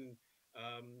situation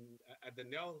at the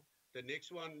NEL. The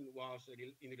next one was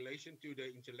in relation to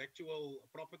the intellectual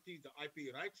property, the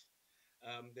IP rights.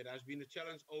 That has been a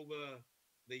challenge over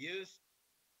the years.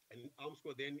 And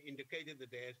Armscor then indicated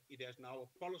that it has now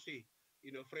a policy,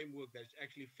 framework that's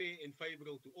actually fair and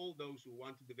favorable to all those who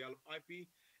want to develop IP,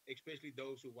 especially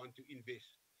those who want to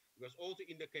invest. It was also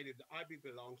indicated the IP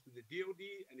belongs to the DoD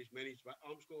and is managed by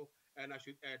Armscor, and I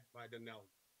should add by the NEL.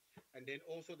 And then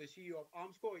also the CEO of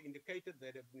Armscor indicated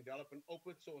that they've developed an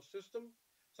open source system,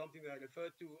 something that I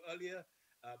referred to earlier,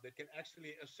 that can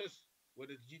actually assist with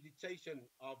the digitization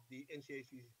of the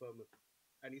NCACC permit.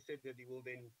 And he said that he will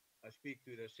then speak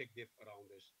to the SecDef around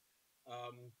this.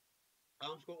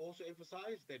 Armsco also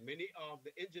emphasized that many of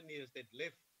the engineers that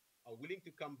left are willing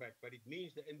to come back, but it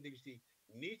means the industry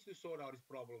needs to sort out its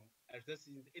problem, as this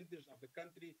is in the interest of the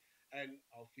country and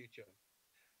our future.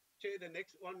 Chair, the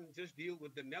next one just deal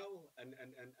with the NEL and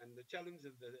the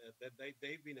challenges that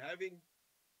they've been having.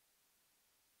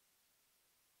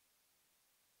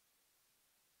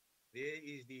 There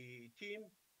is the team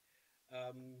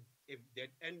if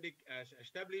that NDIC has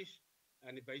established,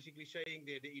 and it basically saying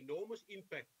that the enormous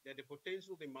impact that the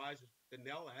potential demise the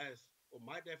NEL has or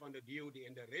might have on the DoD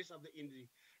and the rest of the industry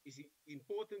is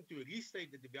important to restate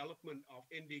the development of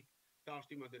NDIC task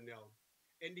team on the NEL.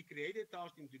 NDIC created a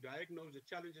task team to diagnose the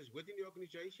challenges within the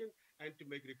organization and to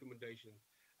make recommendations.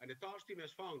 And the task team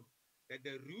has found that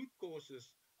the root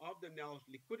causes of the NEL's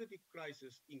liquidity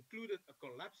crisis included a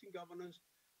collapsing governance,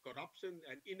 corruption,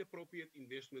 and inappropriate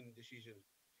investment decisions.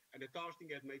 And the task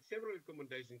team has made several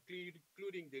recommendations,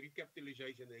 including the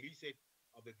recapitalization and reset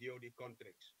of the DoD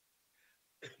contracts.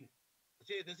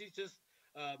 So this is just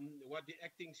what the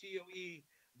acting COE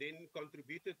then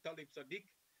contributed, Talib Sadiq,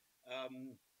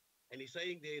 and he's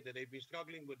saying there that they've been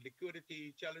struggling with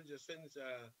liquidity challenges since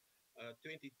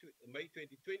May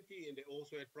 2020, and they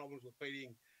also had problems with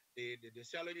paying the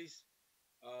salaries.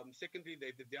 Secondly,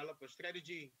 they've developed a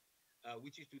strategy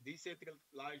which is to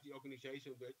decentralize the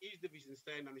organization where each division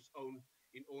stand on its own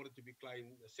in order to be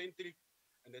client-centric.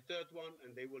 And the third one,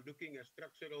 and they were looking at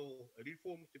structural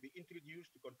reforms to be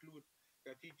introduced to conclude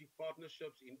strategic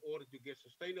partnerships in order to get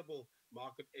sustainable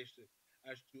market access,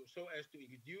 so as to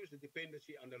reduce the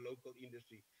dependency on the local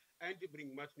industry and to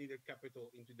bring much needed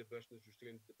capital into the business to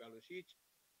strengthen the balance sheets.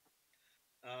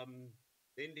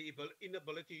 Then the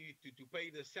inability to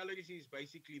pay the salaries is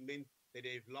basically meant that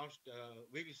they've lost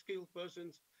very skilled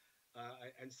persons,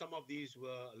 and some of these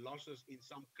were losses in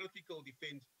some critical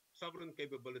defense sovereign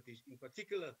capabilities, in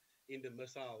particular in the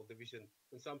missile division,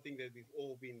 and something that we've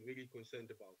all been really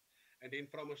concerned about. And then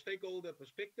from a stakeholder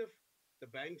perspective, the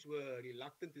banks were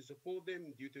reluctant to support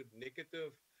them due to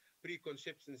negative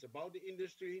preconceptions about the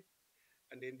industry.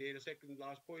 And then the second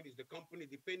last point is the company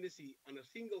dependency on a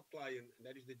single client, and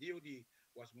that is the DoD,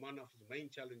 was one of its main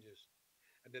challenges.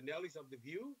 And the NEL is of the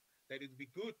view that it would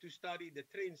be good to study the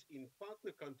trends in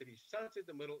partner countries, such as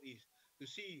the Middle East, to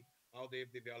see how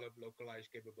they've developed localized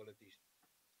capabilities.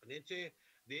 And then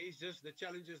there is just the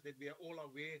challenges that we are all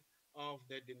aware of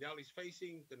that the NEL is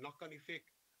facing, the knock-on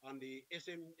effect on the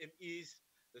SMEs,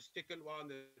 the second one,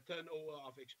 the turnover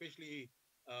of especially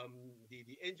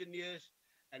the engineers.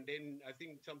 And then I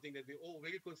think something that we're all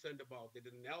very concerned about, that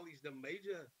the NEL is the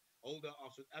major holder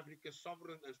of South Africa's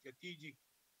sovereign and strategic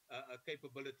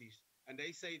capabilities. And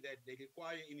they say that they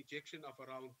require an injection of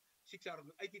around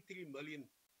 683 million,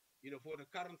 for the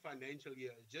current financial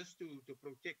year, just to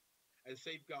protect and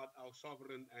safeguard our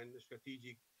sovereign and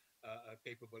strategic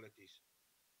capabilities.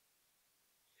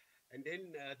 And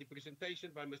then the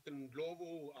presentation by Mr.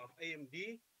 Ndlovu of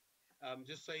AMD,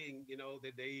 just saying,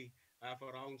 that they have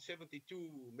around 72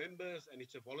 members, and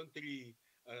it's a voluntary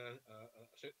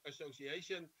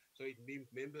association, so it means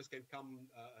members can come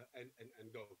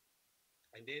and go.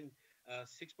 And then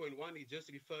 6.1, he just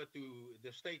referred to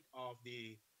the state of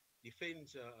the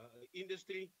defense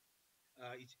industry,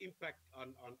 its impact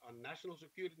on national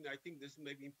security, and I think this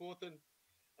may be important.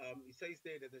 It says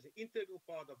there that as an integral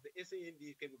part of the SAND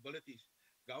capabilities,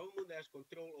 government has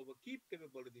control over key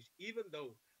capabilities, even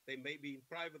though they may be in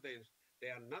private hands.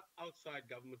 They are not outside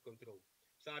government control.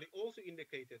 Sari also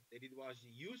indicated that it was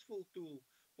a useful tool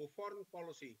for foreign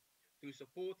policy to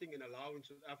supporting and allowing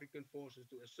South African forces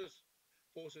to assist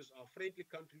forces of friendly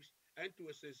countries and to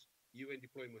assist UN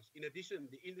deployments. In addition,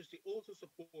 the industry also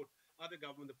support other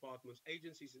government departments,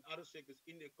 agencies, and other sectors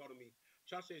in the economy,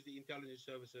 such as the intelligence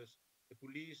services, the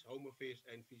police, home affairs,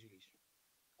 and fisheries.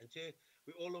 And Chair,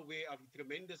 we're all aware of the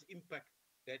tremendous impact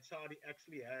that Saudi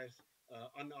actually has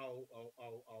on our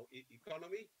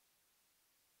economy.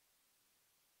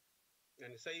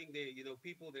 And saying there,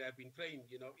 people that have been trained,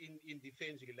 in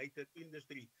defense-related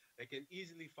industry, they can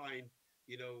easily find,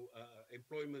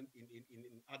 employment in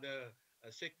other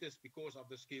sectors because of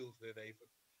the skills that they've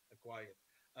acquired.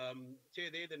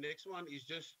 Chair, there, the next one is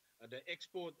just the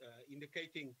export,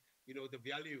 indicating, the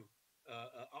value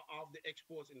of the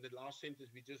exports. In the last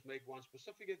sentence, we just make one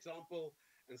specific example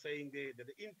and saying there that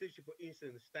the internship, for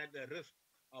instance, stand the risk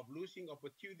of losing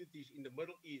opportunities in the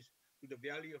Middle East to the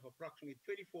value of approximately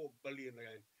 24 billion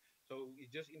rand. So it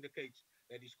just indicates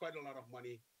that it's quite a lot of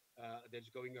money that's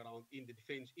going around in the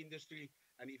defense industry.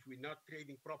 And if we're not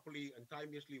trading properly and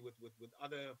timeously with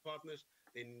other partners,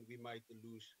 then we might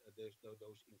lose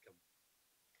those income.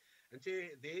 And so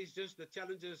there's just the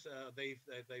challenges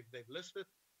they've listed,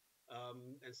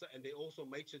 and they also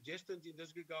make suggestions in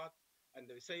this regard. And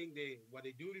they're saying what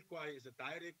they do require is a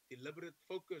direct, deliberate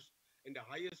focus, and the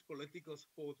highest political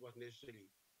support was necessary.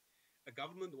 A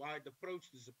government-wide approach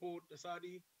to support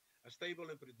Asadi, a stable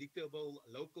and predictable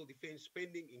local defense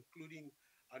spending, including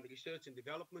on research and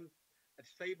development, a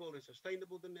stable and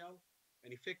sustainable denial,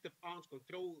 an effective arms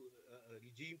control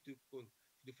regime to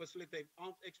facilitate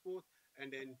arms export,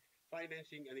 and then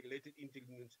financing and related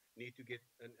instruments need to get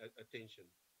attention.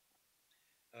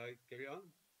 Carry on.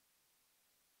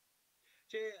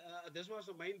 Chair, this was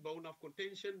the main bone of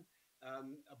contention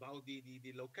about the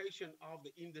location of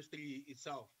the industry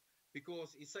itself,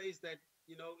 because it says that,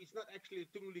 you know, it's not actually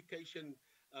a true location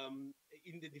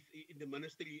in the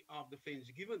Ministry of Defense,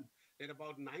 given that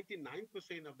about 99%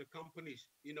 of the companies,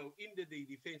 you know, in the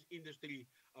defense industry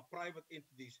are private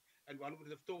entities, and one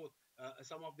would have thought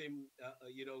some of them,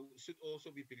 you know, should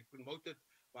also be promoted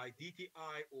by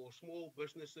DTI or small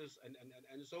businesses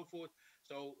and so forth.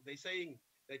 So they're saying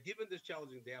that given this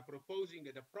challenge, they are proposing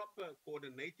that a proper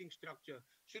coordinating structure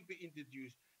should be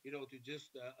introduced, you know, to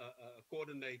just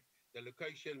coordinate the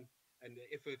location and the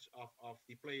efforts of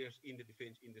the players in the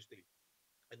defense industry.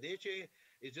 And their chair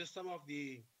is just some of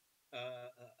the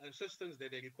assistance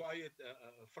that they required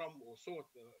from or sought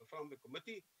from the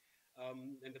committee.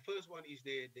 And the first one is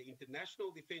the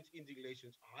international defense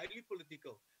integrations are highly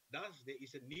political. Thus, there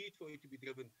is a need for it to be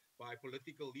driven by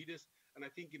political leaders. And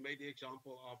I think you made the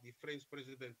example of the French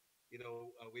president, you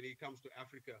know, when it comes to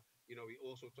Africa, you know, he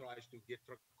also tries to get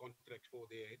contracts for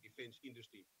their defense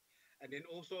industry. And then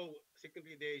also,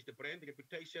 secondly, there is the brand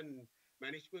reputation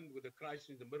management with the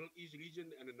crisis in the Middle East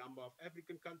region and a number of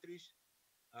African countries.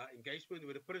 Engagement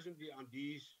with the presidency on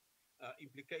these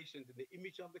implications in the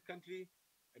image of the country,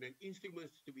 and then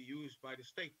instruments to be used by the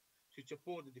state to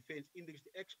support the defense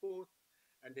industry export.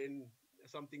 And then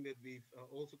something that we've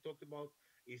also talked about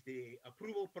is the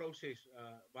approval process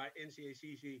by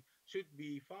NCACC should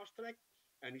be fast-tracked,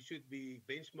 and it should be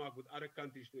benchmarked with other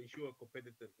countries to ensure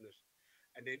competitiveness.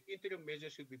 And then interim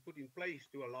measures should be put in place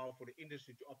to allow for the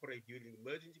industry to operate during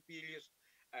emergency periods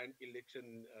and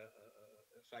election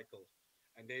cycles.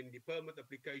 And then the permit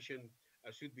application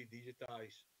should be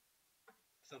digitized,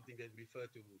 something that we referred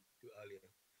to earlier.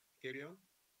 Carry on.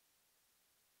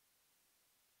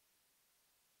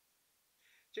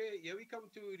 Chair, here we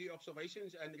come to the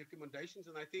observations and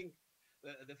recommendations, and I think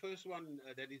the first one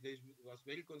was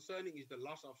very concerning is the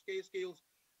loss of skills.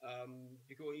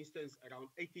 For instance, around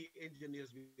 80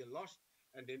 engineers were lost,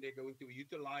 and then they're going to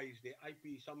utilize their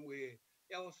IP somewhere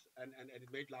else, and it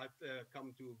made life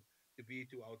come to be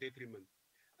to our detriment.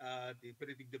 The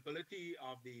predictability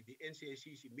of the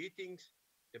NCACC meetings,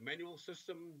 the manual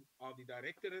system of the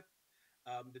directorate,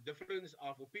 the difference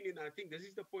of opinion. I think this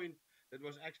is the point that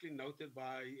was actually noted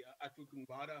by Advocate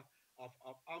Mbada of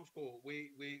Arms Corps, where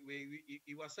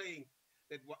he was saying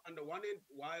that on the one hand,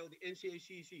 while the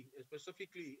NCACC,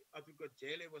 specifically Advocate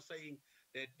Jele, was saying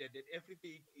that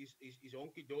everything is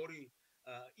honky-dory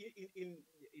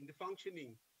in the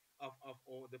functioning of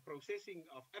or the processing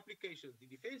of applications, the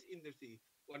defense industry,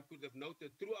 one could have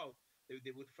noted throughout,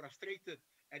 they were frustrated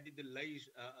at the delays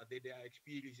that they are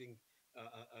experiencing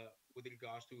with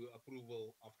regards to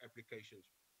approval of applications.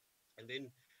 And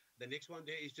then the next one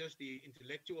there is just the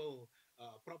intellectual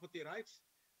property rights.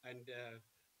 And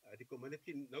the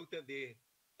community noted there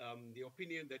the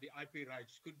opinion that the IP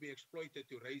rights could be exploited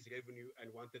to raise revenue and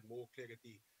wanted more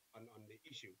clarity on the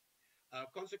issue.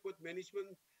 Consequent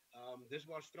management, this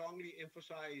was strongly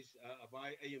emphasized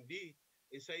by AMD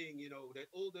in saying, you know, that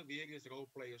all the various role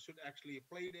players should actually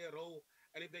play their role.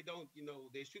 And if they don't, you know,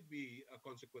 there should be a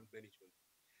consequent management.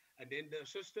 And then the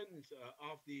assistance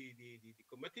of the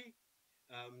committee,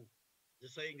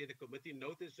 just saying that the committee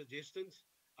noted suggestions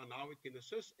on how it can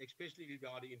assist, especially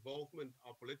regarding involvement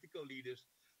of political leaders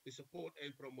to support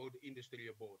and promote the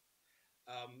industry aboard.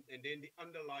 And then the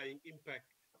underlying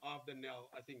impact of the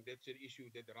NEL, I think that's an issue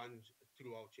that runs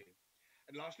throughout chain.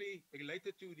 And lastly,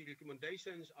 related to the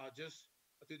recommendations are just,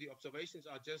 to the observations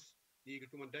are just the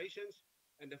recommendations.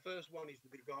 And the first one is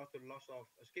with regard to loss of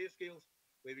scarce skills,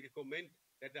 where we recommend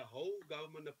that the whole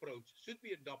government approach should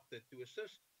be adopted to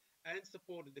assist and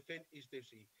support the defense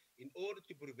industry in order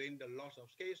to prevent the loss of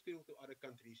scarce skills to other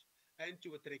countries and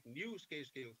to attract new scarce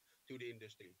skills to the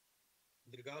industry.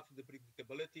 With regard to the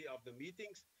predictability of the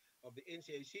meetings of the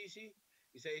NCACC,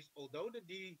 it says, although the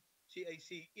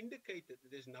DCAC indicated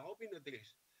it has now been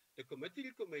addressed, The committee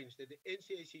recommends that the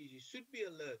NCACC should be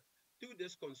alert to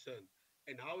this concern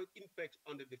and how it impacts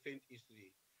on the defense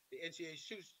industry. The NCA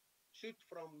should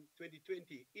from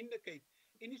 2020 indicate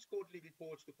in its quarterly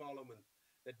reports to Parliament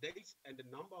the dates and the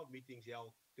number of meetings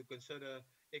held to consider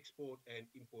export and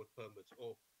import permits,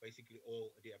 or basically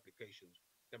all the applications.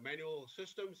 The manual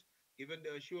systems, given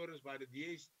the assurance by the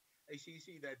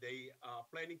DSACC that they are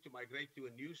planning to migrate to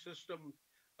a new system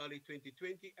early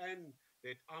 2020, and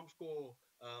that Armscor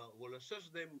will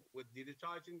assist them with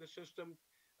digitizing the system.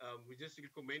 We just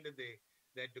recommended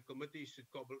that the committee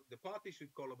the parties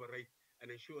should collaborate and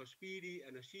ensure a speedy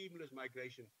and a seamless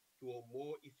migration to a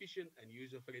more efficient and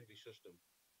user-friendly system.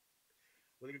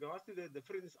 With regards to the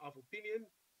difference of opinion,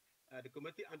 the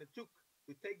committee undertook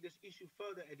to take this issue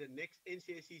further at the next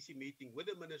NCACC meeting with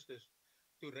the ministers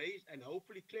to raise and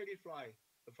hopefully clarify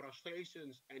the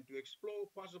frustrations and to explore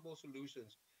possible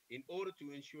solutions in order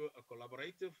to ensure a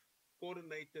collaborative,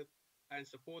 coordinated, and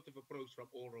supportive approach from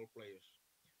all role players.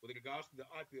 With regards to the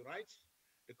IP rights,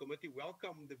 the committee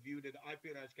welcomed the view that the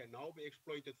IP rights can now be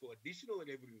exploited for additional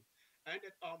revenue and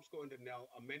that Armscor and Denel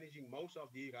are managing most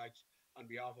of the rights on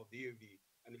behalf of DoD,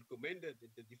 and recommended that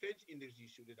the defense industry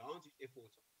should enhance its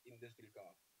efforts in this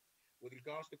regard. With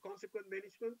regards to consequent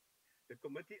management, the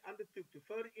committee undertook to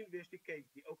further investigate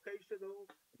the occasional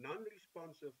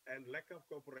non-responsive and lack of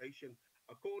cooperation,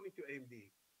 according to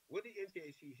AMD, with the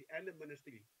NCACC and the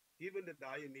ministry, given the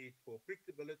dire need for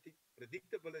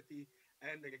predictability,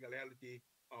 and the regularity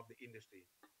of the industry.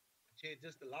 Chair,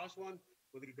 just the last one,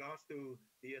 with regards to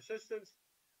the assistance,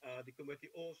 the committee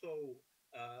also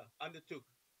undertook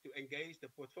to engage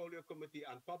the Portfolio Committee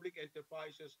on Public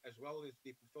Enterprises as well as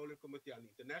the Portfolio Committee on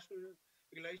International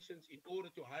Relations in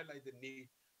order to highlight the need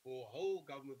for a whole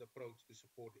government approach to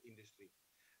support the industry.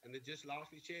 And then just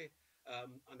lastly, Chair,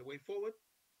 on the way forward,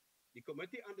 the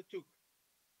committee undertook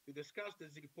to discuss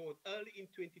this report early in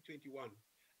 2021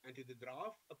 and to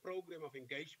draft a program of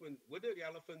engagement with the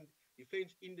relevant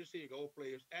defense industry role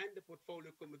players and the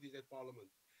portfolio committees at Parliament,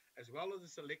 as well as the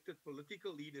selected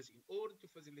political leaders in order to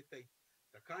facilitate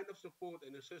the kind of support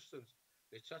and assistance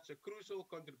that such a crucial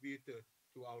contributor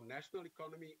to our national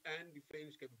economy and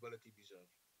defense capability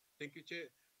deserves. Thank you,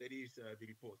 Chair. That is the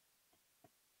report.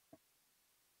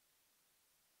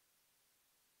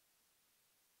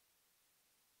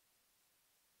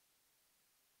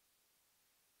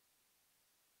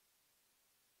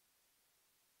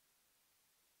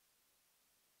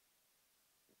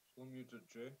 Still muted,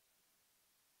 Chair.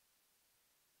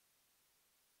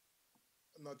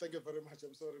 No, thank you very much.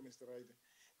 I'm sorry, Mr. Ryder.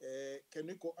 Can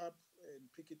we go up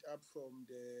and pick it up from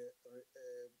the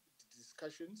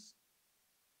discussions?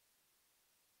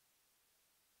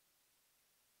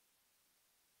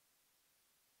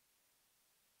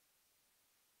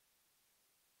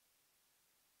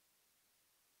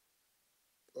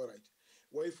 All right.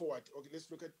 Way forward. Okay, let's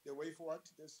look at the way forward.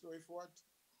 This way forward.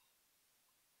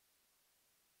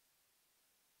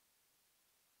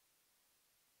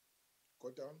 Go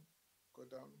down, go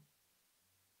down,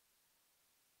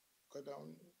 go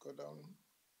down, go down,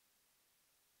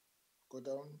 go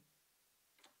down,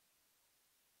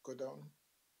 go down.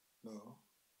 No,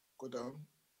 go down,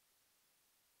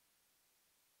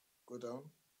 go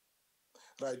down.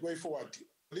 Right, way forward.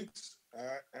 Colleagues,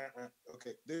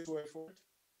 okay, this way forward.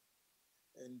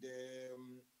 And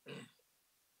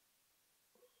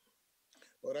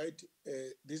all right,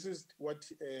 this is what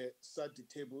SADI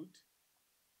tabled,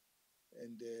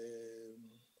 and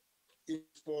in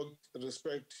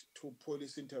respect to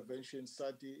police intervention,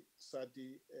 SADI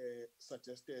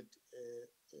suggested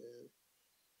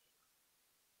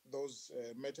those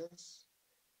matters.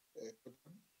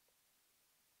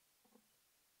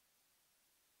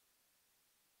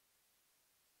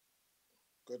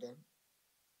 Go down.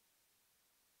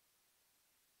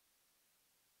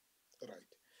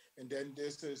 Right. And then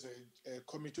this is a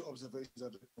committee observations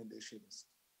and recommendations.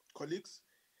 Colleagues,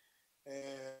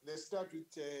 let's start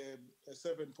with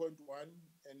 7.1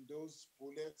 and those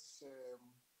bullets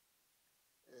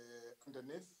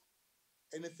underneath.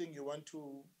 Anything you want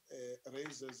to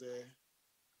raise as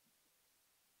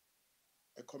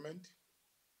a comment?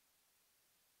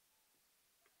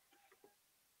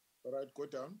 All right, go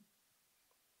down.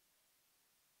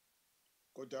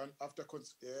 Go down after,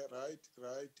 right.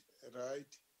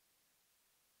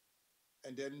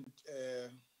 And then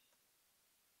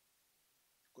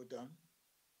go down,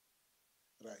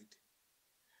 right.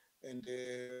 And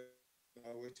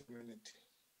wait a minute.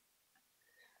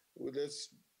 Well,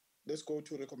 let's go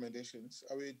to recommendations.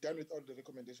 Are we done with all the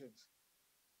recommendations?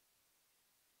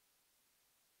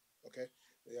 Okay,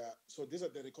 Yeah, so these are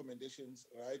the recommendations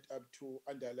right up to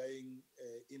underlying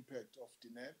impact of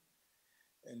DNAB.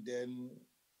 And then,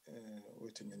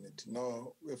 wait a minute.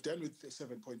 No, we've done with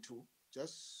 7.2.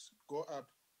 Just go up.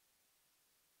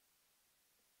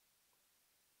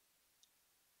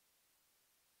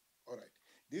 All right.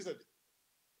 These are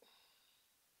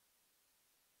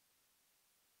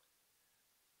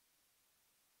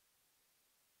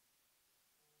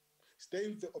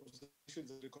staying with the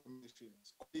observations and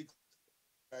recommendations.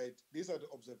 Right. These are the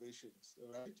observations,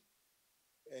 right?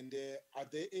 And are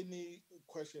there any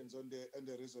questions on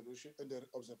the resolution and the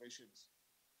observations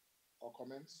or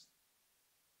comments,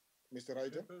 Mr.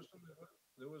 Ryder? Chairperson,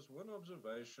 there was one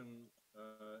observation,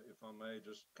 if I may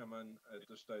just come in at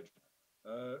this stage,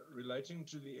 relating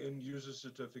to the end user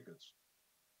certificates.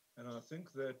 And I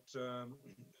think that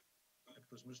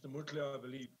it was Mr. Mutley, I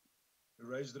believe, who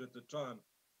raised it at the time.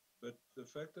 But the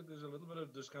fact that there's a little bit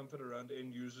of discomfort around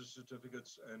end user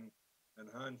certificates and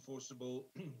how enforceable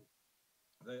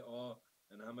they are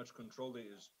and how much control there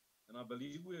is. And I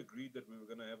believe we agreed that we were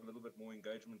going to have a little bit more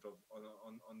engagement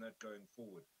on that going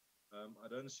forward. I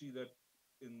don't see that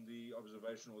in the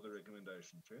observation or the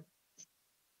recommendation, Chair.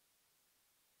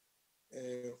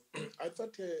 I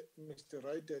thought, Mr.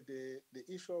 Ryder,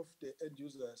 the issue of the end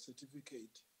user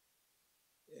certificate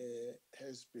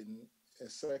has been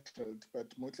settled, but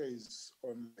Mutla is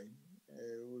online.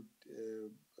 Would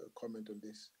comment on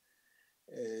this.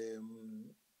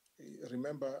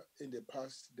 Remember, in the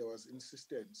past, there was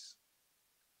insistence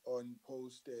on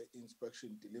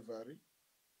post-inspection delivery,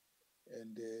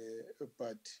 and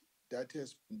but that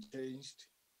has been changed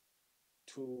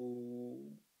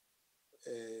to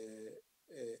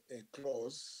a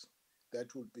clause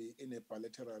that would be in a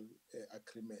bilateral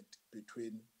agreement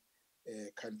between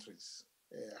countries,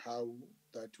 how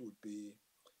that would be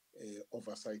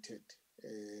oversighted.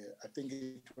 I think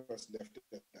it was left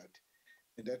at that,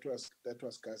 and that was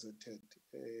gazetted.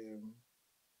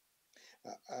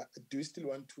 Do you still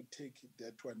want to take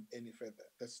that one any further?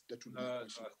 That would be my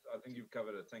question. I think you've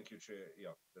covered it. Thank you, Chair.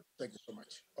 Yeah. Thank you so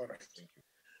much. All right. Thank you.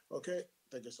 Okay.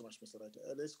 Thank you so much, Mr.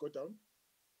 Ryder. Let's go down.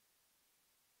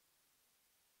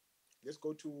 Let's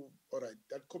go to, all right,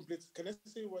 that completes. Can I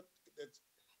say what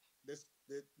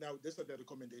now these are the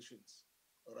recommendations,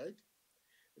 all right?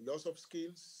 Loss of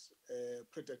skills,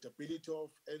 predictability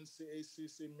of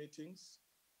NCACC meetings,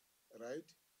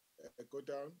 right? Go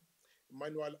down.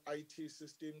 Manual IT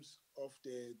systems of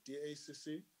the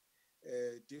DACC,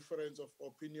 difference of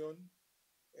opinion,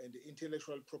 and the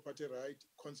intellectual property right,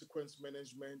 consequence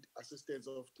management, assistance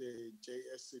of the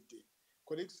JSCD.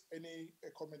 Colleagues, any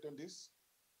comment on this?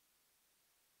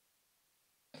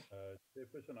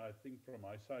 Chairperson, I think from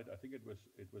my side, I think it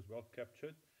was well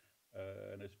captured,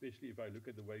 and especially if I look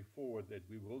at the way forward, that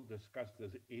we will discuss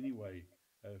this anyway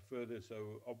further.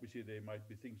 So obviously there might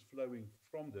be things flowing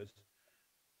from this.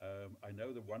 I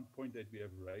know the one point that we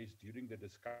have raised during the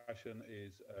discussion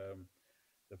is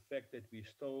the fact that we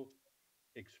still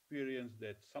experience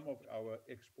that some of our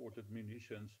exported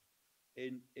munitions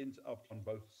ends up on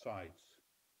both sides,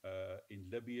 in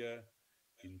Libya,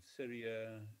 in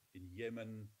Syria, in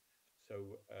Yemen.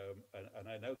 So, and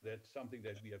I know that's something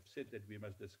that we have said that we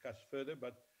must discuss further,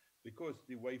 but because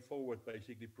the way forward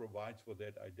basically provides for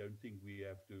that, I don't think we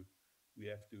have to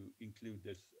include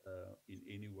this in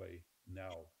any way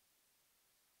now.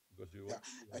 Because we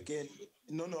again,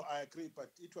 no, I agree,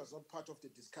 but it was not part of the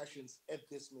discussions at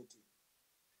this meeting.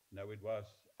 No, it was.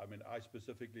 I mean, I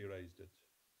specifically raised it.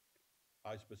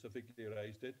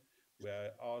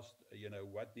 Where I asked,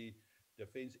 what the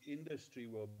defense industry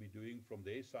will be doing from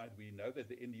their side. We know that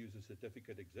the end user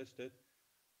certificate existed,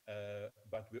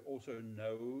 but we also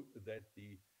know that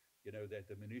the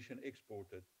munition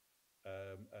exported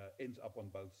ends up on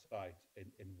both sides,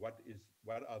 and what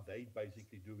are they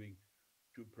basically doing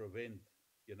to prevent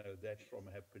that from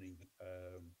happening.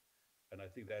 And I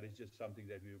think that is just something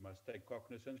that we must take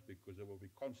cognizance, because there will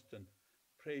be constant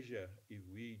pressure if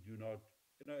we do not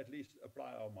at least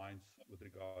apply our minds with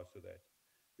regards to that,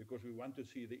 because we want to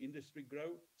see the industry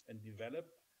grow and develop,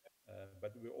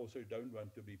 but we also don't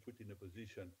want to be put in a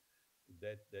position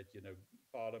that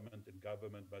Parliament and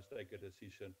government must take a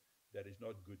decision that is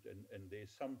not good, and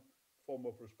there's some form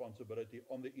of responsibility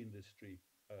on the industry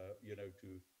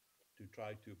to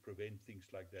try to prevent things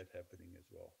like that happening as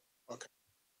well. Okay.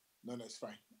 No, it's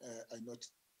fine. I note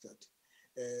that.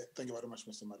 Thank you very much,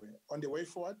 Mr. Murray. On the way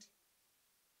forward?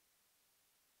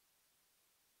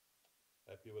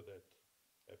 Happy with that.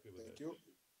 Thank you.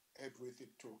 Happy with it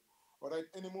too. All right,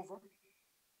 any mover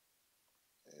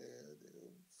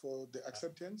for the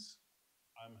acceptance?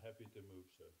 I'm happy to move,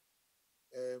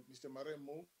 sir. Mr. Murray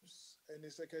moves. Any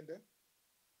seconder?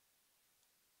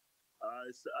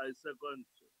 I second.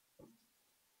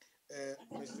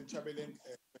 Mr. Chabeleng,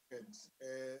 second.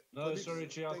 No, colleagues, sorry,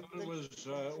 Chair. I thought it was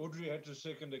Audrey had to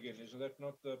second again. Isn't that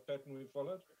not the pattern we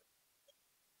followed?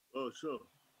 Oh, sure.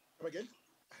 Come again?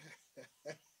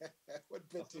 What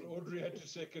I thought Audrey had to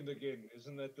second again.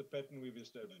 Isn't that the pattern we've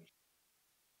established?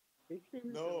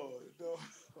 No, no.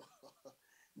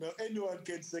 No, anyone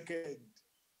can second.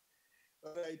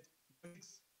 All right.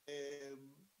 Thanks.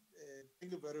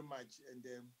 Thank you very much. And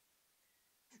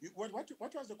what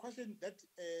was the question that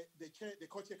the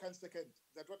co-chair can second?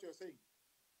 Is that what you're saying?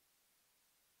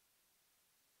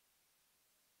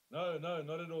 No,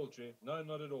 not at all, Chair. No,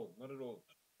 not at all. Not at all.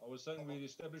 I was saying we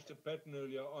established a pattern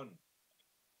earlier on.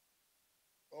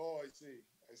 Oh, I see.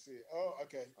 I see. Oh,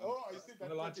 okay. Oh, I see.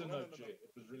 On a lighter note, Chair.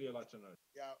 It was really a lighter note.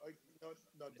 Yeah.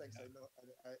 No, thanks. I know.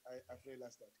 I've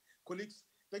realized that. Colleagues,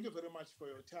 thank you very much for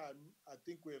your time. I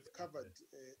think we have covered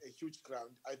a huge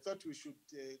ground. I thought we should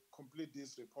complete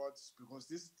these reports because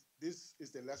this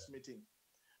is the last meeting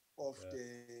of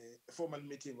the formal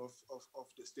meeting of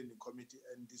the standing committee,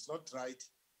 and it's not right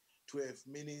to have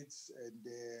minutes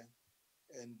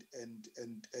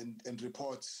and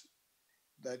reports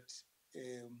that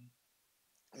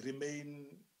remain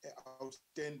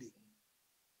outstanding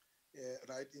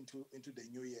right into the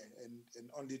new year and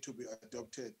only to be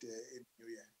adopted in new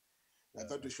year. I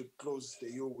thought we should close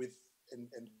the year with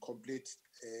and complete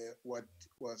what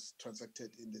was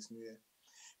transacted in this new year.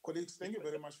 Colleagues, thank you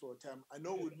very much for your time. I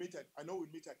know we'll meet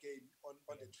again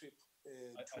on the trip.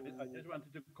 I just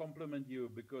wanted to compliment you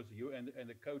because you and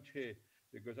the co-chair,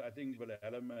 because I think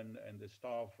Willem and the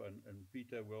staff and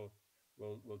Peter will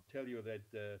tell you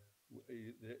that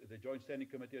the Joint Standing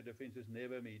Committee of Defences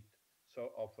never meet so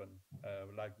often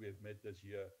like we have met this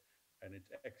year, and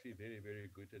it's actually very, very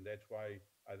good, and that's why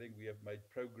I think we have made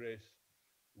progress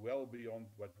well beyond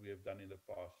what we have done in the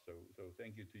past. So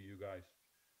thank you to you guys.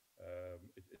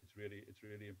 It's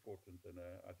really important, and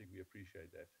I think we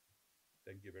appreciate that.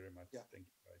 Thank you very much. Yeah. Thank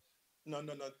you, guys. No.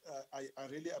 I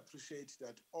really appreciate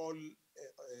that. All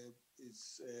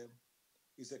is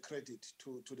a credit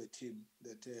to the team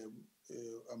that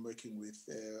I'm working with.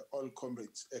 All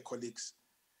comrades, colleagues,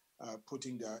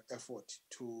 putting their effort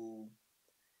to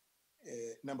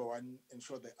number one,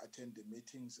 ensure they attend the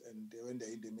meetings, and when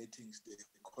they're in the meetings, they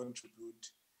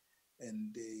contribute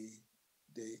and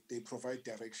they provide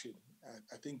direction.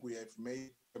 I think we have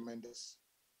made tremendous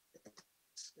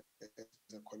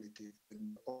quality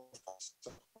and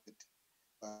supported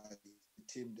by the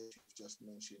team that you've just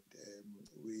mentioned.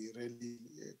 We really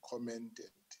comment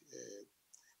and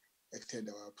extend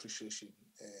our appreciation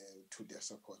to their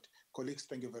support. Colleagues,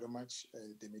 thank you very much.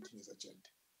 The meeting is adjourned.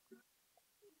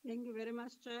 Thank you very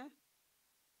much, Chair.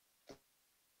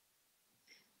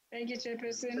 Thank you,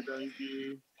 Chairperson. Thank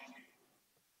you.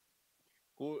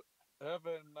 Good. Have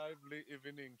a lively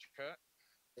evening, Chair,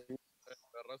 and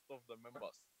the rest of the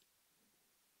members.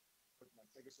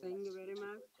 Thank you very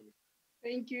much.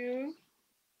 Thank you.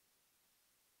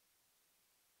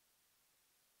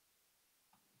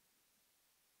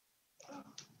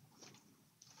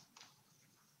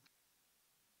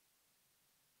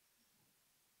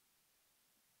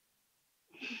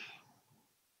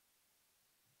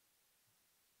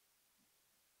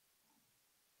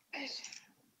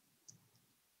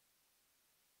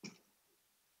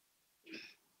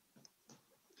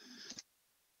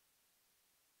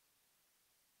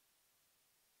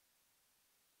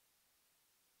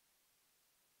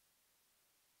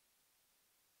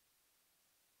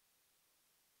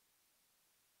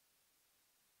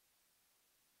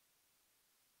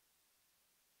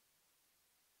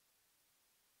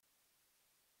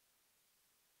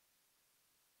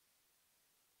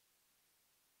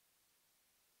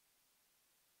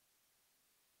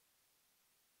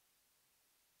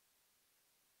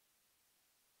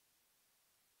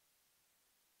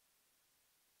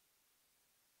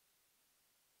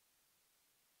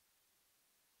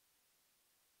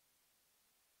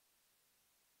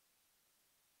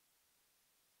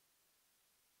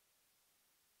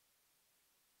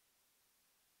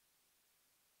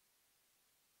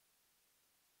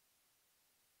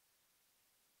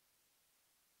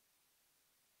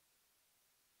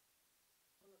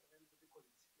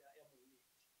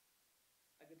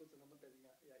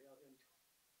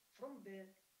 From there,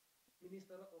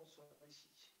 Minister also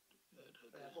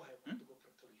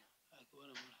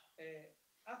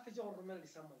after your Roman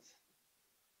summons,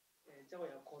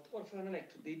 Jawaya court, or for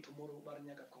like today, tomorrow,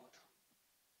 Barnyaga court,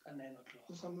 at 9 o'clock.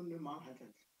 Or someone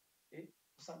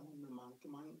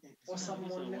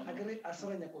agree as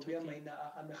long as we are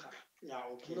Ameha. Yeah,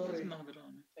 okay.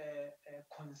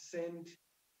 Consent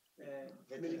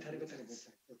military veterans.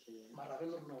 Okay. Mara re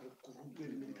lorna re group le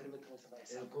military veterans ba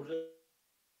esa.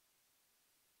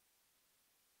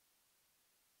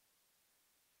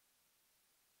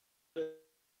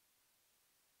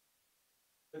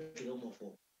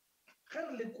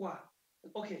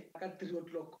 Okay, at 3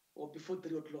 o'clock or before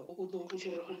 3 o'clock, Udo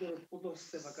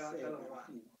Seva Galawa.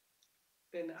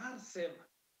 Then our Seva,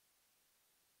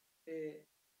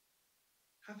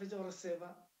 half a hour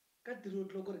Seva, cut 3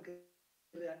 o'clock or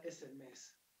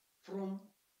SMS from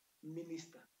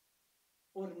minister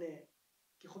or ne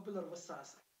Kihopelar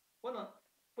Vasasa. One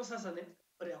Posasa ne,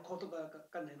 Riakoto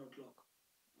ka 9 o'clock.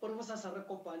 Or Vasasa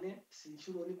Recopane,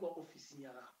 Sinchuronico office.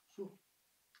 So,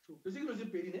 the thing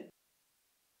is,